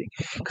of dieting.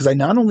 Because I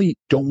not only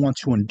don't want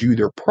to undo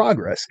their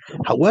progress,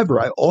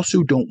 however, I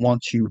also don't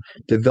want to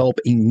develop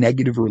a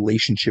negative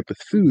relationship with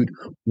food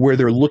where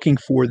they're looking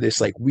for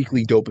this like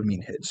weekly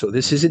dopamine hit. So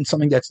this isn't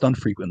something that's done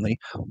frequently,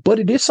 but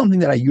it is something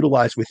that I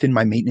utilize within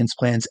my maintenance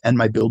plans and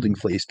my building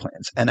phase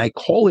plans. And I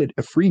call it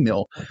a free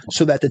meal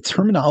so that the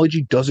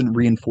terminology doesn't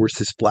reinforce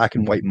this black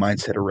and white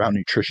mindset around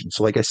nutrition.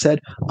 So like I said,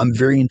 I'm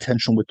very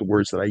intentional with the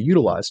words that I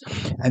utilize.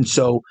 And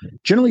so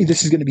generally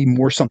this is going to be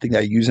more something that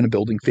I use in a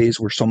building phase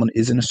where someone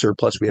is in a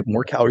surplus. We have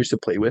more calories to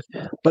play with,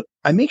 but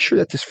I make sure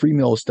that this free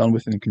meal is done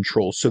within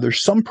control. So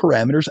there's some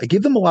parameters. I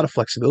give them a lot of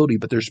flexibility,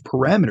 but there's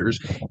parameters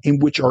in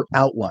which are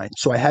outlined.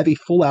 So I have a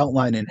full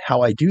outline in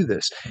how I do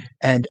this,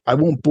 and I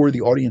won't bore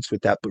the audience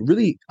with that, but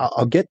really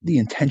I'll get the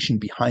intention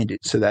behind it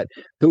so that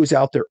those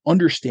out there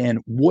understand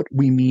what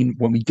we mean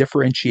when we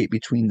differentiate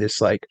between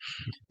this, like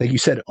you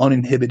said,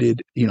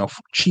 uninhibited,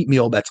 cheat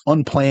meal that's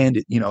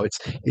unplanned.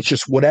 It's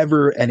just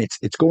whatever, and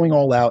it's going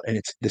all out, and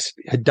it's this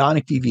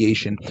hedonic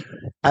deviation,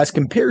 as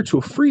compared to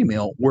a free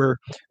meal where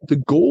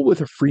the goal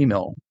with a free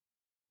meal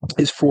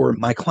is for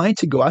my client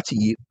to go out to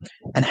eat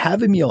and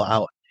have a meal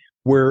out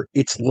where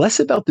it's less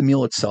about the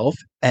meal itself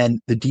and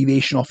the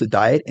deviation off the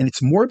diet, and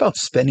it's more about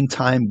spending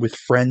time with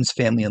friends,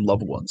 family, and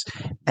loved ones.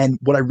 And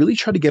what I really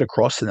try to get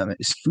across to them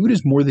is food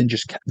is more than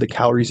just the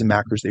calories and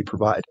macros they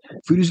provide.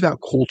 Food is about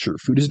culture.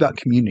 Food is about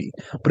community.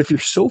 But if you're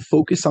so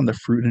focused on the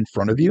fruit in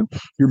front of you,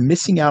 you're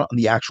missing out on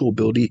the actual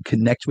ability to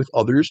connect with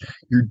others.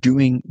 You're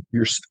doing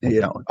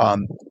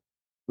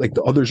like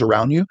the others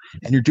around you,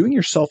 and you're doing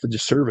yourself a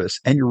disservice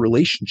and your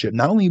relationship,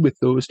 not only with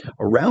those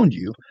around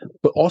you,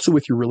 but also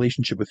with your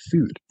relationship with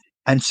food.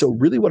 And so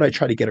really what I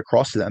try to get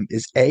across to them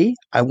is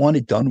I want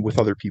it done with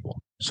other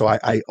people. So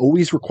I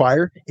always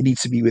require it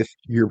needs to be with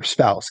your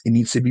spouse. It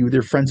needs to be with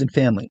your friends and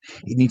family.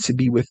 It needs to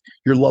be with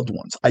your loved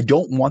ones. I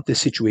don't want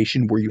this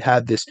situation where you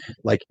have this,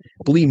 like,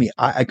 believe me,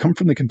 I come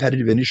from the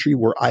competitive industry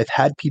where I've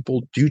had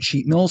people do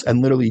cheat meals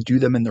and literally do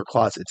them in their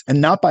closets,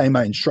 and not by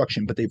my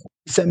instruction, but they've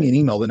sent me an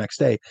email the next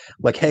day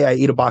like, hey, I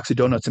ate a box of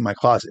donuts in my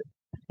closet.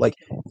 Like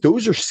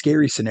those are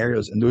scary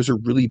scenarios, and those are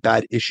really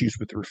bad issues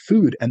with their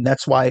food. And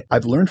that's why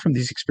I've learned from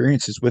these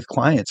experiences with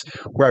clients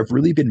where I've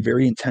really been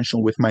very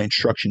intentional with my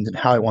instructions and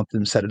how I want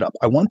them to set it up.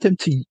 I want them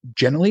to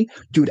generally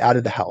do it out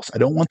of the house. I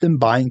don't want them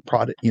buying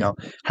product,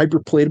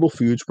 hyperpalatable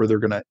foods where they're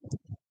going to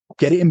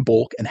get it in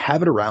bulk and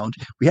have it around.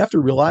 We have to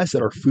realize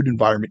that our food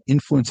environment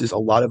influences a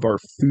lot of our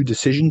food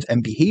decisions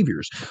and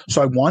behaviors.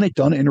 So I want it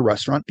done in a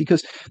restaurant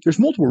because there's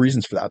multiple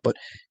reasons for that. But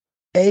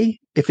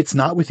if it's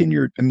not within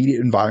your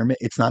immediate environment,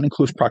 it's not in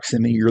close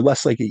proximity, you're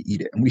less likely to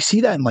eat it. And we see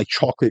that in like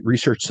chocolate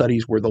research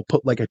studies where they'll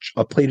put like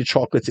a plate of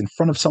chocolates in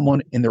front of someone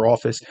in their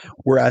office,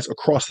 whereas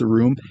across the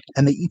room,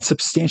 and they eat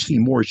substantially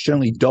more. It's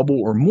generally double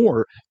or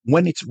more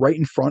when it's right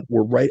in front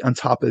or right on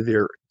top of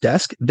their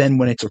desk than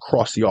when it's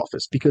across the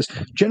office. Because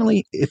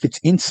generally, if it's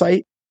in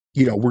sight,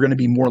 we're going to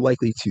be more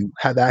likely to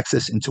have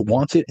access and to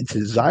want it and to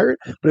desire it.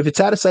 But if it's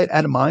out of sight,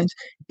 out of mind,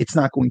 we're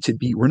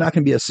not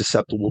going to be as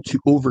susceptible to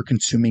over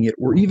consuming it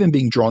or even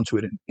being drawn to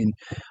it in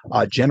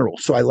general.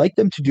 So I like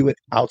them to do it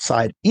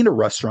outside in a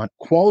restaurant,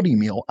 quality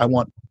meal. I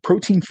want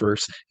protein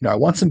first. I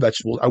want some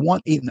vegetables. I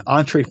want an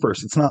entree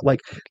first. It's not like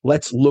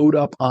let's load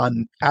up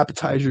on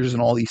appetizers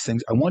and all these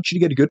things. I want you to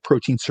get a good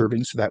protein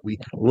serving so that we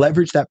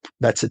leverage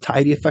that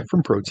satiety effect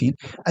from protein,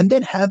 and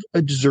then have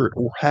a dessert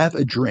or have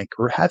a drink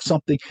or have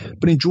something,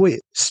 but enjoy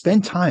it,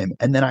 spend time.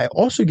 And then I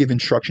also give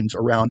instructions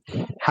around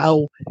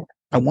how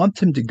I want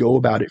them to go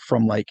about it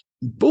from like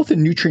both a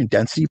nutrient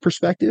density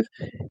perspective,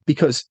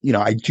 because,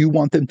 I do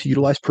want them to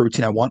utilize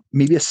protein. I want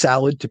maybe a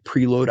salad to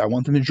preload. I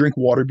want them to drink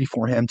water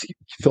beforehand to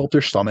fill up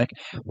their stomach.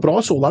 But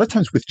also a lot of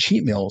times with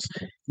cheat meals,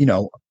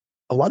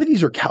 a lot of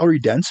these are calorie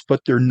dense,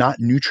 but they're not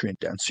nutrient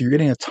dense. So you're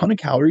getting a ton of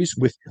calories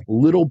with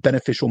little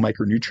beneficial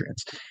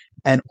micronutrients.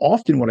 And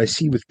often what I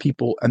see with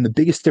people, and the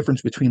biggest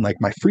difference between like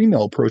my free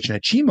meal approach and a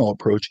cheat meal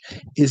approach,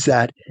 is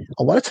that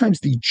a lot of times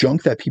the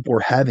junk that people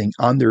are having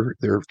on their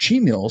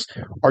cheat meals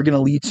are going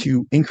to lead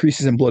to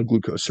increases in blood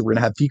glucose. So we're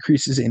going to have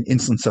decreases in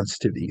insulin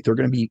sensitivity. They're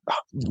going to be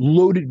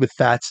loaded with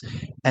fats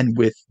and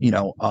with,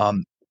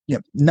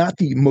 not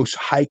the most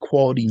high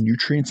quality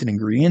nutrients and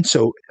ingredients.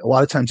 So a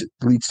lot of times it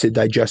leads to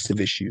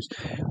digestive issues,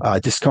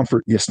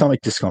 discomfort, stomach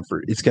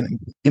discomfort. It's going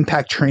to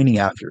impact training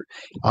after.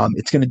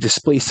 It's going to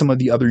displace some of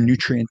the other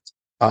nutrient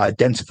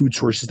dense food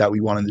sources that we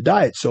want in the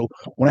diet. So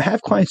when I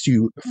have clients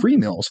do free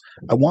meals,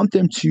 I want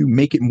them to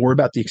make it more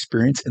about the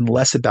experience and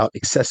less about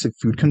excessive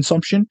food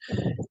consumption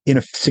in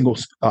a single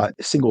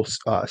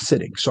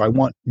sitting. So I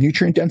want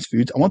nutrient dense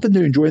foods. I want them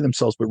to enjoy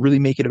themselves, but really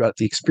make it about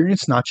the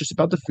experience, not just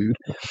about the food.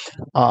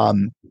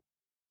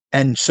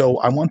 And so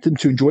I want them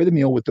to enjoy the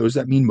meal with those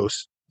that mean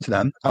most to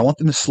them. I want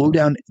them to slow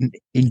down and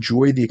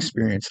enjoy the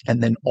experience.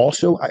 And then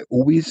also I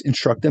always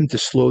instruct them to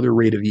slow their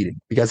rate of eating,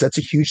 because that's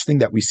a huge thing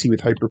that we see with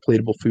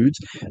hyperpalatable foods,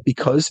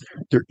 because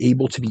they're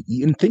able to be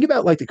eaten. Think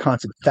about like the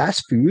concept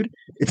fast food.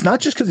 It's not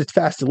just because it's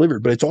fast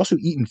delivered, but it's also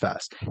eaten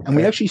fast. And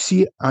we actually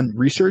see on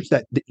research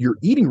that your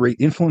eating rate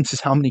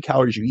influences how many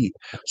calories you eat.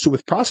 So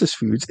with processed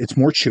foods, it's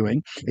more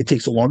chewing. It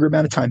takes a longer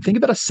amount of time. Think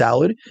about a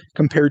salad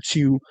compared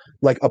to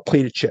like a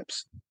plate of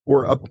chips,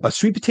 or a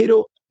sweet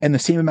potato and the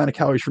same amount of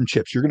calories from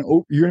chips. You're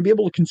gonna be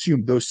able to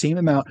consume those same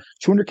amount,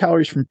 200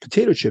 calories from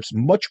potato chips,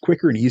 much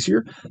quicker and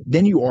easier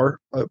than you are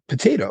a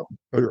potato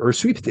or a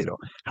sweet potato.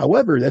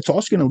 However, that's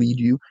also going to lead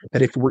you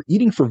that if we're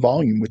eating for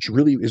volume, which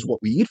really is what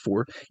we eat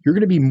for, you're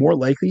going to be more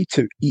likely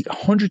to eat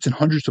hundreds and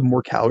hundreds of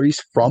more calories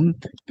from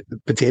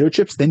potato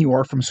chips than you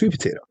are from sweet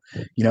potato.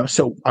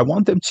 So I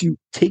want them to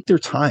take their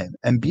time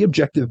and be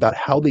objective about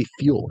how they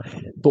feel,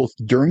 both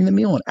during the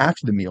meal and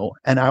after the meal.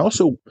 And I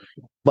also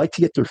like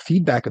to get their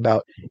feedback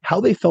about how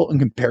they felt in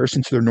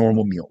comparison to their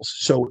normal meals.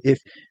 So if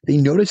they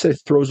notice that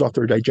it throws off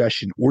their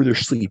digestion or their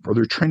sleep or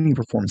their training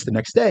performance the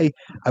next day,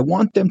 I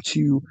want them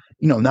to,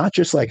 not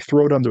just like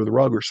throw it under the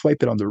rug or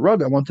swipe it under the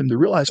rug. I want them to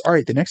realize, all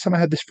right, the next time I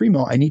have this free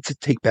meal, I need to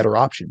take better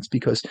options,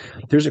 because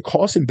there's a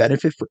cost and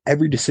benefit for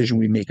every decision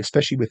we make,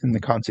 especially within the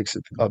context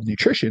of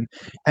nutrition.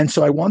 And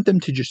so I want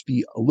them to just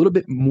be a little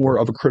bit more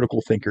of a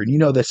critical thinker.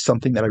 And that's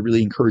something that I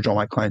really encourage all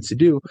my clients to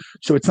do.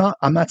 So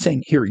I'm not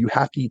saying here, you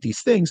have to eat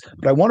these things,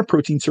 but I want a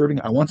protein serving.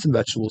 I want some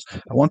vegetables.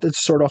 I want them to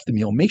start off the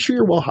meal. Make sure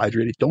you're well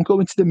hydrated. Don't go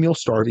into the meal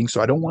starving.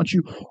 So I don't want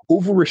you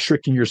over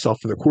restricting yourself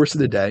for the course of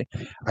the day.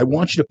 I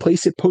want you to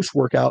place it post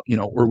workout,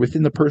 or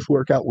within the post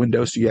workout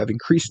window, so you have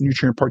increased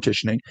nutrient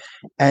partitioning.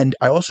 And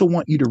I also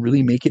want you to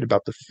really make it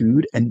about the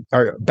food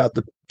or about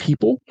the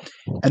people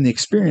and the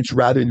experience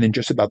rather than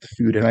just about the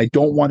food. And I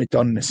don't want it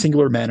done in a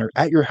singular manner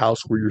at your house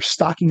where you're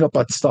stocking up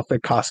on stuff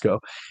at Costco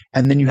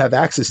and then you have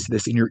access to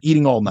this and you're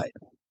eating all night.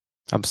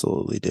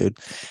 Absolutely, dude.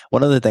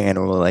 One other thing I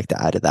normally like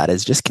to add to that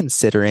is just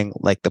considering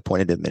like the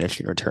point of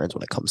diminishing returns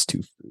when it comes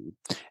to food.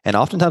 And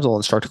oftentimes I'll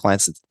instruct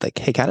clients like,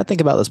 hey, kind of think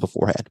about this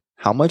beforehand.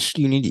 How much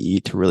do you need to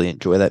eat to really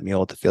enjoy that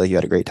meal, to feel like you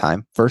had a great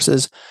time,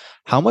 versus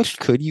how much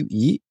could you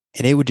eat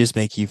and it would just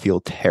make you feel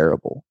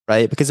terrible,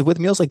 right? Because with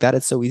meals like that,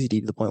 it's so easy to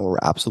eat to the point where we're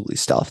absolutely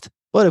stuffed.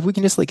 But if we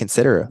can just like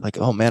consider like,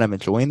 oh man, I'm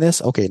enjoying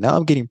this. Okay, now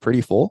I'm getting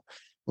pretty full.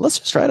 Let's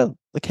just try to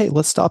like, hey,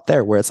 let's stop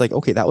there, where it's like,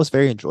 okay, that was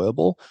very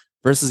enjoyable.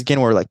 Versus again,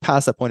 we're like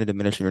past that point of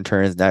diminishing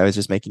returns. Now it's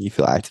just making you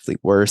feel actively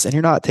worse, and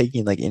you're not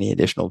taking like any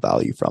additional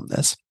value from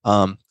this.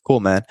 Cool,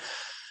 man.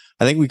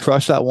 I think we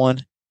crushed that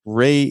one.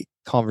 Great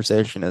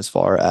conversation as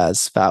far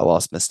as fat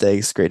loss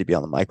mistakes. Great to be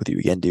on the mic with you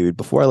again, dude.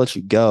 Before I let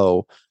you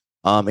go,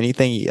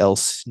 anything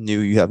else new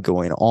you have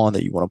going on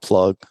that you want to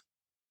plug?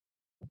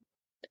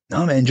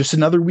 No, man, just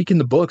another week in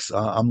the books.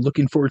 I'm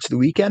looking forward to the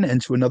weekend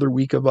and to another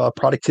week of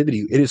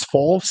productivity. It is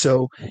fall,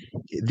 so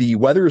the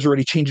weather is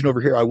already changing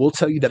over here. I will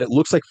tell you that it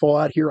looks like fall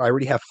out here. I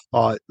already have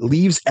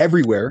leaves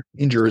everywhere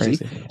in Jersey.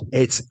 Crazy.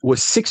 It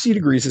was 60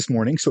 degrees this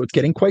morning, so it's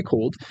getting quite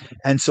cold.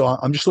 And so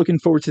I'm just looking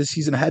forward to the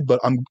season ahead. But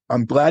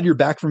I'm glad you're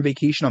back from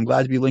vacation. I'm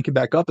glad to be linking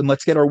back up, and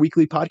let's get our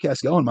weekly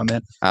podcast going, my man.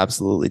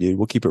 Absolutely, dude.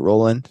 We'll keep it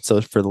rolling. So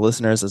for the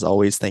listeners, as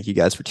always, thank you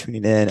guys for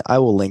tuning in. I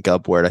will link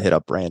up where to hit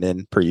up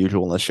Brandon per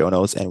usual in the show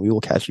notes, and we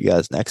will catch you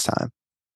guys next time.